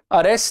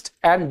arrest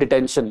and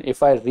detention.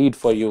 If I read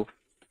for you,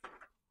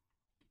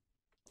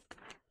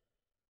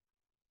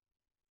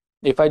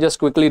 if I just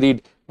quickly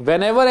read,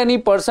 whenever any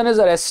person is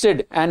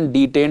arrested and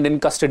detained in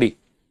custody,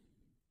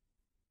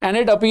 and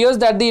it appears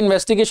that the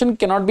investigation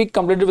cannot be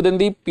completed within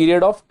the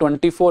period of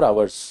 24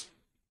 hours,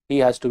 he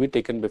has to be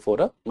taken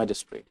before a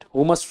magistrate,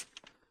 who must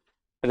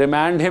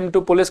remand him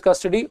to police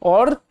custody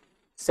or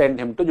send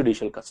him to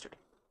judicial custody.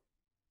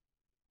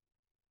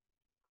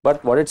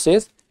 But what it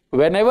says,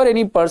 whenever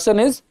any person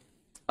is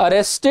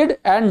arrested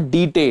and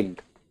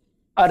detained,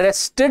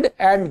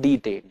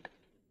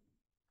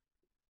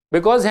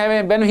 because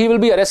when he will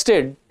be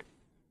arrested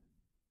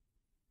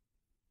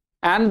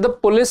and the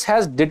police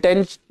has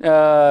detained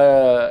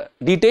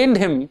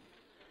him,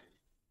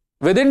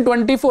 within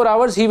 24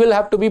 hours he will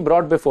have to be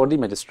brought before the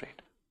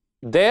magistrate.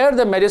 There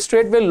the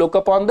magistrate will look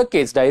upon the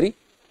case diary.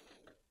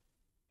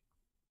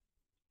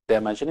 They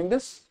are mentioning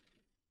this.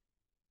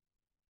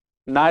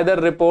 Neither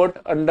report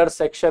under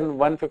section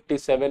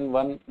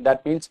 157(1),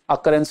 that means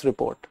occurrence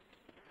report.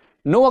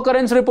 No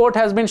occurrence report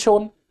has been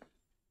shown,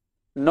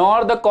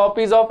 nor the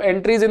copies of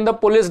entries in the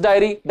police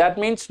diary. That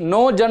means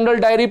no general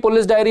diary,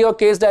 police diary or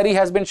case diary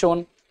has been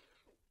shown.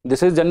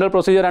 This is general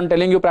procedure. I am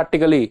telling you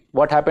practically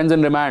what happens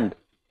in remand.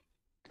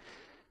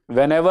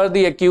 Whenever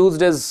the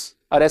accused is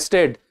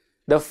arrested,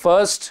 the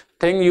first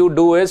thing you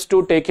do is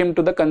to take him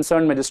to the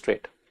concerned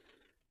magistrate.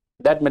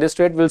 That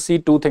magistrate will see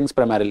two things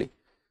primarily.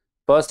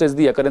 First is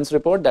the occurrence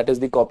report, that is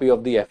the copy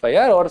of the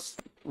FIR or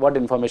what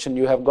information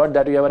you have got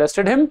that you have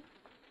arrested him.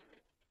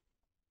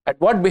 At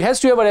what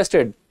behest you have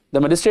arrested, the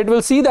magistrate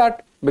will see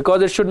that,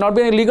 because it should not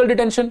be an illegal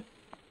detention.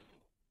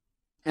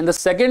 And the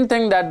second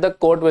thing that the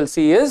court will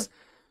see is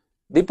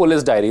the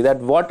police diary, that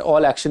what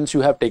all actions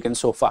you have taken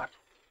so far.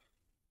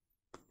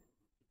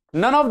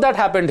 None of that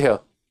happened here.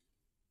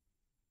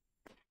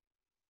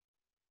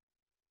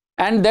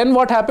 And then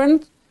what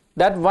happened?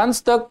 That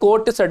once the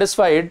court is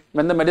satisfied,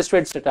 when the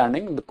magistrate is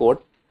standing, the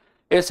court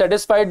is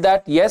satisfied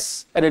that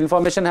yes, an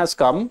information has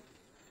come,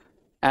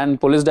 and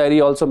police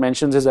diary also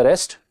mentions his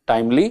arrest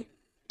timely,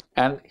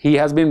 and he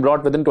has been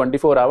brought within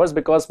 24 hours,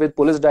 because with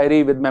police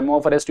diary, with memo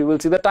of arrest, you will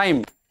see the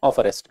time of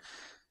arrest,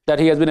 that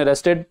he has been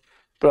arrested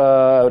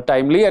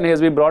timely and he has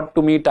been brought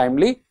to me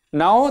timely.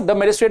 Now the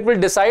magistrate will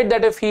decide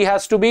that if he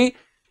has to be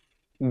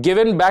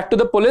given back to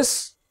the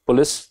police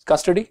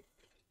custody,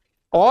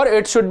 or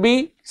it should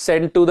be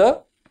sent to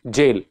the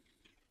jail,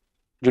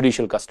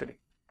 judicial custody.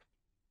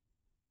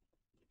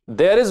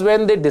 There is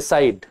when they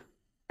decide,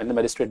 when the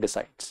magistrate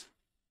decides.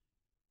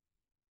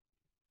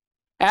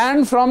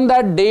 And from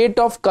that date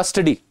of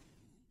custody,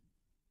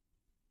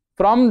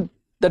 from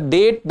the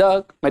date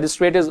the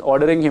magistrate is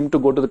ordering him to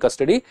go to the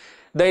custody,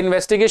 the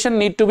investigation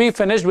need to be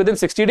finished within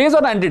 60 days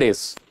or 90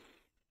 days.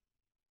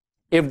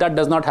 If that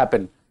does not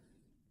happen,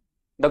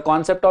 the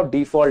concept of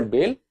default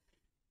bail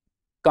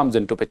comes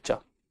into picture.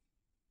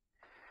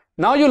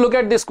 Now you look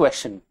at this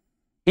question.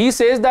 He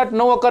says that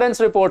no occurrence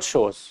report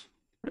shows.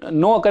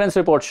 No occurrence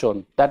report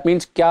shown. That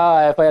means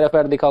kya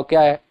FIR dikhao, kya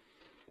hai?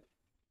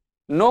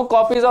 No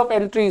copies of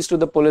entries to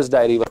the police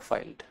diary were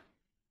filed.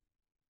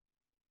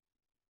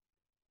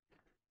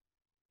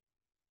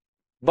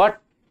 But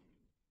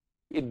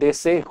they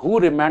say who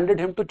remanded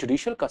him to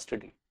judicial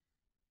custody?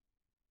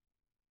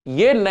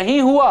 Ye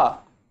nahi hua.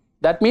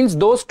 That means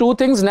those two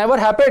things never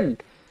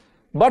happened.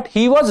 But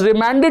he was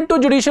remanded to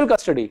judicial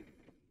custody.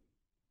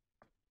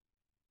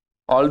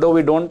 Although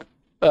we don't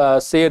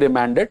say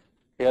remanded,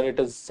 here it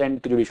is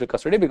sent to judicial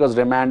custody, because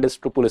remand is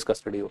to police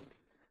custody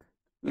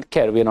only.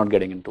 Care, we are not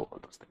getting into all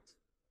those things.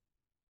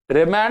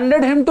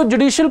 Remanded him to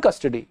judicial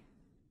custody.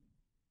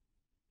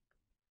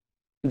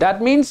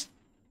 That means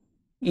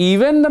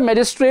even the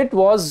magistrate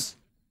was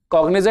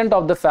cognizant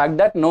of the fact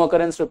that no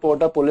occurrence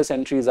report or police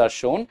entries are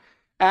shown,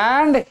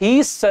 and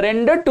he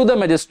surrendered to the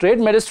magistrate.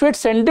 Magistrate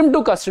sent him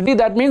to custody.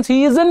 That means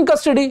he is in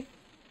custody.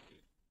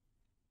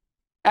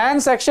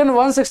 And section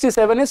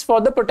 167 is for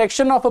the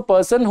protection of a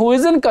person who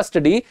is in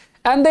custody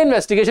and the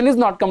investigation is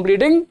not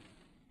completing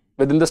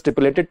within the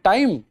stipulated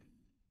time.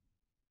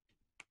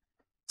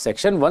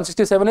 Section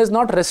 167 is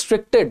not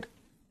restricted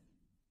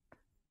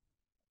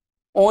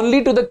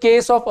only to the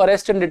case of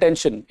arrest and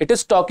detention. It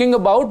is talking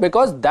about,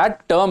 because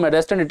that term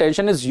arrest and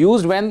detention is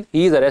used when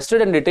he is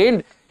arrested and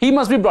detained, he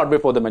must be brought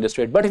before the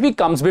magistrate. But if he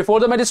comes before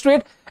the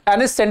magistrate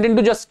and is sent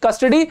into just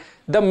custody,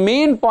 the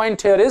main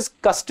point here is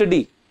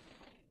custody.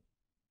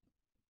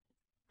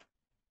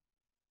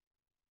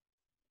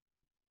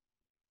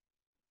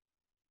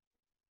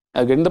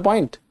 Are you getting the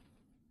point?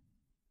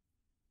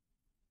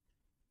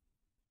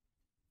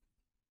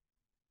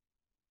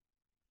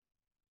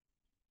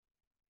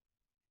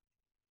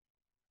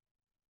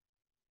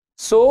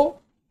 So,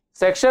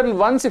 section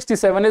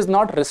 167 is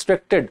not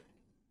restricted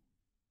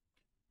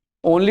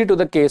only to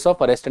the case of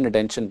arrest and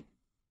detention.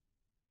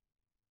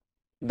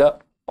 The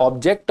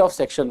object of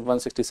section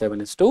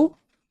 167 is to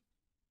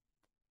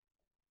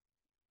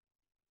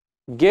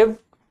give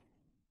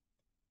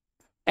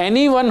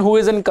anyone who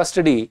is in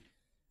custody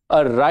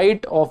a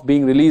right of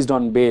being released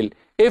on bail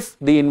if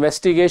the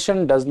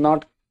investigation does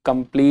not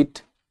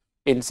complete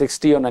in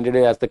 60 or 90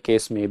 days, as the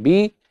case may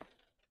be,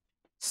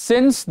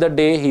 since the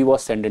day he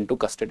was sent into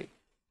custody.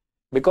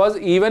 Because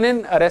even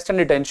in arrest and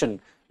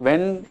detention,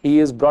 when he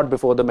is brought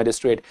before the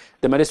magistrate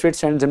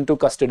sends him to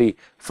custody.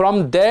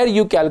 From there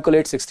you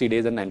calculate 60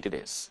 days and 90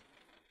 days.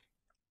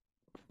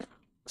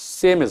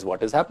 Same is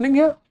what is happening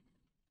here.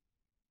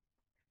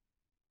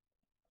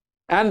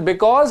 And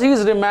because he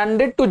is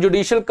remanded to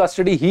judicial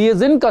custody, he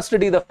is in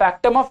custody. The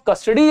factum of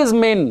custody is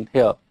main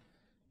here,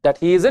 that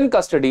he is in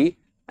custody,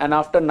 and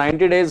after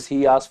 90 days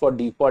he asks for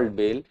default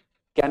bail.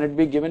 Can it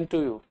be given to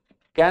you?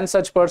 Can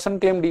such person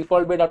claim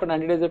default bail after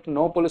 90 days if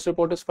no police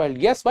report is filed?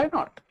 Yes, why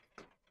not?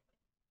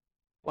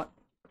 What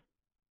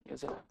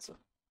is your answer?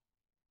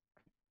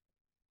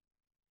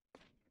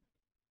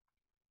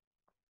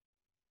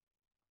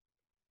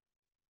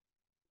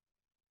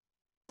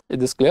 Is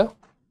this clear?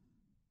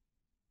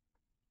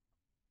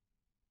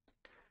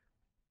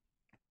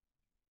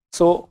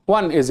 So,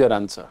 1 is your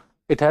answer.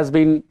 It has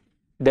been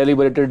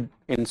deliberated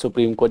in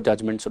Supreme Court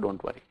judgment, so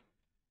don't worry.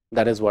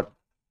 That is what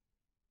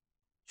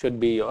should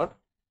be your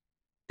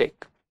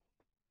take.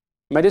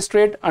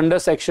 Magistrate under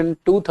section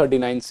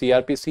 239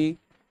 CRPC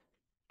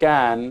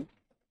can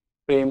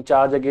frame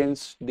charge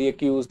against the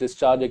accused,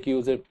 discharge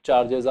accused if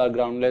charges are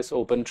groundless,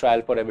 open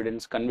trial for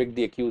evidence, convict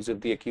the accused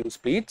if the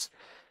accused pleads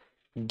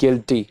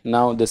guilty.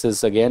 Now, this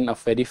is again a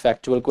very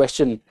factual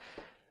question.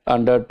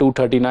 Under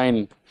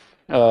 239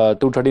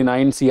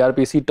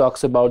 CRPC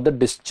talks about the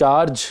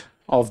discharge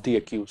of the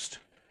accused.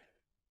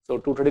 So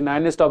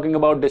 239 is talking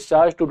about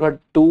discharge,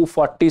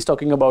 240 is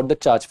talking about the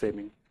charge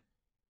framing.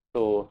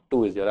 So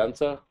 2 is your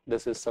answer.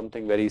 This is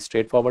something very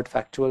straightforward,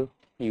 factual.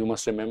 You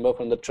must remember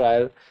from the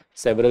trial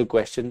several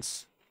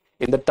questions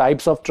In the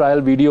types of trial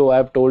video, I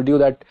have told you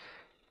that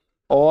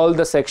all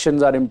the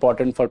sections are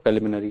important for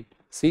preliminary.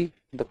 See,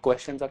 the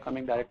questions are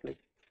coming directly.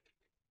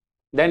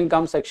 Then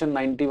comes section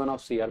 91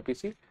 of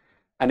CRPC,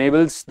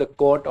 enables the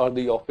court or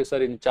the officer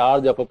in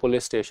charge of a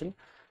police station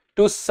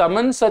to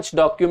summon such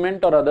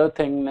document or other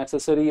thing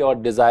necessary or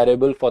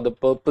desirable for the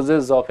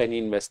purposes of any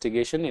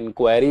investigation,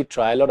 inquiry,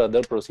 trial or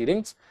other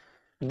proceedings.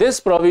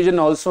 This provision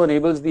also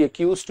enables the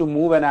accused to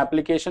move an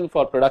application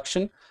for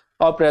production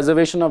or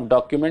preservation of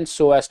documents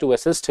so as to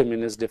assist him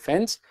in his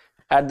defense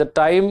at the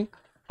time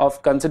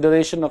of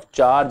consideration of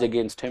charge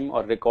against him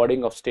or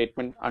recording of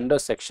statement under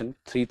section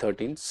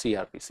 313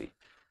 CRPC.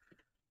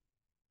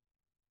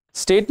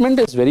 Statement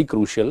is very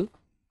crucial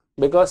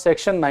because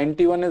section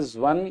 91 is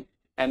an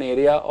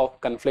area of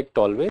conflict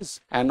always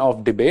and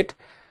of debate,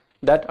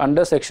 that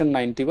under section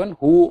 91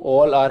 who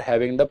all are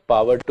having the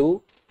power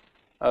to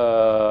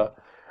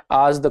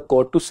ask the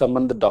court to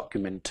summon the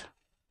document.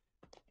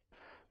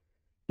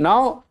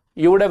 Now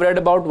you would have read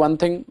about one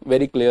thing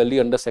very clearly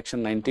under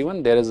section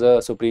 91. There is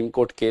a Supreme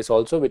Court case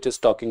also which is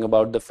talking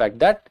about the fact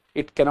that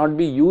it cannot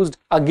be used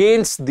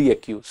against the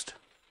accused,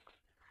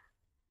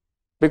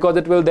 because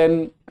it will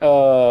then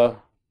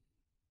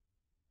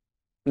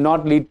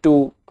not lead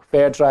to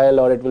fair trial,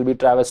 or it will be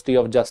travesty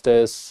of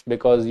justice,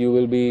 because you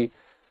will be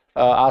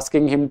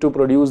asking him to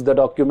produce the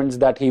documents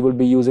that he will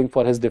be using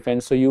for his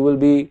defense. So you will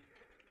be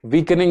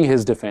weakening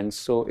his defense.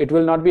 So it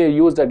will not be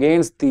used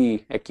against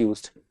the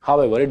accused.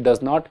 However, it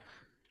does not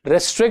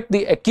restrict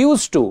the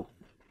accused to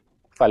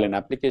file an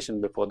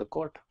application before the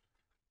court.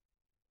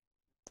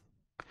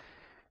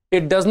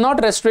 It does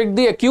not restrict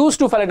the accused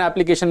to file an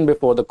application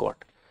before the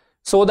court,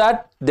 so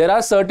that there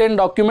are certain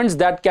documents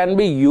that can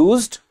be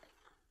used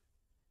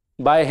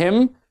by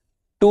him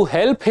to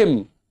help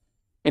him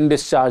in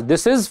discharge.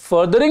 This is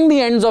furthering the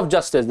ends of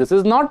justice. This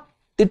is not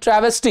the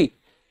travesty.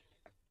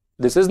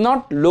 This is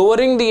not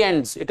lowering the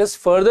ends. It is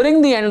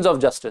furthering the ends of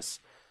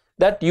justice,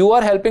 that you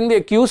are helping the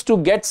accused to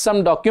get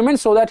some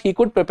documents so that he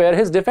could prepare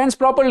his defense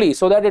properly,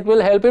 so that it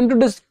will help him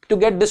to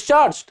get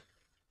discharged,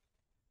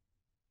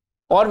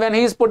 or when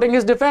he is putting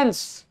his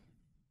defense,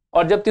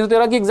 और जब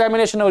 313 की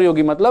examination हो रही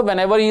होगी, मतलब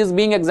whenever he is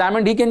being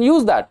examined he can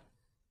use that.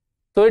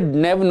 So it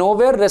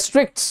nowhere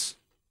restricts.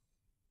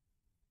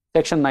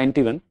 Section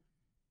 91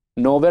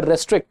 nowhere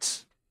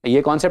restricts.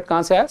 ये concept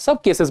कहाँ से आया?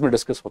 सब cases में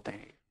discuss होते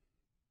हैं.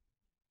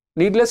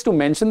 Needless to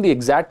mention the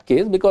exact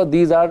case, because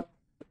these are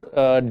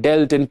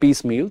dealt in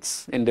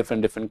piecemeals in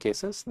different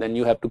cases. Then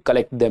you have to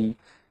collect them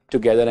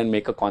together and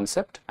make a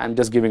concept. I'm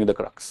just giving you the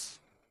crux.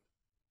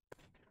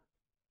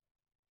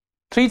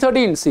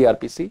 313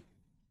 CRPC.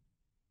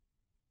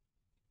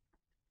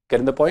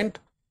 Getting the point?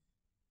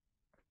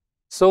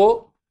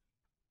 So,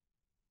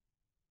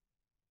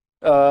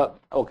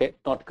 okay,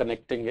 not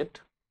connecting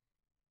it.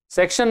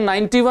 Section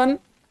 91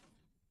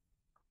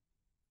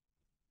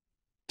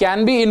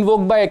 can be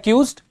invoked by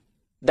accused,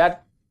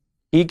 that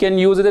he can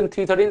use it in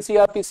 313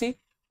 CRPC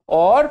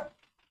or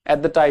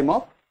at the time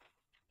of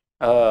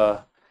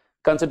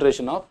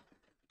consideration of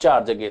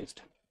charge against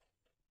him.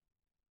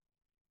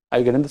 Are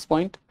you getting this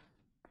point?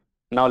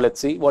 Now let's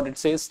see what it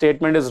says.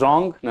 Statement is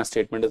wrong. No,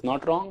 statement is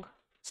not wrong.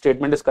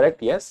 Statement is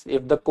correct. Yes,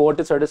 if the court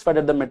is satisfied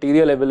that the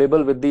material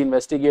available with the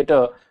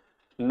investigator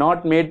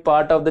not made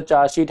part of the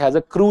charge sheet has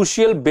a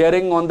crucial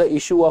bearing on the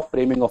issue of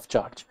framing of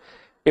charge.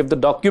 If the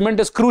document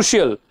is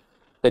crucial,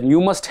 then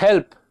you must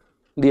help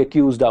the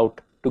accused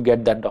out to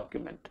get that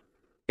document.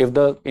 If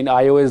the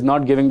IO is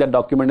not giving that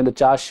document in the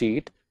charge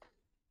sheet,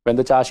 when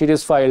the charge sheet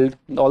is filed,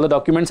 all the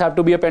documents have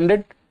to be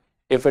appended.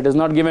 If it is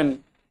not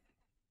given,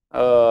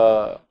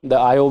 the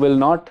IO will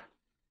not.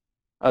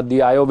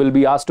 The IO will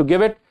be asked to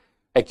give it.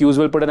 Accused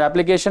will put an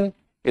application.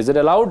 Is it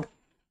allowed?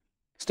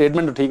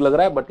 Statement तो ठीक लग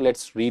रहा है, but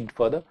let's read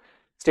further.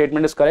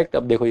 Statement is correct.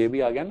 अब देखो ये भी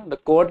आ गया ना. The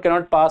court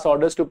cannot pass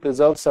orders to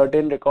preserve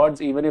certain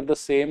records even if the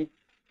same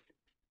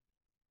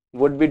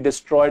would be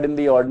destroyed in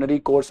the ordinary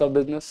course of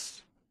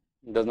business.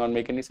 Does not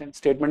make any sense.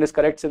 Statement is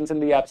correct, since in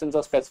the absence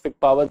of specific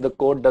powers, the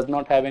court does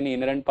not have any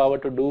inherent power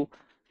to do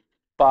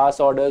pass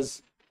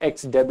orders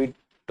ex debito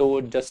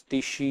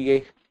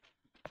justitiae.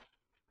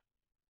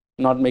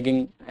 Not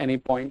making any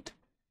point.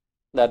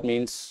 That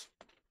means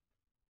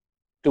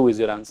 2 is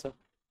your answer.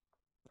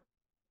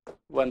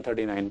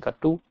 139 ka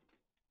 2.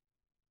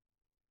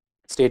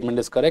 Statement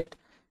is correct,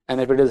 and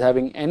if it is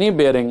having any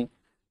bearing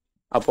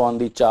upon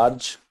the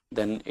charge,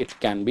 then it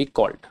can be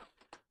called.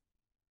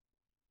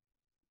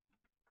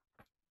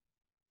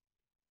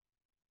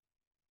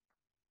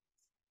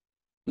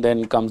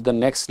 Then comes the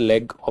next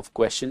leg of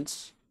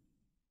questions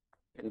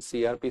in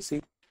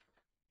CRPC.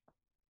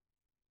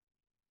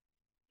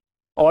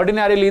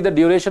 Ordinarily, the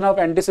duration of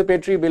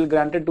anticipatory bail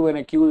granted to an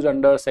accused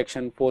under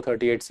section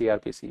 438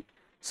 CRPC.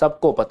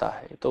 सबको पता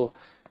है. तो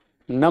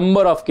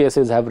number of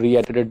cases have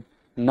reiterated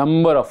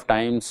number of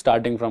times,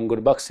 starting from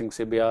Gurbaksh Singh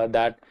Sibia,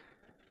 that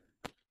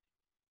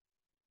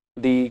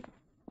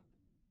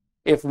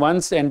if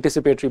once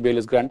anticipatory bail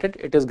is granted,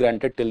 it is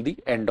granted till the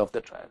end of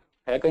the trial.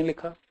 है कहीं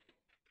लिखा?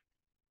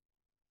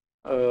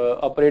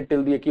 operate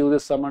till the accused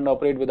is summoned,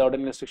 operate without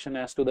any restriction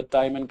as to the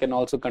time, and can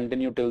also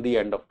continue till the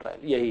end of trial.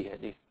 यही है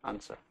जी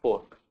answer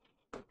 4.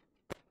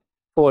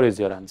 4 is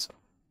your answer.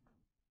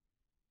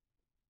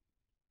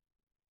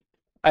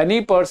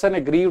 Any person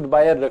aggrieved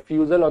by a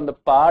refusal on the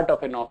part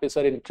of an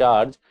officer in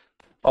charge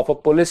of a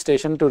police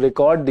station to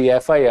record the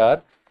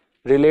FIR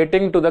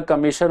relating to the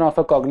commission of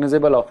a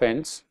cognizable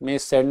offence may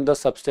send the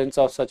substance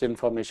of such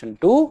information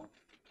to,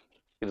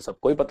 ये तो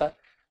सबको ही पता है,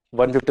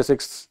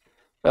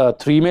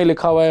 156(3) में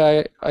लिखा हुआ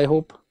है, I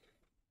hope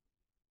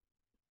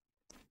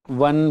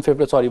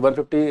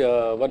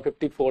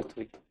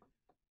 154(3),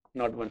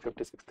 not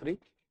 156(3).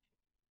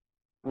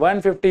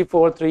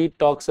 154(3)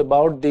 talks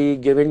about the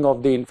giving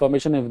of the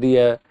information if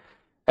the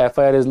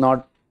FIR is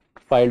not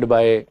filed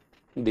by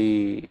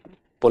the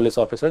police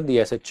officer,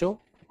 the SHO,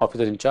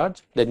 officer in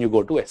charge, then you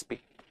go to SP.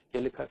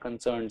 ये लिखा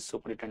concerned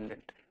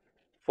superintendent.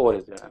 4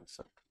 is your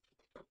answer.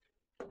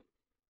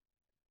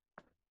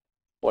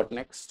 What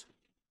next?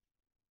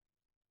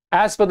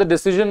 As per the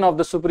decision of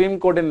the Supreme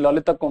Court in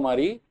Lalita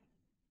Kumari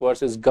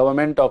versus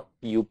Government of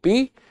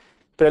UP,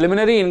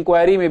 preliminary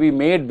inquiry may be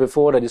made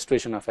before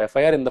registration of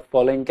FIR in the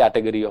following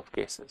category of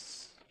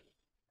cases.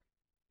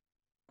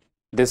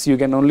 This you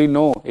can only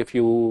know if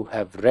you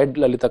have read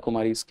Lalita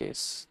Kumari's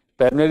case.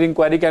 Preliminary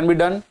inquiry can be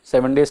done,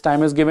 7 days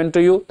time is given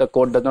to you, the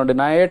court does not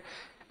deny it,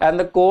 and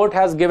the court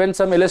has given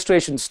some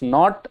illustrations,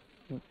 not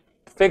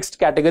fixed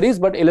categories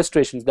but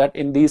illustrations, that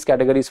in these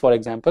categories, for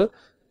example,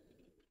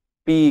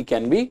 PE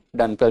can be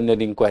done,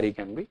 preliminary inquiry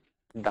can be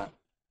done.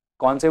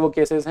 कौन से वो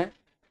cases हैं?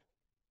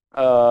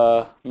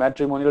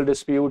 Matrimonial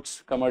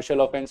disputes,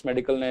 commercial offence,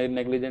 medical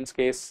negligence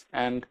case,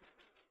 and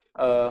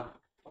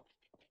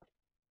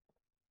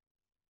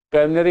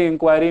preliminary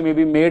inquiry may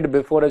be made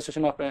before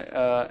registration of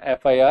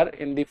FIR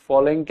in the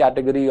following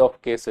category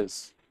of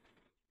cases.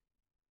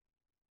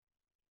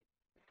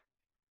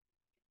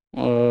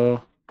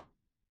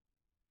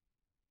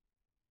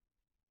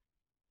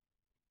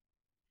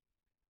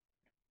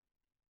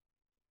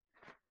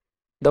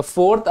 The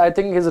fourth, I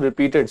think, is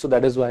repeated, so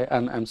that is why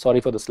I'm sorry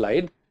for the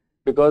slide,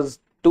 because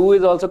 2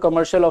 is also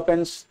commercial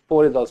offence,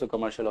 4 is also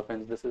commercial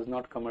offence. This is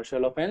not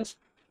commercial offence,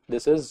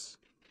 this is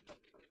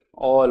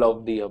all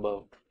of the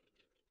above.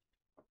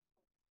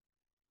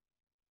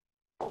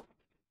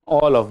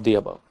 All of the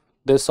above.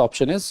 This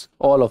option is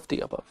all of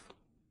the above.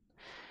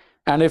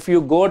 And if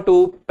you go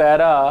to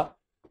para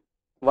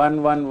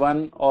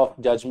 111 of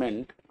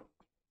judgment,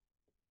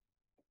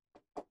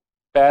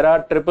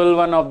 para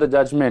 111 of the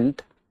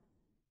judgment,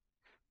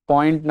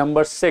 point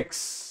number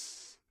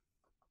 6,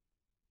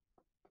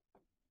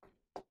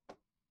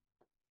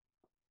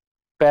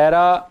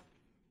 para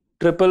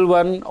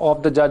 111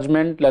 of the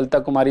judgment, Lalita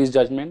Kumari's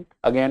judgment,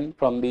 again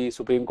from the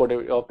Supreme Court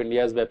of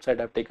India's website,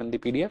 I have taken the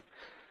PDF.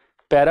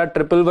 Para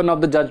 111 of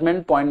the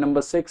judgment, point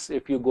number 6,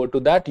 if you go to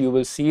that, you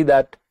will see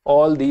that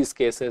all these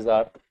cases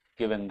are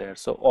given there.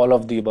 So all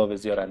of the above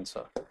is your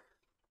answer.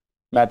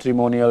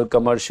 Matrimonial,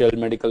 commercial,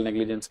 medical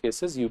negligence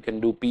cases, you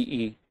can do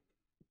PE.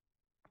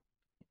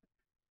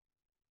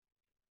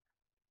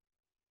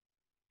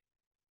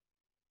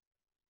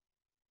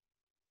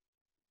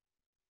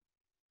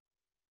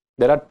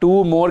 There are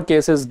 2 more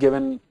cases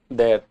given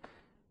there.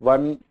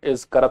 One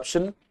is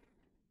corruption.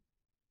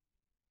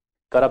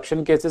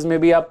 Corruption cases में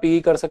भी आप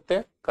PE कर सकते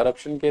हैं,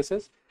 corruption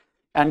cases,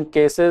 and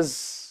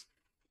cases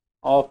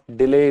of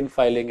delay in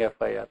filing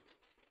FIR.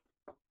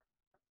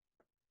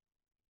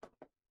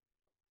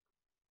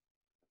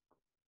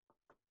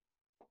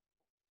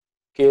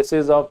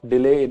 Cases of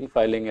delay in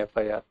filing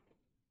FIR.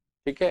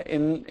 ठीक है,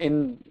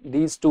 in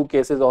these 2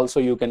 cases also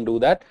you can do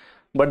that,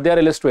 but they are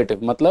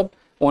illustrative, मतलब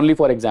only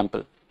for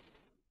example.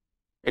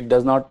 It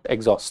does not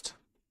exhaust.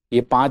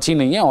 ये 5 ही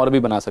नहीं है, और भी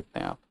बना सकते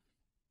हैं आप.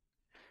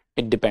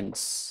 It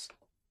depends.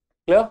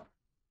 Clear?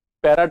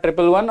 Para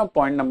 111 और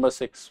point number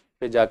 6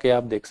 पे जाके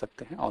आप देख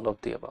सकते हैं all of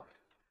the above.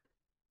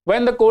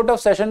 When the Court of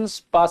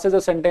Sessions passes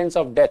a sentence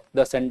of death,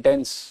 the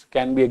sentence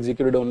can be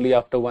executed only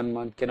after 1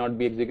 month, cannot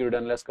be executed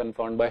unless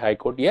confirmed by High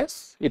Court.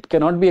 Yes, it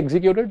cannot be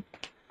executed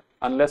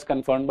unless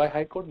confirmed by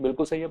High Court.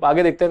 बिल्कुल सही है.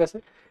 आगे देखते हैं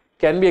वैसे.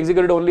 Can be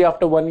executed only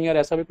after 1 year,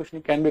 ऐसा भी कुछ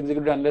नहीं. Can be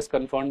executed unless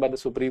confirmed by the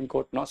Supreme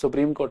Court. No,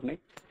 Supreme Court नहीं,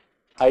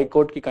 High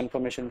Court की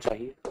confirmation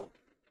चाहिए.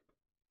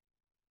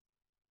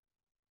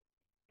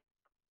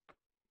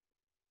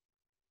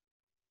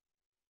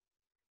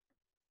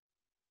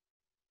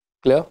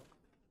 Clear?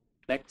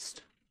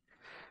 Next.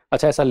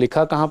 अच्छा, ऐसा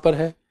लिखा कहाँ पर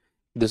है?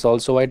 This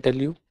also I tell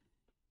you.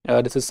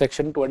 This is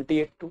section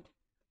 28(2).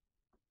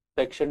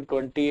 Section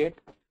 28,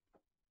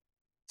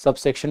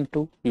 subsection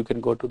 2. You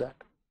can go to that.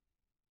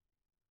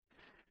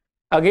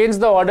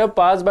 Against the order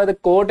passed by the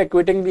court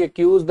acquitting the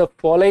accused, the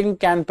following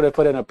can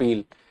prefer an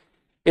appeal.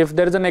 If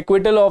there is an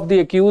acquittal of the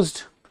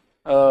accused,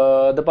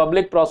 the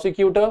public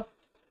prosecutor,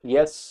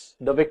 yes.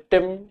 The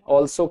victim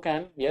also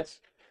can, yes.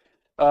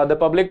 The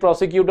public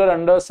prosecutor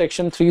under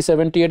section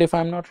 378, if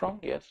I am not wrong,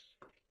 yes.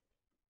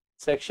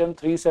 Section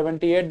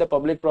 378, the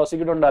public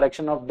prosecutor on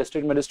direction of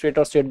district magistrate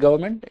or state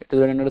government, it is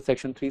written under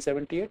section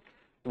 378.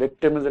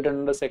 Victim is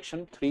written under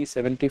section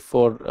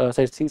 374,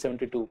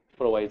 372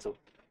 proviso.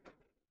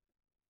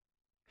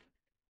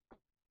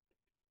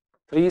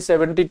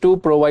 372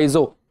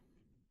 proviso.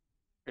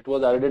 It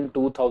was added in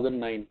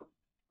 2009.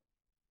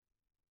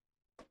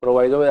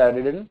 Proviso was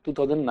added in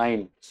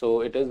 2009.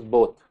 So it is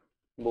both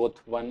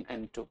 1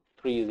 and 2.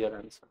 3 is your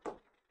answer.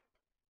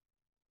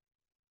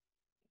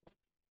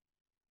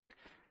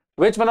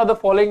 Which one of the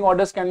following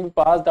orders can be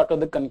passed after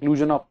the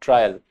conclusion of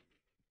trial?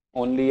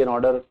 Only an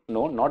order?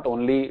 No. Not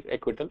only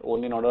acquittal,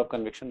 only an order of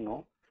conviction?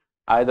 No.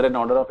 Either an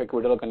order of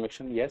acquittal or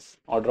conviction? Yes.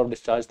 Order of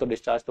discharge to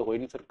ho hi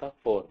nahi sakta?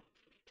 4.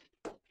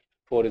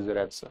 4 is your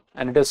answer.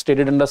 And it is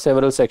stated under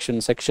several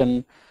sections.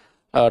 Section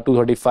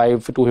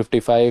 235,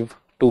 255,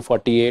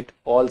 248,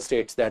 all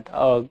states that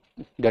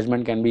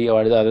judgment can be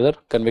either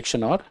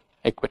conviction or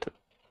acquittal.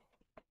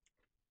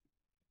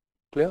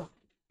 Clear?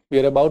 We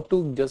are about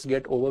to just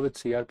get over with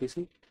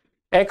CRPC.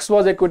 X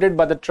was acquitted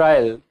by the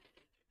trial.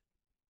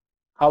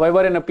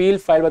 However, in appeal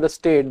filed by the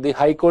state, the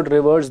High Court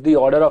reversed the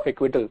order of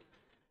acquittal,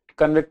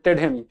 convicted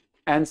him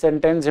and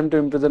sentenced him to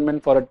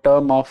imprisonment for a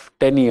term of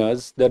 10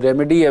 years. The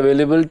remedy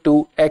available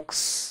to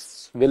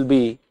X will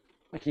be,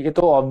 ये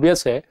तो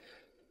obvious है,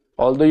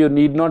 although you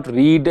need not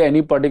read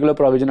any particular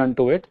provision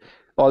unto it,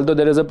 although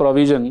there is a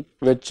provision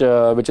which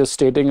is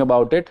stating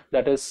about it,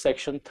 that is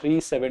section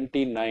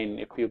 379,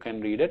 if you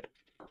can read it.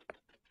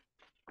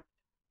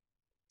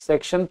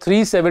 Section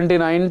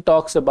 379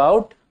 talks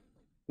about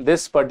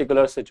this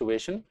particular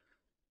situation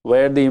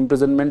where the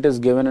imprisonment is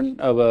given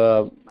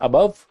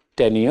above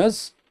 10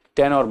 years,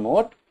 10 or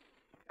more,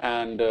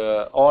 and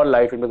or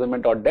life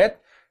imprisonment or death.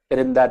 Then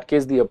in that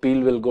case the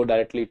appeal will go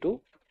directly to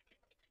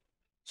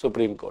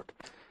Supreme Court.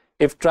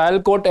 If trial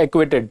court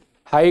acquitted,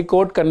 High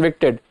Court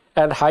convicted,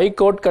 and High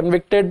Court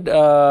convicted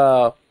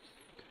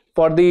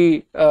for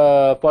the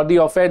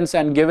offence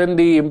and given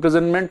the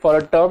imprisonment for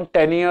a term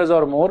 10 years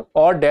or more,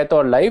 or death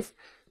or life,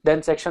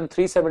 then section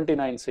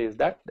 379 says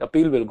that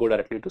appeal will go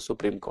directly to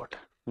Supreme Court.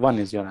 1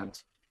 is your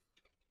answer.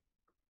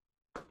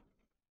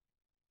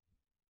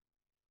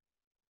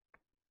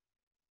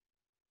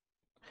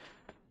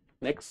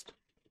 Next.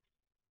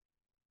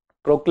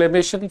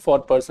 Proclamation for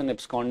person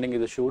absconding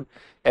is issued.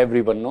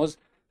 Everyone knows.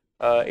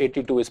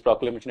 82 is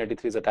proclamation,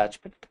 83 is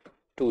attachment.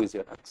 2 is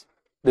your answer.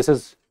 This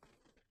is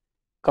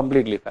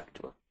completely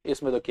factual.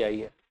 इसमें तो क्या ही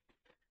है?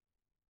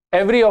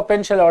 Every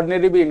offence shall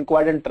ordinarily be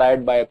inquired and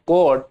tried by a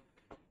court.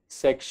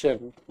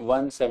 Section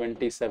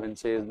 177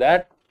 says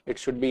that it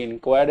should be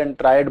inquired and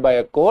tried by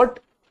a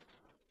court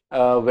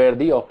where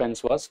the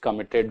offence was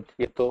committed.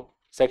 ये तो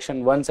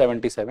section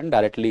 177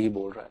 directly ही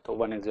बोल रहा है. तो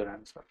 1 is your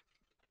answer.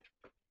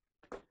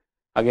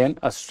 Again,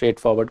 a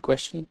straightforward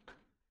question.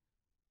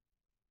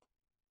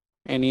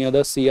 Any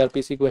other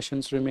CRPC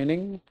questions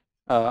remaining?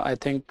 I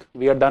think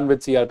we are done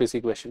with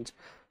CRPC questions.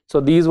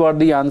 So these were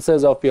the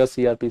answers of your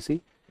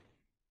CRPC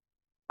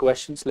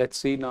questions. Let's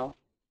see now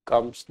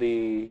comes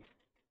the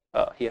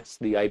yes,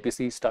 the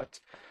IPC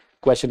starts.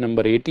 Question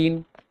number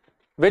 18.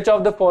 Which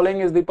of the following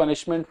is the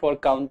punishment for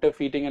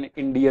counterfeiting an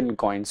Indian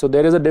coin? So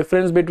there is a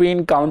difference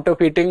between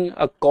counterfeiting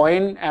a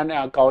coin and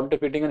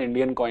counterfeiting an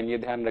Indian coin. ये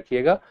ध्यान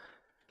रखिएगा.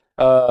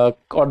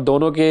 और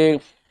दोनों के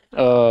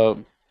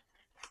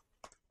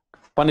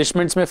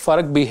punishments में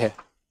फर्क भी है.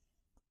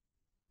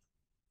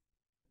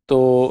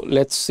 तो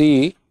let's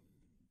see.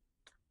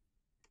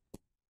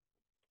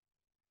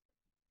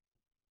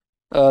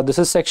 This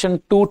is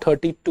section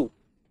 232.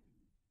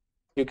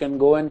 You can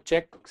go and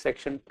check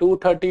section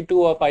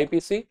 232 of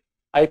IPC.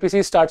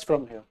 IPC starts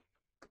from here.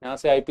 यहाँ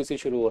से IPC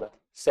शुरू हो रहा है.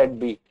 Set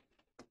B.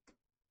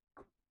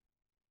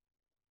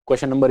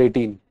 Question number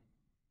 18.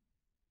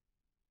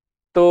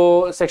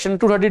 तो सेक्शन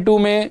 232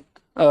 में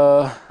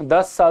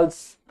 10 साल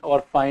और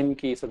फाइन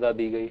की सजा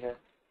दी गई है.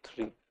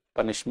 3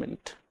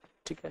 पनिशमेंट.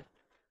 ठीक है,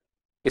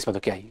 इसमें तो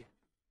क्या ही है.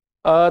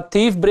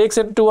 Thief breaks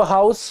into a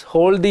house,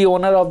 hold the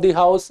owner of the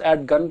house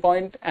at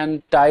gunpoint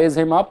and ties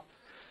him up.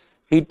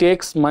 He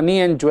takes money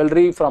and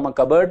jewelry from a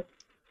cupboard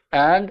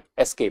and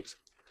escapes.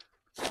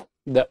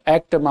 The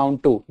act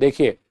amount to,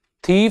 देखिए,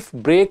 thief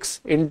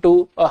breaks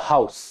into a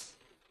house.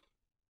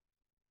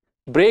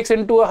 Breaks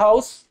into a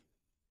house,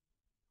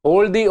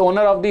 hold the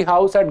owner of the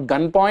house at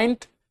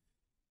gunpoint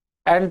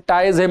and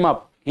ties him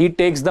up. He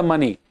takes the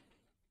money.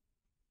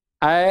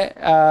 I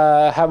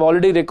have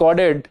already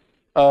recorded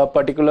a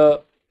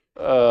particular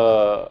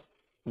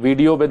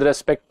video with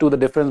respect to the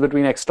difference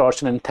between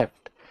extortion and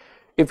theft.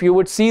 If you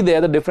would see there,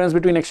 the difference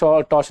between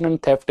extortion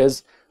and theft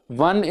is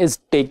one is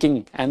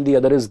taking and the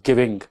other is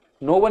giving.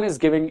 No one is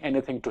giving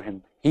anything to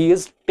him. He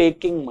is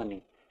taking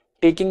money.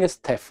 Taking is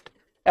theft.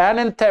 And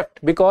in theft,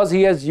 because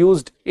he has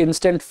used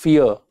instant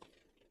fear,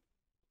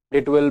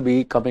 it will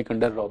be coming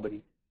under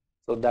robbery.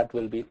 So that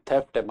will be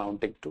theft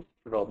amounting to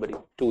robbery.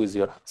 2 is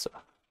your answer.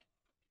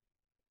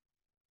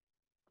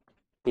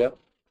 Clear?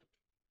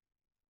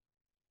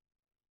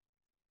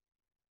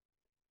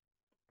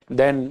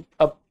 Then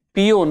a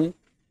peon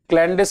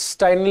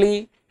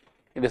clandestinely,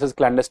 this is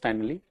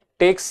clandestinely,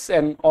 takes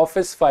an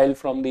office file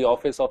from the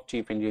office of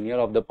chief engineer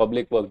of the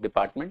public work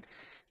department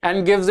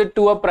and gives it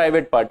to a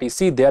private party.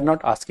 See, they are not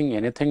asking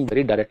anything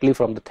very directly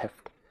from the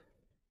theft,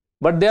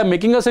 but they are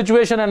making a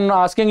situation and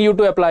asking you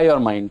to apply your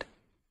mind.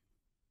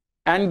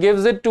 and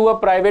gives it to a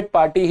private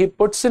party, he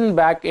puts it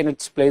back in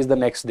its place the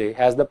next day.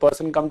 Has the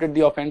person committed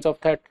the offense of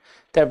theft?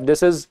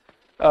 This is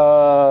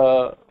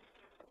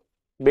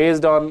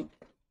based on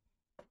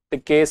the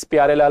case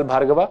Pyarelal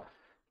Bhargava,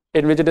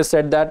 in which it is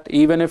said that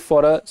even if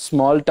for a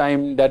small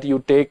time that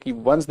you take,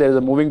 once there is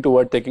a moving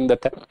toward taking the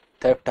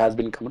theft has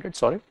been committed,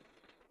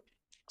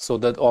 so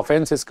the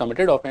offense is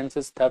committed,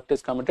 theft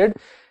is committed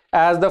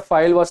as the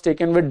file was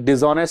taken with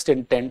dishonest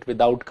intent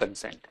without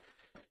consent.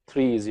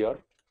 3 is your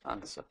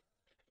answer.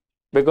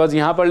 Because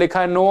यहाँ पर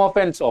लिखा है no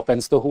offense,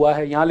 offense तो हुआ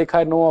है, यहाँ लिखा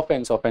है no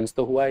offense, offense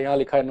तो हुआ है, यहाँ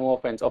लिखा है no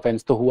offense,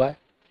 offense तो हुआ है,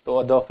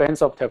 तो the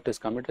offense of theft is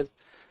committed.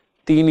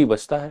 3 ही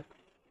बचता है.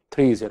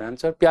 3 is your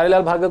answer.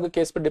 Pyarelal Bhargava के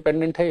केस पर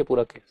डिपेंडेंट है ये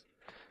पूरा case.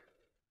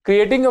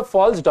 Creating a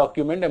false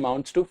document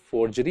amounts to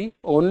forgery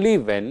only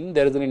when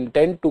there is an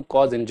intent to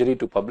cause injury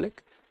to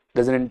public,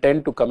 there is an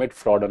intent to commit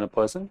fraud on a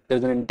person, there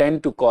is an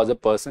intent to cause a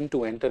person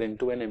to enter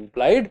into an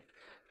implied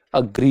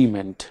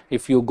agreement.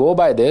 If you go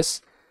by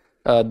this,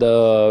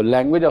 the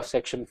language of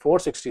section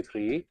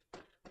 463,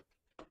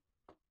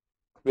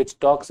 which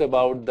talks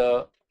about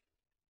the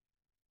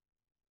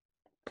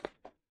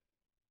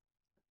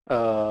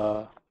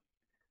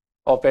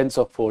offense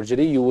of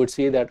forgery, you would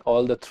see that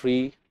all the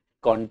 3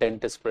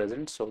 content is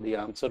present, so the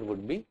answer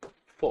would be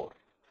 4.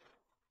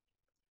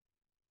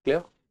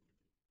 Clear?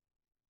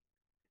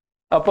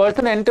 A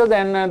person enters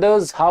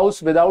another's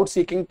house without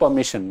seeking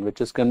permission, which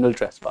is criminal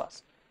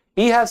trespass.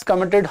 He has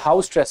committed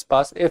house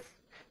trespass if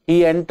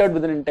he entered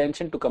with an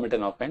intention to commit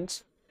an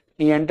offense,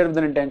 he entered with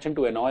an intention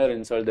to annoy or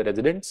insult the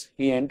residents,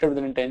 he entered with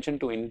an intention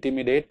to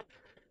intimidate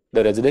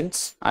the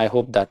residents. I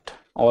hope that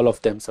all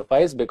of them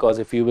suffice, because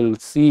if you will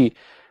see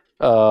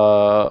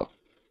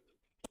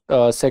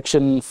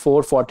section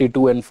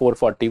 442 and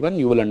 441,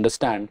 you will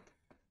understand.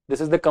 This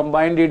is the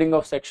combined reading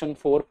of section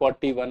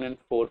 441 and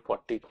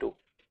 442.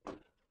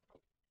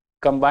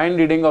 Combined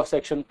reading of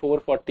section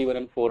 441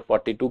 and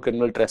 442,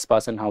 criminal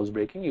trespass and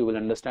housebreaking, you will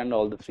understand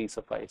all the 3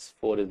 suffice.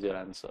 4 is your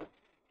answer.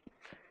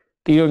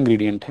 3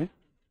 ingredient है,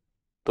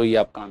 तो ये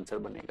आपका answer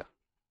बनेगा.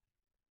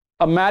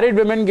 A married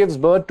woman gives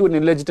birth to an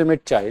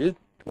illegitimate child.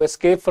 To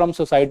escape from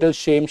societal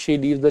shame, she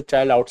leaves the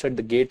child outside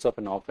the gates of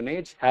an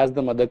orphanage. Has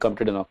the mother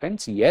committed an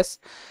offense? Yes.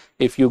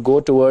 If you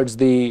go towards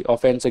the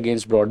offense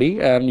against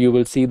body, and you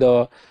will see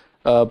the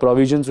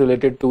provisions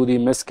related to the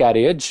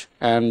miscarriage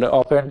and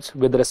offense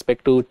with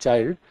respect to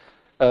child,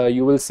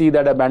 you will see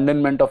that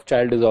abandonment of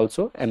child is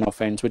also an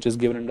offense, which is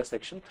given under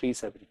section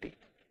 370.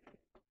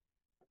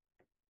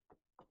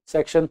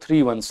 Section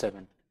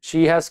 317.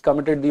 She has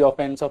committed the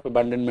offense of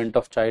abandonment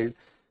of child.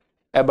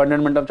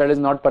 Abandonment of child is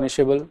not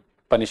punishable.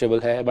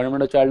 Punishable है.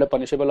 Abandonment of child a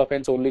punishable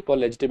offense only for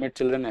legitimate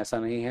children, ऐसा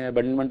नहीं है.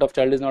 Abandonment of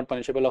child is not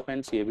punishable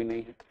offense, ये भी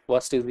नहीं है.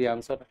 First is the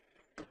answer.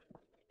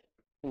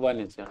 1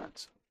 is your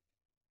answer.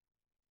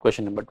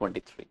 Question number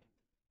 23.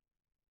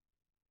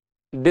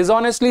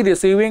 Dishonestly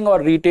receiving or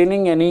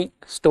retaining any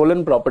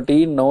stolen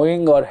property,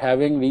 knowing or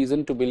having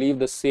reason to believe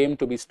the same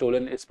to be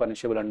stolen, is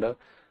punishable under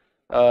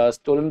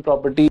stolen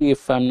property,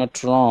 if I'm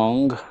not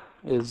wrong,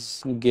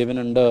 is given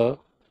under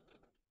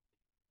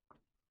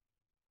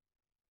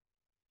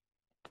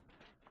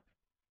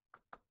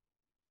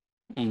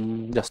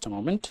just a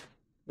moment.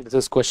 This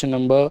is question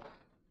number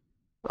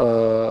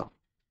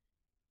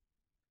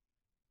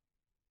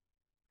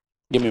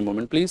give me a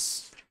moment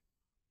please.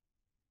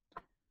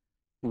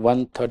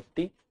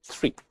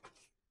 133.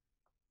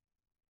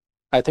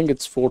 I think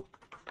it's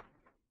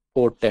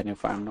 410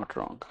 if I'm not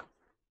wrong.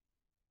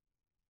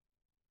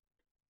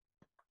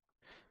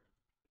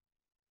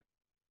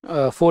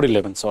 Uh,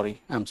 411,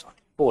 sorry, I'm sorry,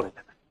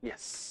 411.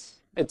 Yes,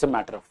 it's a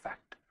matter of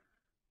fact.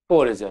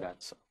 4 is your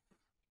answer.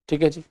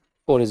 ठीक है जी,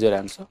 4 is your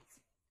answer.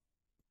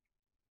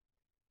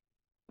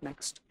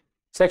 Next,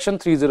 section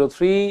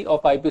 303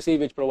 of IPC,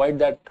 which provide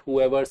that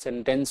whoever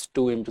sentenced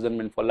to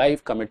imprisonment for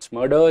life commits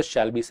murder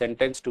shall be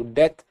sentenced to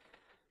death,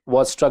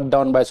 was struck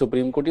down by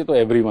Supreme Court. So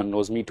everyone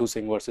knows, Me Too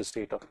Singh versus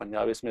State of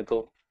Punjab. इसमें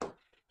तो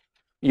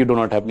you do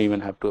not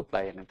even have to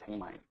apply anything,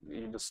 mind.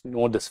 You just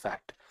know this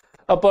fact.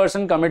 A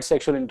person commits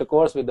sexual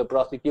intercourse with the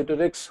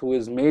prosecutrix, who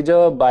is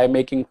major, by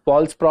making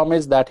false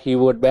promise that he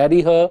would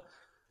marry her,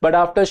 but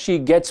after she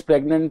gets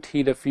pregnant,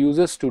 he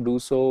refuses to do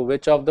so.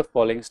 Which of the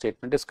following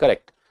statement is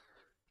correct?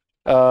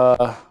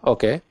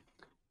 Okay.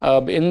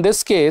 In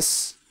this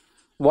case,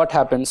 what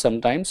happens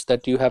sometimes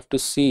that you have to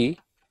see,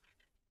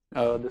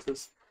 this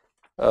is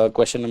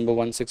question number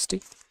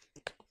 160.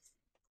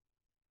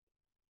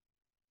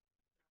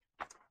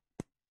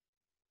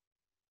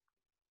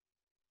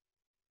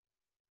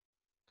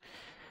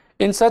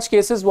 In such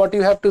cases, what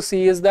you have to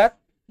see is that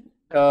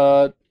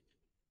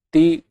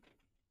the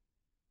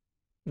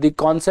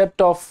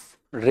concept of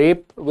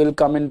rape will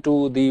come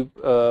into the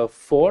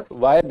fore.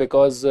 Why?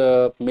 Because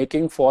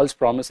making false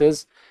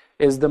promises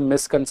is the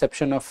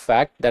misconception of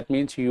fact. That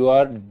means you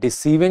are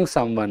deceiving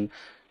someone.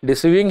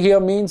 Deceiving here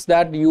means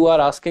that you are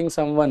asking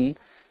someone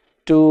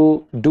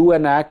to do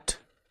an act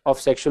of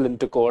sexual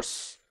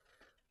intercourse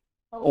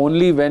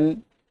only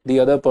when the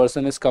other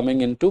person is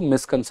coming into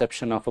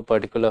misconception of a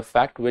particular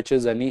fact, which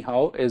is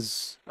anyhow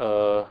is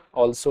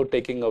also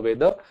taking away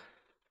the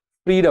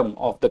freedom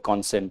of the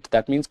consent.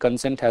 That means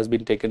consent has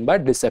been taken by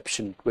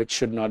deception, which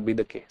should not be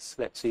the case.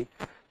 Let's see.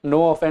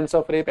 No offense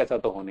of rape, ऐसा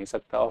तो हो नहीं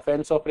सकता.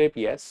 Offense of rape,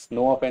 yes.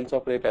 No offense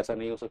of rape, ऐसा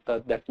नहीं हो सकता.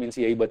 That means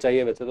यही बचा ही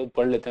है. वैसे तो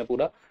पढ़ लेते हैं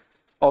पूरा.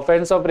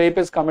 Offense of rape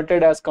is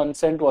committed as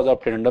consent was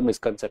obtained under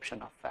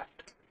misconception of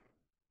fact.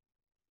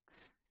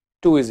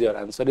 2 is your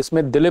answer.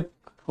 इसमें दिलीप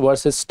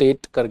वर्सेस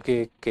स्टेट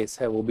करके केस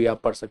है, वो भी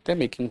आप पढ़ सकते हैं.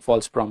 Making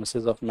false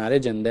promises of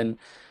marriage and then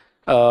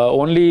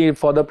only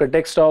for the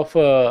pretext of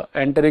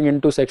entering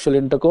into sexual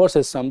intercourse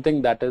is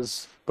something that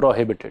is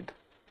prohibited.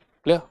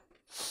 Clear?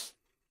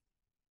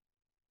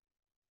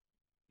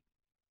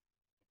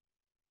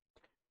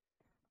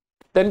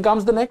 Then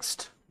comes the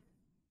next.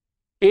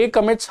 A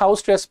commits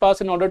house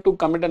trespass in order to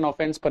commit an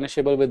offense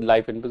punishable with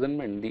life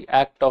imprisonment. The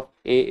act of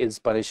A is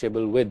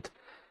punishable with,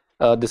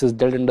 this is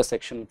dealt under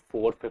section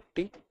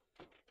 450.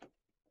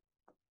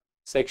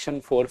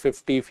 Section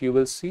 450, if you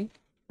will see,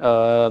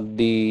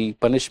 the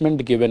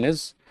punishment given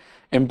is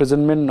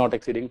imprisonment not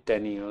exceeding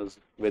 10 years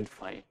with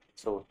fine.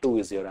 So 2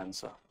 is your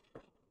answer.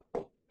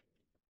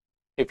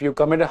 If you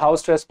commit a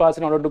house trespass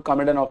in order to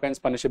commit an offense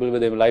punishable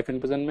with life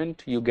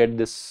imprisonment, you get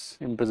this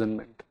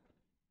imprisonment.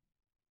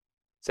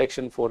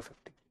 Section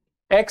 450.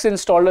 X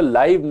installed a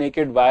live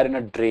naked wire in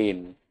a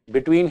drain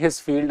between his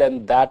field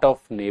and that of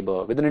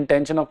neighbor with an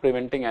intention of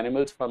preventing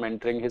animals from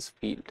entering his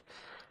field.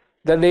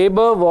 The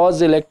neighbor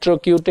was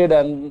electrocuted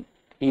and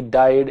he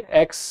died.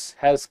 X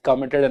has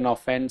committed an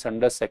offense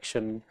under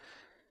section.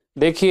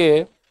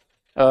 देखिए,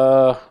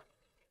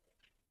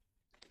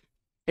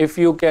 if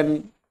you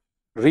can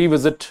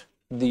revisit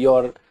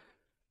your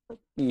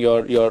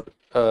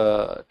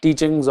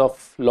teachings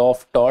of law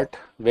of tort,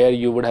 where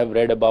you would have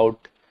read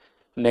about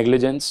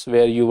negligence,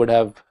 where you would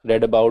have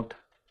read about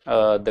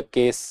the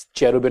case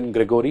Cherubin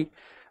Gregory,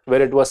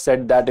 where it was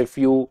said that if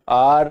you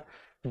are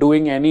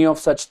doing any of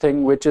such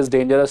thing which is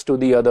dangerous to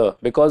the other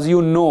because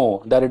you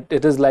know that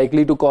it is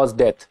likely to cause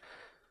death.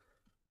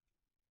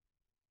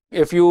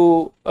 If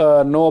you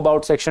know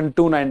about section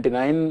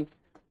 299,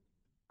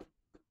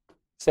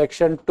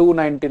 section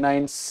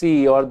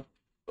 299C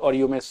or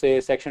you may say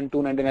section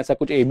 299, ऐसा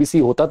कुछ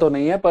ABC होता तो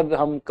नहीं है पर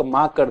हम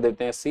mark कर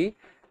देते हैं C,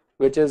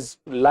 which is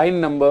line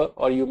number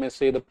or you may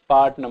say the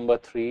part number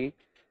 3,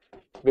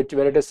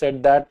 where it is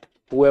said that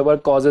whoever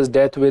causes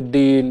death with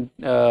the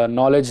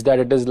knowledge that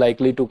it is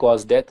likely to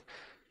cause death.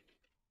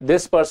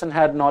 This person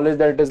had knowledge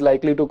that it is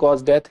likely to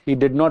cause death. He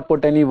did not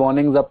put any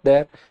warnings up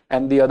there,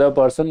 and the other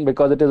person,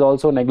 because it is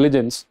also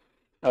negligence,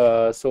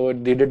 so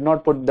he did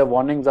not put the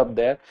warnings up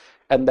there,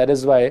 and that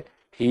is why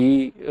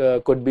he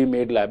could be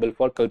made liable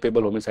for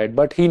culpable homicide.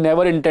 But he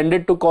never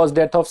intended to cause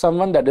death of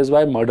someone. That is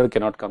why murder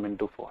cannot come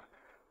into 4.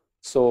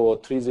 So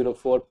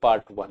 304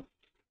 part 1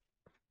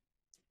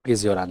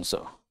 is your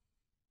answer.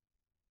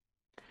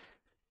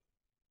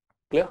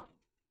 Clear?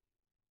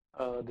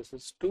 This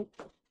is 2.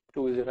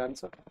 2 is your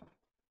answer.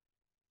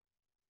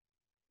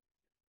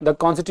 The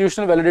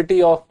constitutional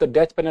validity of the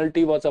death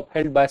penalty was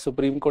upheld by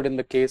Supreme Court in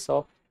the case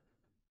of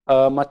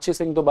मच्छी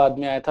सिंह तो बाद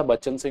में आया था.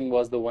 Bachchan Singh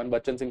was the one.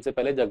 Bachchan Singh से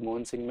पहले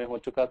जगमोहन सिंह में हो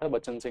चुका था.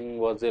 Bachchan Singh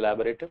was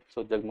elaborative,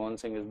 so Jagmohan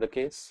Singh is the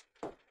case.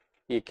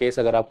 ये केस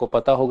अगर आपको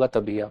पता होगा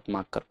तभी आप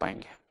मार्क कर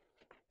पाएंगे.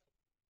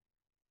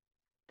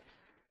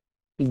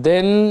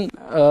 Then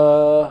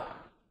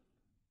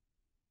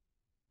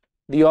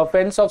the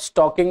offense of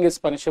stalking is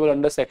punishable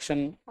under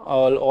section,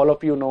 all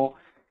of you know.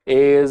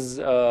 A is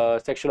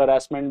sexual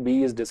harassment,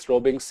 B is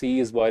disrobing, C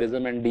is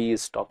voyeurism and D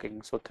is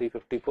stalking. So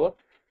 354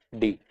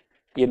 D.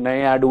 ये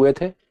नए ऐड हुए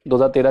थे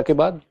 2013 के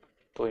बाद,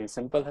 तो ये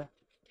सिंपल है.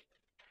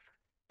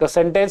 The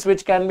sentence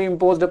which can be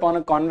imposed upon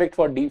a convict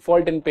for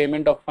default in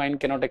payment of fine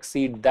cannot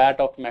exceed that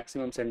of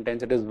maximum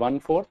sentence. It is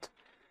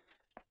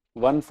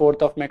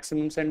 1/4 of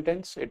maximum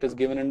sentence. It is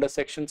given under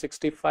section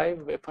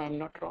 65 if I am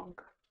not wrong.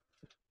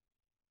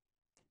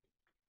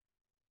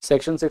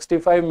 Section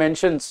 65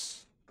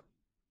 mentions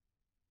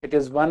it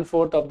is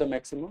 1/4 of the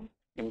maximum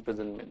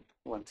imprisonment.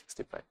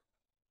 165.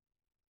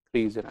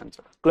 3 is your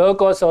answer.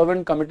 Clerk or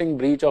servant committing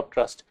breach of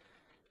trust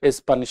is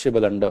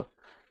punishable under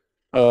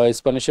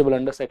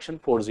section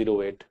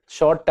 408.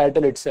 Short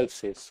title itself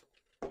says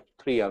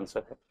 3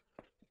 answer है.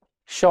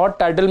 Short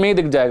title में ही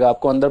दिख जाएगा,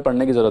 आपको अंदर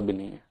पढ़ने की जरूरत भी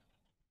नहीं है.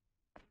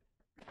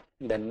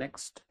 Then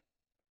next,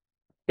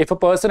 if a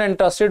person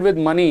entrusted with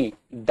money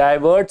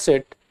diverts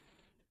it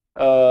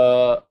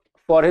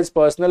for his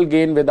personal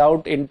gain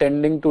without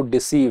intending to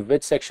deceive,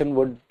 which section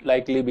would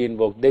likely be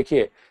invoked?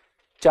 देखिए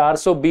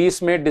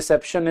 420 में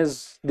dissipation is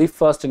the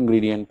first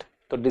ingredient,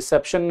 तो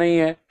डिसेप्शन नहीं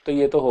है तो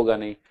ये तो होगा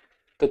नहीं,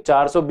 तो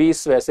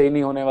 420 वैसे ही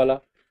नहीं होने वाला.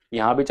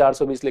 यहाँ भी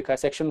 420 लिखा है.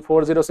 सेक्शन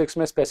 406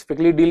 में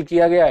स्पेसिफिकली डील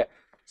किया गया है,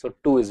 सो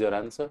 2 is your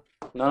answer.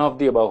 None of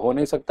the above हो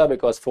नहीं सकता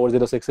because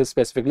 406 is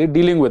specifically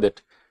dealing with it,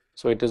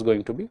 so it is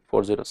going to be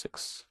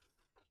 406.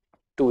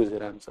 2 is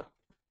your answer.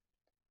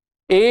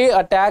 A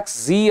attacks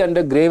Z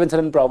under grave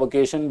incident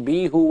provocation. B,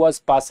 who was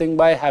passing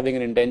by having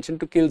an intention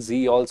to kill Z,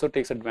 also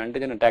takes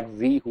advantage and attacks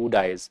Z, who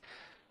dies.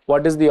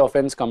 What is the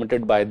offense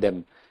committed by them?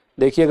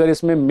 देखिए अगर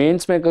इसमें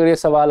mains में अगर ये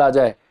सवाल आ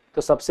जाए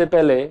तो सबसे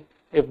पहले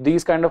if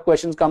these kind of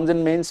questions comes in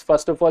mains,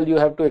 first of all you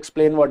have to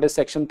explain what is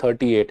section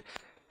 38.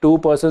 two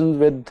persons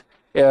with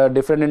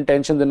different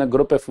intentions in a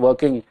group if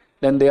working,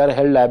 then they are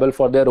held liable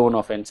for their own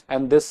offense.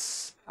 And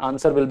this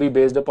answer will be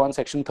based upon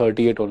section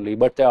 38 only.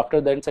 But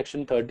after that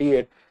section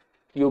 38,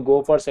 you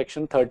go for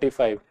section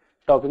 35,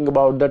 talking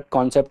about the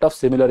concept of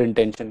similar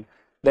intention.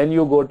 Then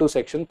you go to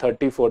section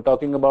 34,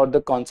 talking about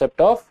the concept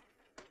of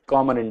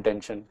common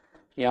intention.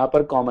 यहाँ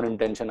पर common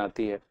intention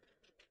आती है.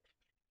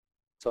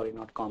 Sorry,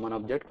 not common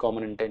object,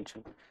 common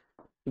intention.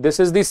 This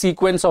is the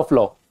sequence of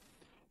law.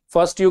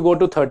 First you go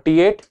to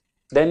 38,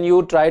 then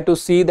you try to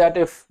see that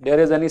if there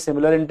is any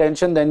similar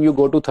intention, then you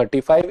go to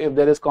 35. If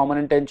there is common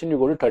intention, you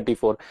go to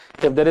 34.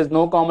 If there is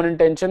no common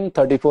intention,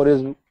 34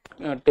 is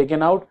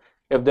taken out.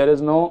 If there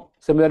is no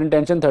similar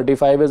intention,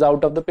 35 is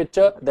out of the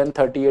picture, then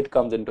 38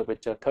 comes into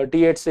picture.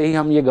 38 से ही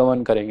हम ये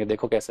govern करेंगे.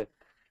 देखो कैसे.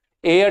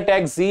 A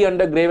attacks Z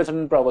under grave and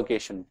sudden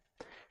provocation.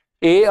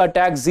 A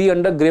attacks Z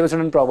under grave and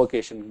sudden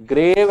provocation.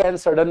 Grave and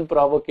sudden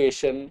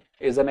provocation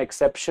is an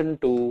exception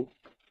to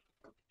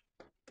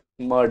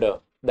murder.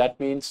 That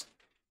means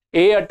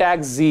A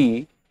attacks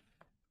Z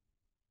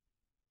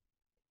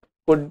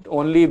could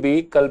only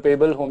be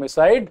culpable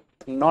homicide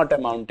not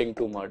amounting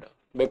to murder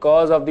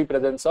because of the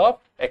presence of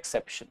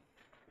exception.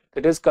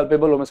 It is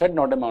culpable homicide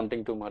not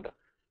amounting to murder.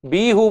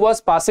 B, who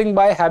was passing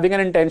by having an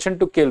intention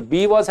to kill.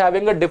 B was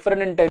having a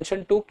different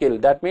intention to kill.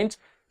 That means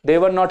they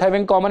were not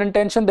having common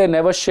intention. They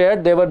never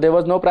shared. There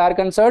was no prior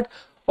concert.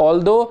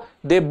 Although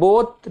they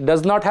both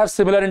does not have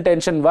similar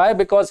intention. Why?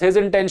 Because his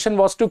intention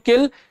was to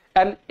kill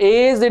and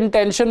A's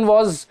intention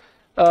was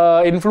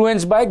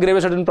influenced by grave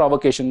and sudden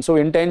provocation. So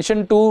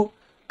intention to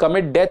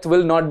commit death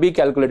will not be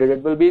calculated.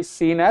 It will be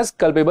seen as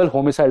culpable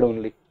homicide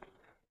only.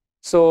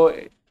 So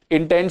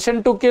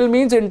intention to kill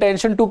means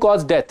intention to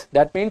cause death.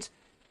 That means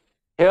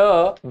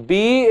here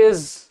B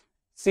is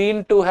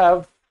seen to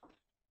have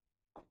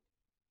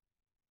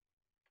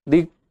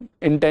the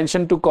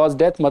intention to cause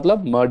death,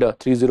 matlab murder,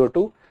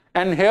 302.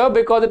 And here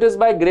because it is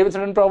by grave and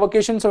sudden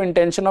provocation, so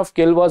intention of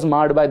kill was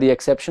marred by the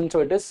exception, so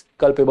it is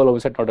culpable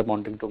homicide not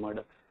amounting to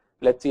murder.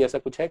 Let's see, ऐसा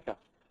कुछ है क्या?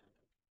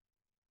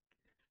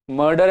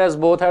 Murder as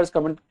both has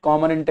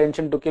common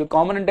intention to kill.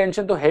 Common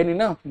intention तो है नहीं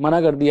ना,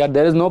 मना कर दिया.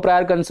 There is no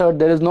prior concert.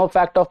 There is no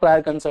fact of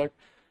prior concert.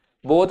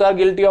 Both are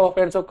guilty of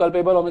offense of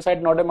culpable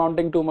homicide not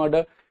amounting to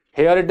murder.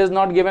 Here it is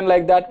not given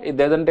like that.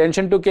 There is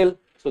intention to kill.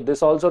 So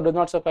this also does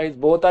not suffice.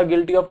 Both are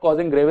guilty of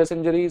causing grievous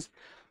injuries.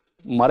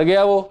 मर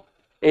गया वो.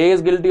 A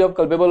is guilty of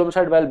culpable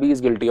homicide while B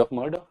is guilty of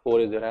murder. 4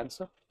 is your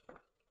answer.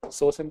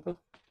 So simple.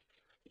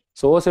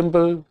 So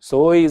simple.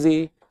 So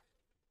easy.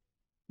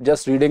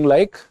 Just reading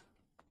like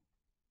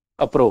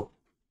a pro.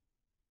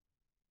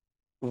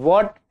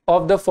 What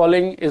of the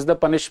following is the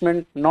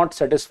punishment not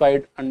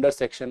satisfied under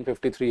section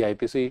 53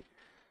 IPC?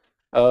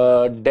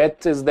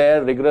 Death is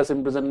there, rigorous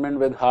imprisonment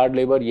with hard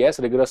labor. Yes,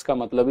 rigorous का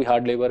मतलब ही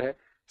hard labor है.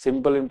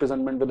 Simple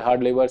imprisonment with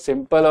hard labor.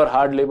 Simple और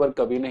hard labor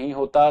कभी नहीं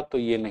होता, तो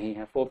ये नहीं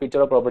है.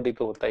 Forfeiture of property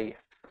तो होता ही है.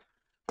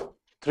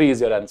 3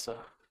 is your answer.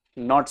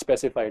 Not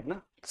specified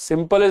ना.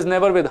 Simple is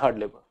never with hard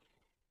labor.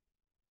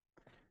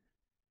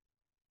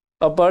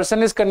 A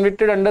person is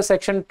convicted under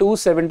section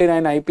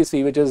 279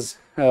 IPC, which is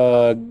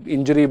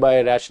injury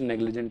by rash and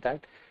negligent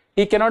act.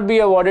 He cannot be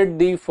awarded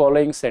the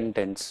following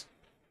sentence.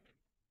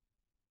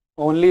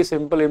 Only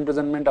simple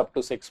imprisonment up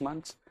to 6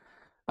 months.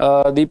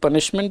 The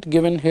punishment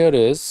given here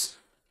is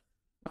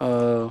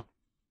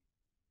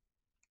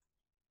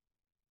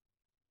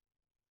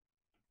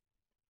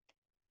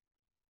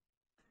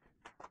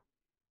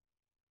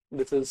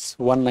this is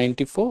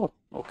 194.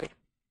 Okay.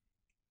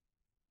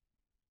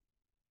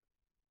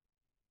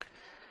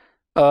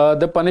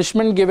 The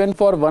punishment given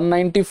for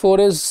 194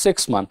 is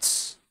 6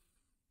 months.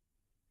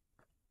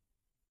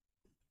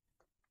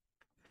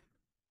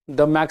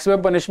 The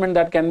maximum punishment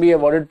that can be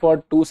awarded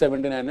for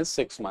 279 is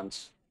 6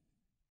 months.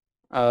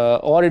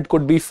 Or it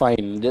could be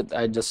fine.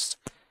 I just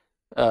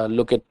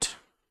look it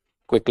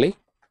quickly.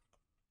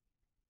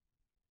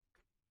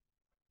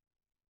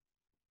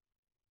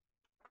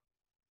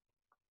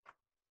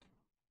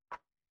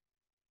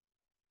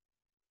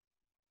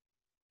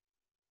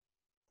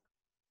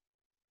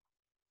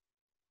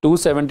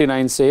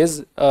 (279)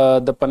 says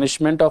the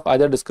punishment of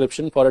either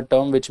description for a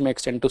term which may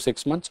extend to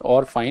 6 months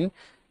or fine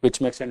which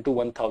may extend to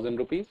 1,000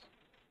 rupees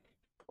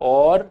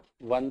or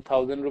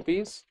 1,000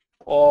 rupees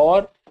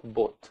or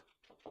both.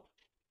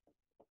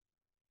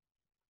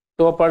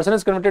 So a person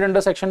is convicted under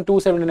section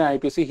 279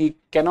 IPC, he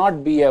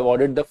cannot be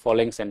awarded the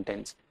following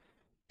sentence.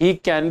 He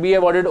can be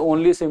awarded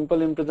only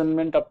simple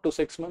imprisonment up to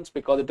 6 months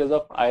because it is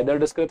of either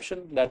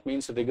description. That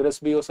means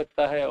rigorous भी हो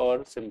सकता है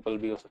और simple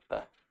भी हो सकता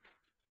है.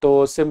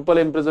 तो simple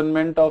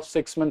imprisonment of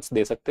 6 months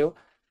दे सकते हो.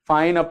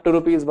 Fine up to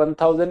rupees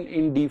 1,000.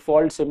 In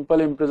default, simple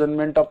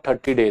imprisonment of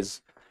 30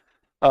 days.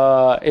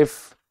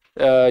 If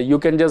you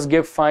can just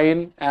give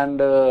fine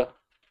and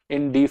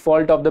in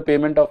default of the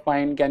payment of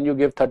fine, can you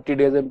give 30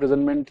 days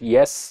imprisonment?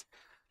 Yes,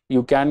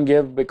 you can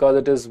give because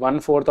it is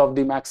 1/4 of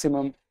the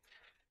maximum.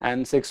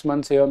 And 6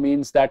 months here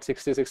means that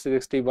 60, 60,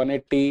 60,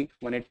 180,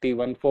 180,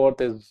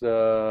 1/4 is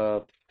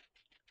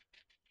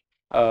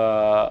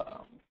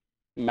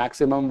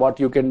maximum. What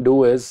you can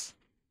do is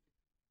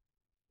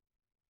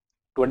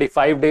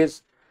 25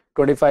 days,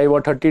 25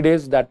 or 30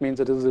 days, that means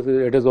it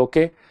is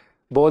okay.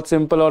 Both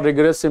simple or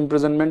rigorous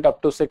imprisonment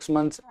up to 6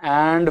 months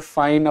and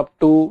fine up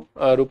to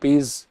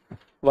rupees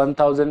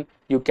 1000,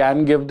 you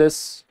can give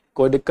this,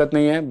 koi dikkat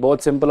nahi hai.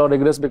 Both simple or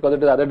rigorous because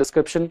it is other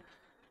description,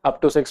 up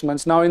to 6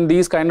 months. Now in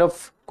these kind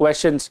of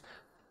questions,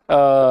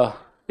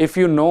 if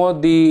you know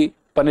the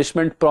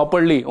punishment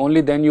properly,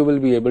 only then you will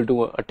be able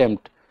to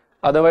attempt.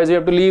 Otherwise you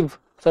have to leave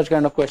such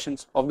kind of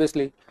questions,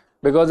 obviously,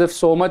 because if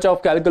so much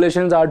of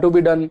calculations are to be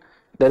done,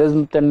 there is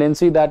a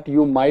tendency that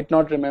you might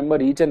not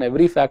remember each and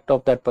every fact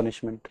of that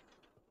punishment.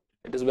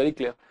 It is very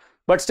clear,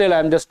 but still I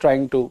am just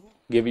trying to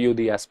give you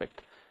the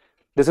aspect.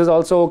 This is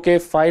also okay.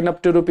 Fine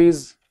up to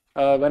rupees,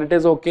 when it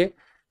is okay,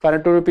 fine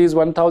up to rupees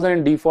 1000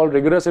 in default,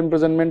 rigorous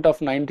imprisonment of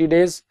 90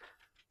 days.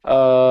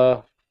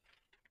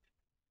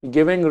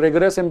 Giving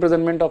rigorous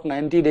imprisonment of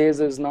 90 days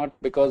is not,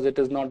 because it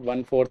is not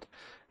 1/4.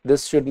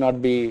 This should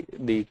not be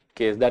the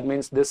case. That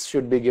means this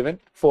should be given.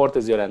 4th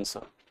is your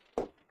answer.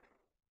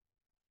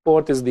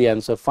 4th is the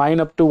answer. Fine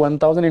up to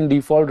 1000 in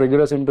default,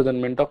 rigorous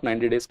imprisonment of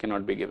 90 days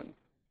cannot be given.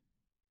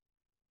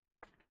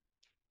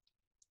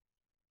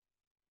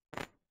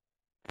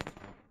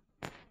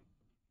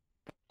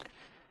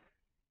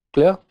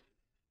 Clear?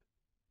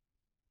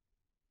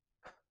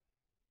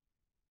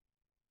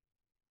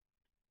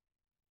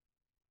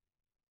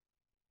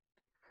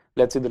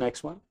 Let's see the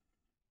next one.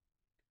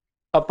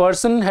 A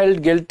person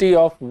held guilty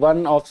of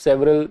one of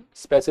several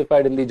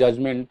specified in the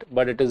judgment,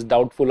 but it is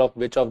doubtful of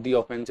which of the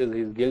offences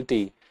he is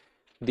guilty.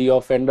 The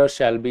offender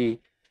shall be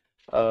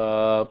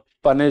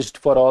punished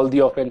for all the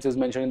offences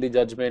mentioned in the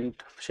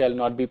judgment, shall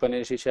not be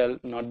punished, he shall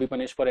not be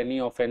punished for any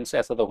offence.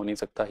 ऐसा तो हो नहीं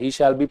सकता. He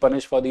shall be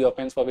punished for the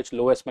offence for which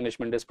lowest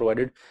punishment is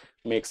provided.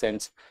 Makes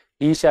sense.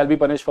 He shall be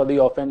punished for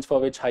the offence for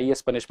which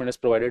highest punishment is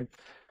provided.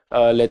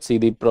 Let's see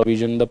the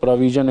provision. The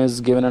provision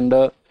is given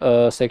under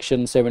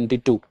section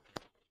 72.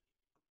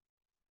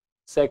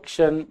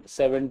 Section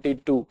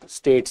 72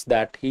 states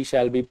that he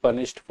shall be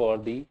punished for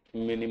the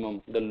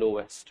minimum, the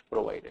lowest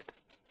provided.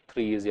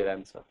 3 is your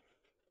answer.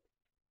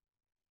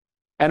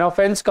 An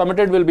offence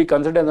committed will be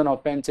considered as an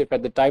offence if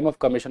at the time of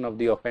commission of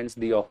the offence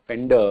the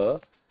offender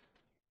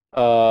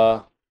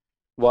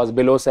was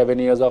below 7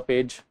 years of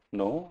age.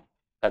 No,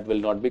 that will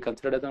not be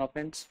considered as an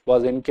offence.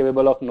 Was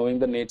incapable of knowing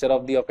the nature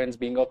of the offence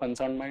being of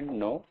unsound mind.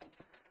 No.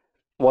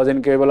 Was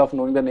incapable of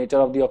knowing the nature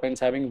of the offence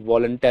having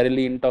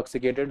voluntarily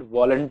intoxicated.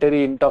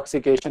 Voluntary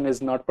intoxication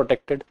is not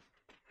protected.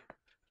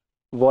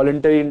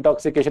 Voluntary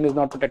intoxication is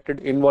not protected.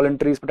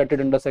 Involuntary is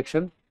protected under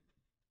section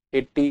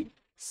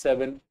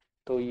 87.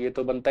 तो ये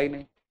तो बनता ही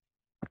नहीं.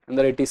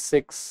 अंदर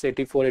 86,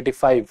 84,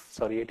 85,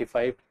 sorry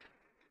 85,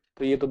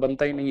 तो ये तो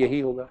बनता ही नहीं, यही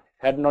होगा.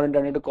 Had not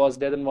intended to cause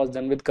death and was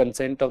done with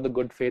consent of the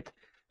good faith.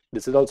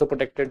 This is also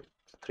protected.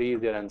 3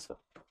 is your answer.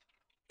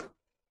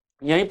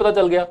 यहीं पता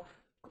चल गया.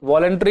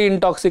 Voluntary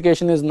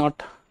intoxication is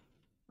not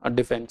a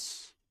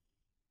defense.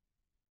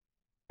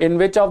 In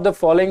which of the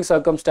following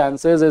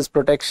circumstances is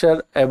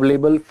protection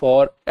available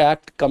for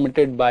act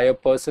committed by a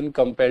person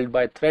compelled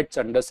by threats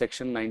under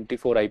section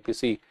 94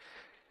 IPC?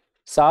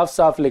 साफ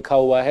साफ लिखा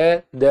हुआ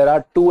है, there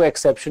are 2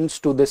 exceptions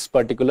to this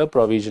particular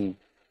provision.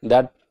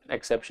 That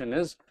exception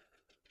is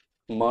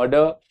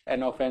murder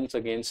and offense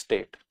against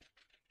state.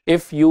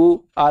 If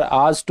you are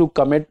asked to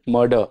commit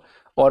murder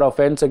or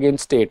offense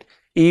against state,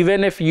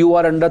 even if you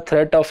are under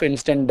threat of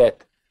instant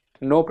death,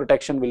 no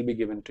protection will be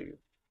given to you.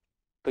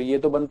 तो ये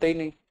तो बनता ही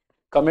नहीं.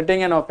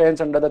 Committing an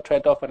offense under the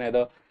threat of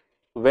another,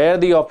 where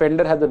the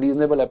offender has a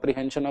reasonable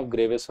apprehension of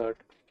gravest hurt,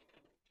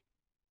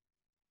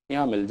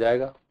 यहाँ मिल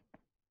जाएगा.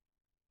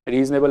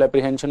 Reasonable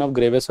apprehension of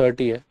gravest hurt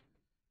ही है.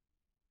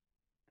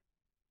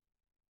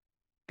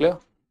 Clear?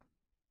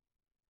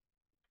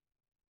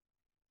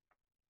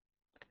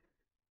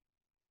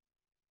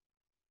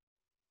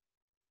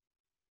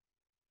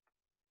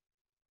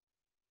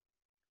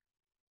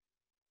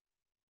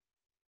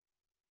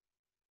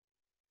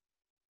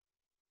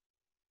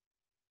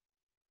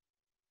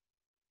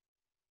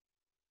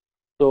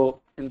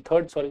 So in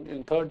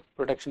third,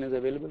 protection is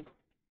available.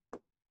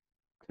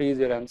 3 is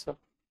your answer.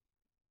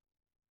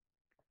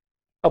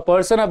 A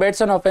person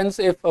abets an offence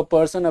if a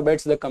person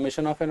abets the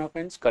commission of an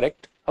offence.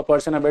 Correct. A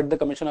person abets the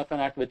commission of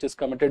an act which is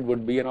committed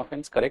would be an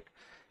offence. Correct.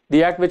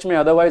 The act which may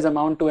otherwise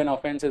amount to an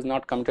offence is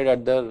not committed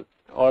at the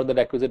or the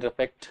requisite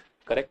effect.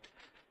 Correct.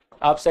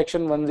 आप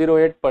section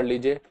 108 पढ़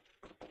लीजिए,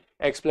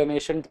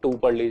 explanation 2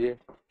 पढ़ लीजिए.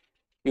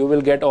 You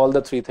will get all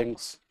the 3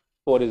 things.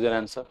 4 is your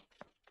answer.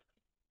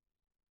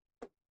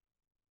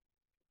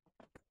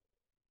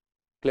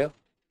 Clear?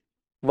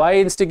 Y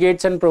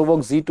instigates and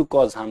provokes Z to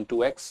cause harm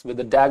to X with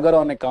a dagger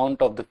on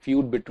account of the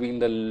feud between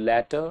the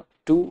latter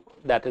two,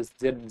 that is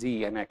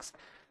Z and X.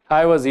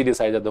 However, Z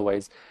decides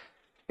otherwise.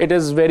 It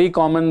is very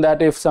common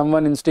that if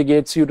someone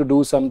instigates you to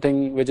do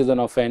something which is an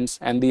offense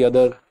and the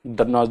other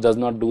does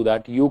not do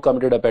that, you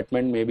committed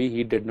abetment, maybe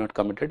he did not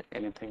committed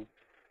anything.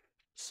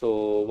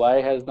 So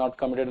Y has not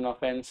committed an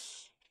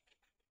offense,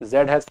 Z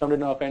has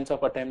committed an offense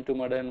of attempt to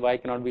murder and Y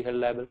cannot be held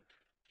liable.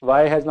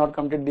 Y has not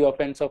committed the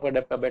offense of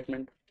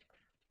abetment.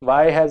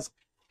 Y has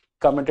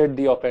committed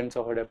the offense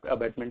of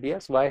abetment?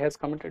 Yes. Why has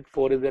committed?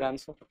 4 is their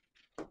answer.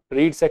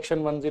 Read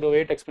section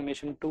 108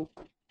 explanation 2.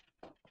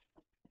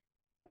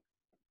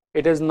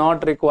 It is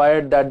not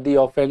required that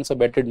the offense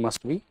abetted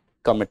must be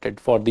committed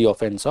for the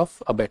offense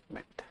of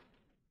abetment.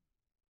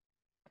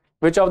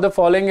 Which of the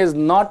following is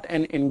not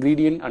an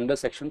ingredient under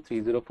section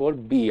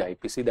 304B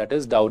IPC, that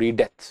is dowry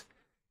death?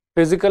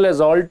 Physical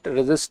assault,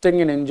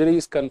 resisting an injury,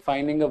 is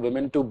confining a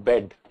woman to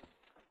bed.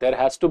 There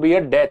has to be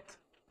a death.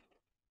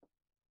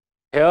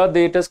 Here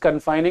it is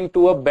confining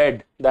to a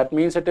bed. That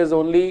means it is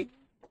only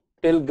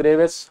till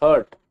gravest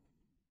hurt.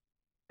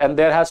 And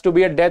there has to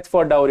be a death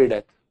for dowry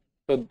death.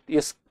 So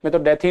इसमें तो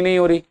death ही नहीं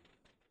हो रही,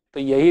 तो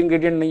यही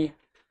ingredient नहीं है.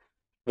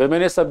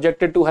 Women is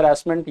subjected to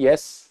harassment,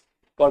 yes.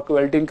 For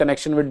cruelty in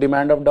connection with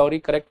demand of dowry,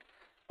 correct.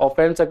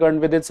 Offense occurred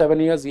within 7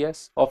 years,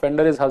 yes.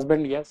 Offender is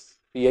husband, yes.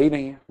 यही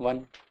नहीं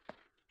है.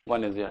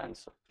 One is your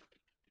answer.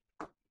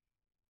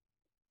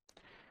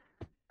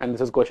 And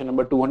this is question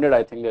number 200.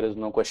 I think there is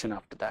no question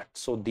after that.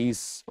 So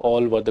these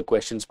all were the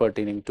questions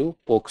pertaining to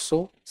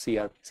POCSO,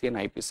 CRPC and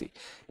IPC.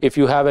 If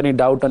you have any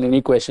doubt on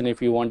any question,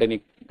 if you want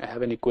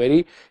have any query,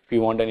 if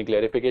you want any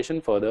clarification,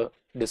 further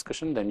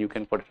discussion, then you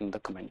can put it in the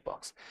comment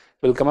box.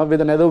 We'll come up with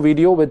another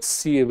video with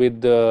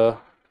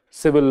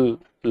civil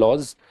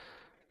laws,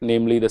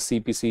 namely the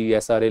CPC,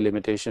 SRA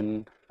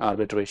limitation,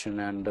 arbitration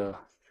and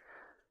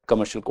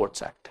Commercial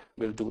Courts Act.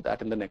 We'll do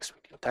that in the next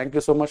video. Thank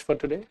you so much for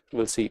today.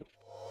 We'll see you.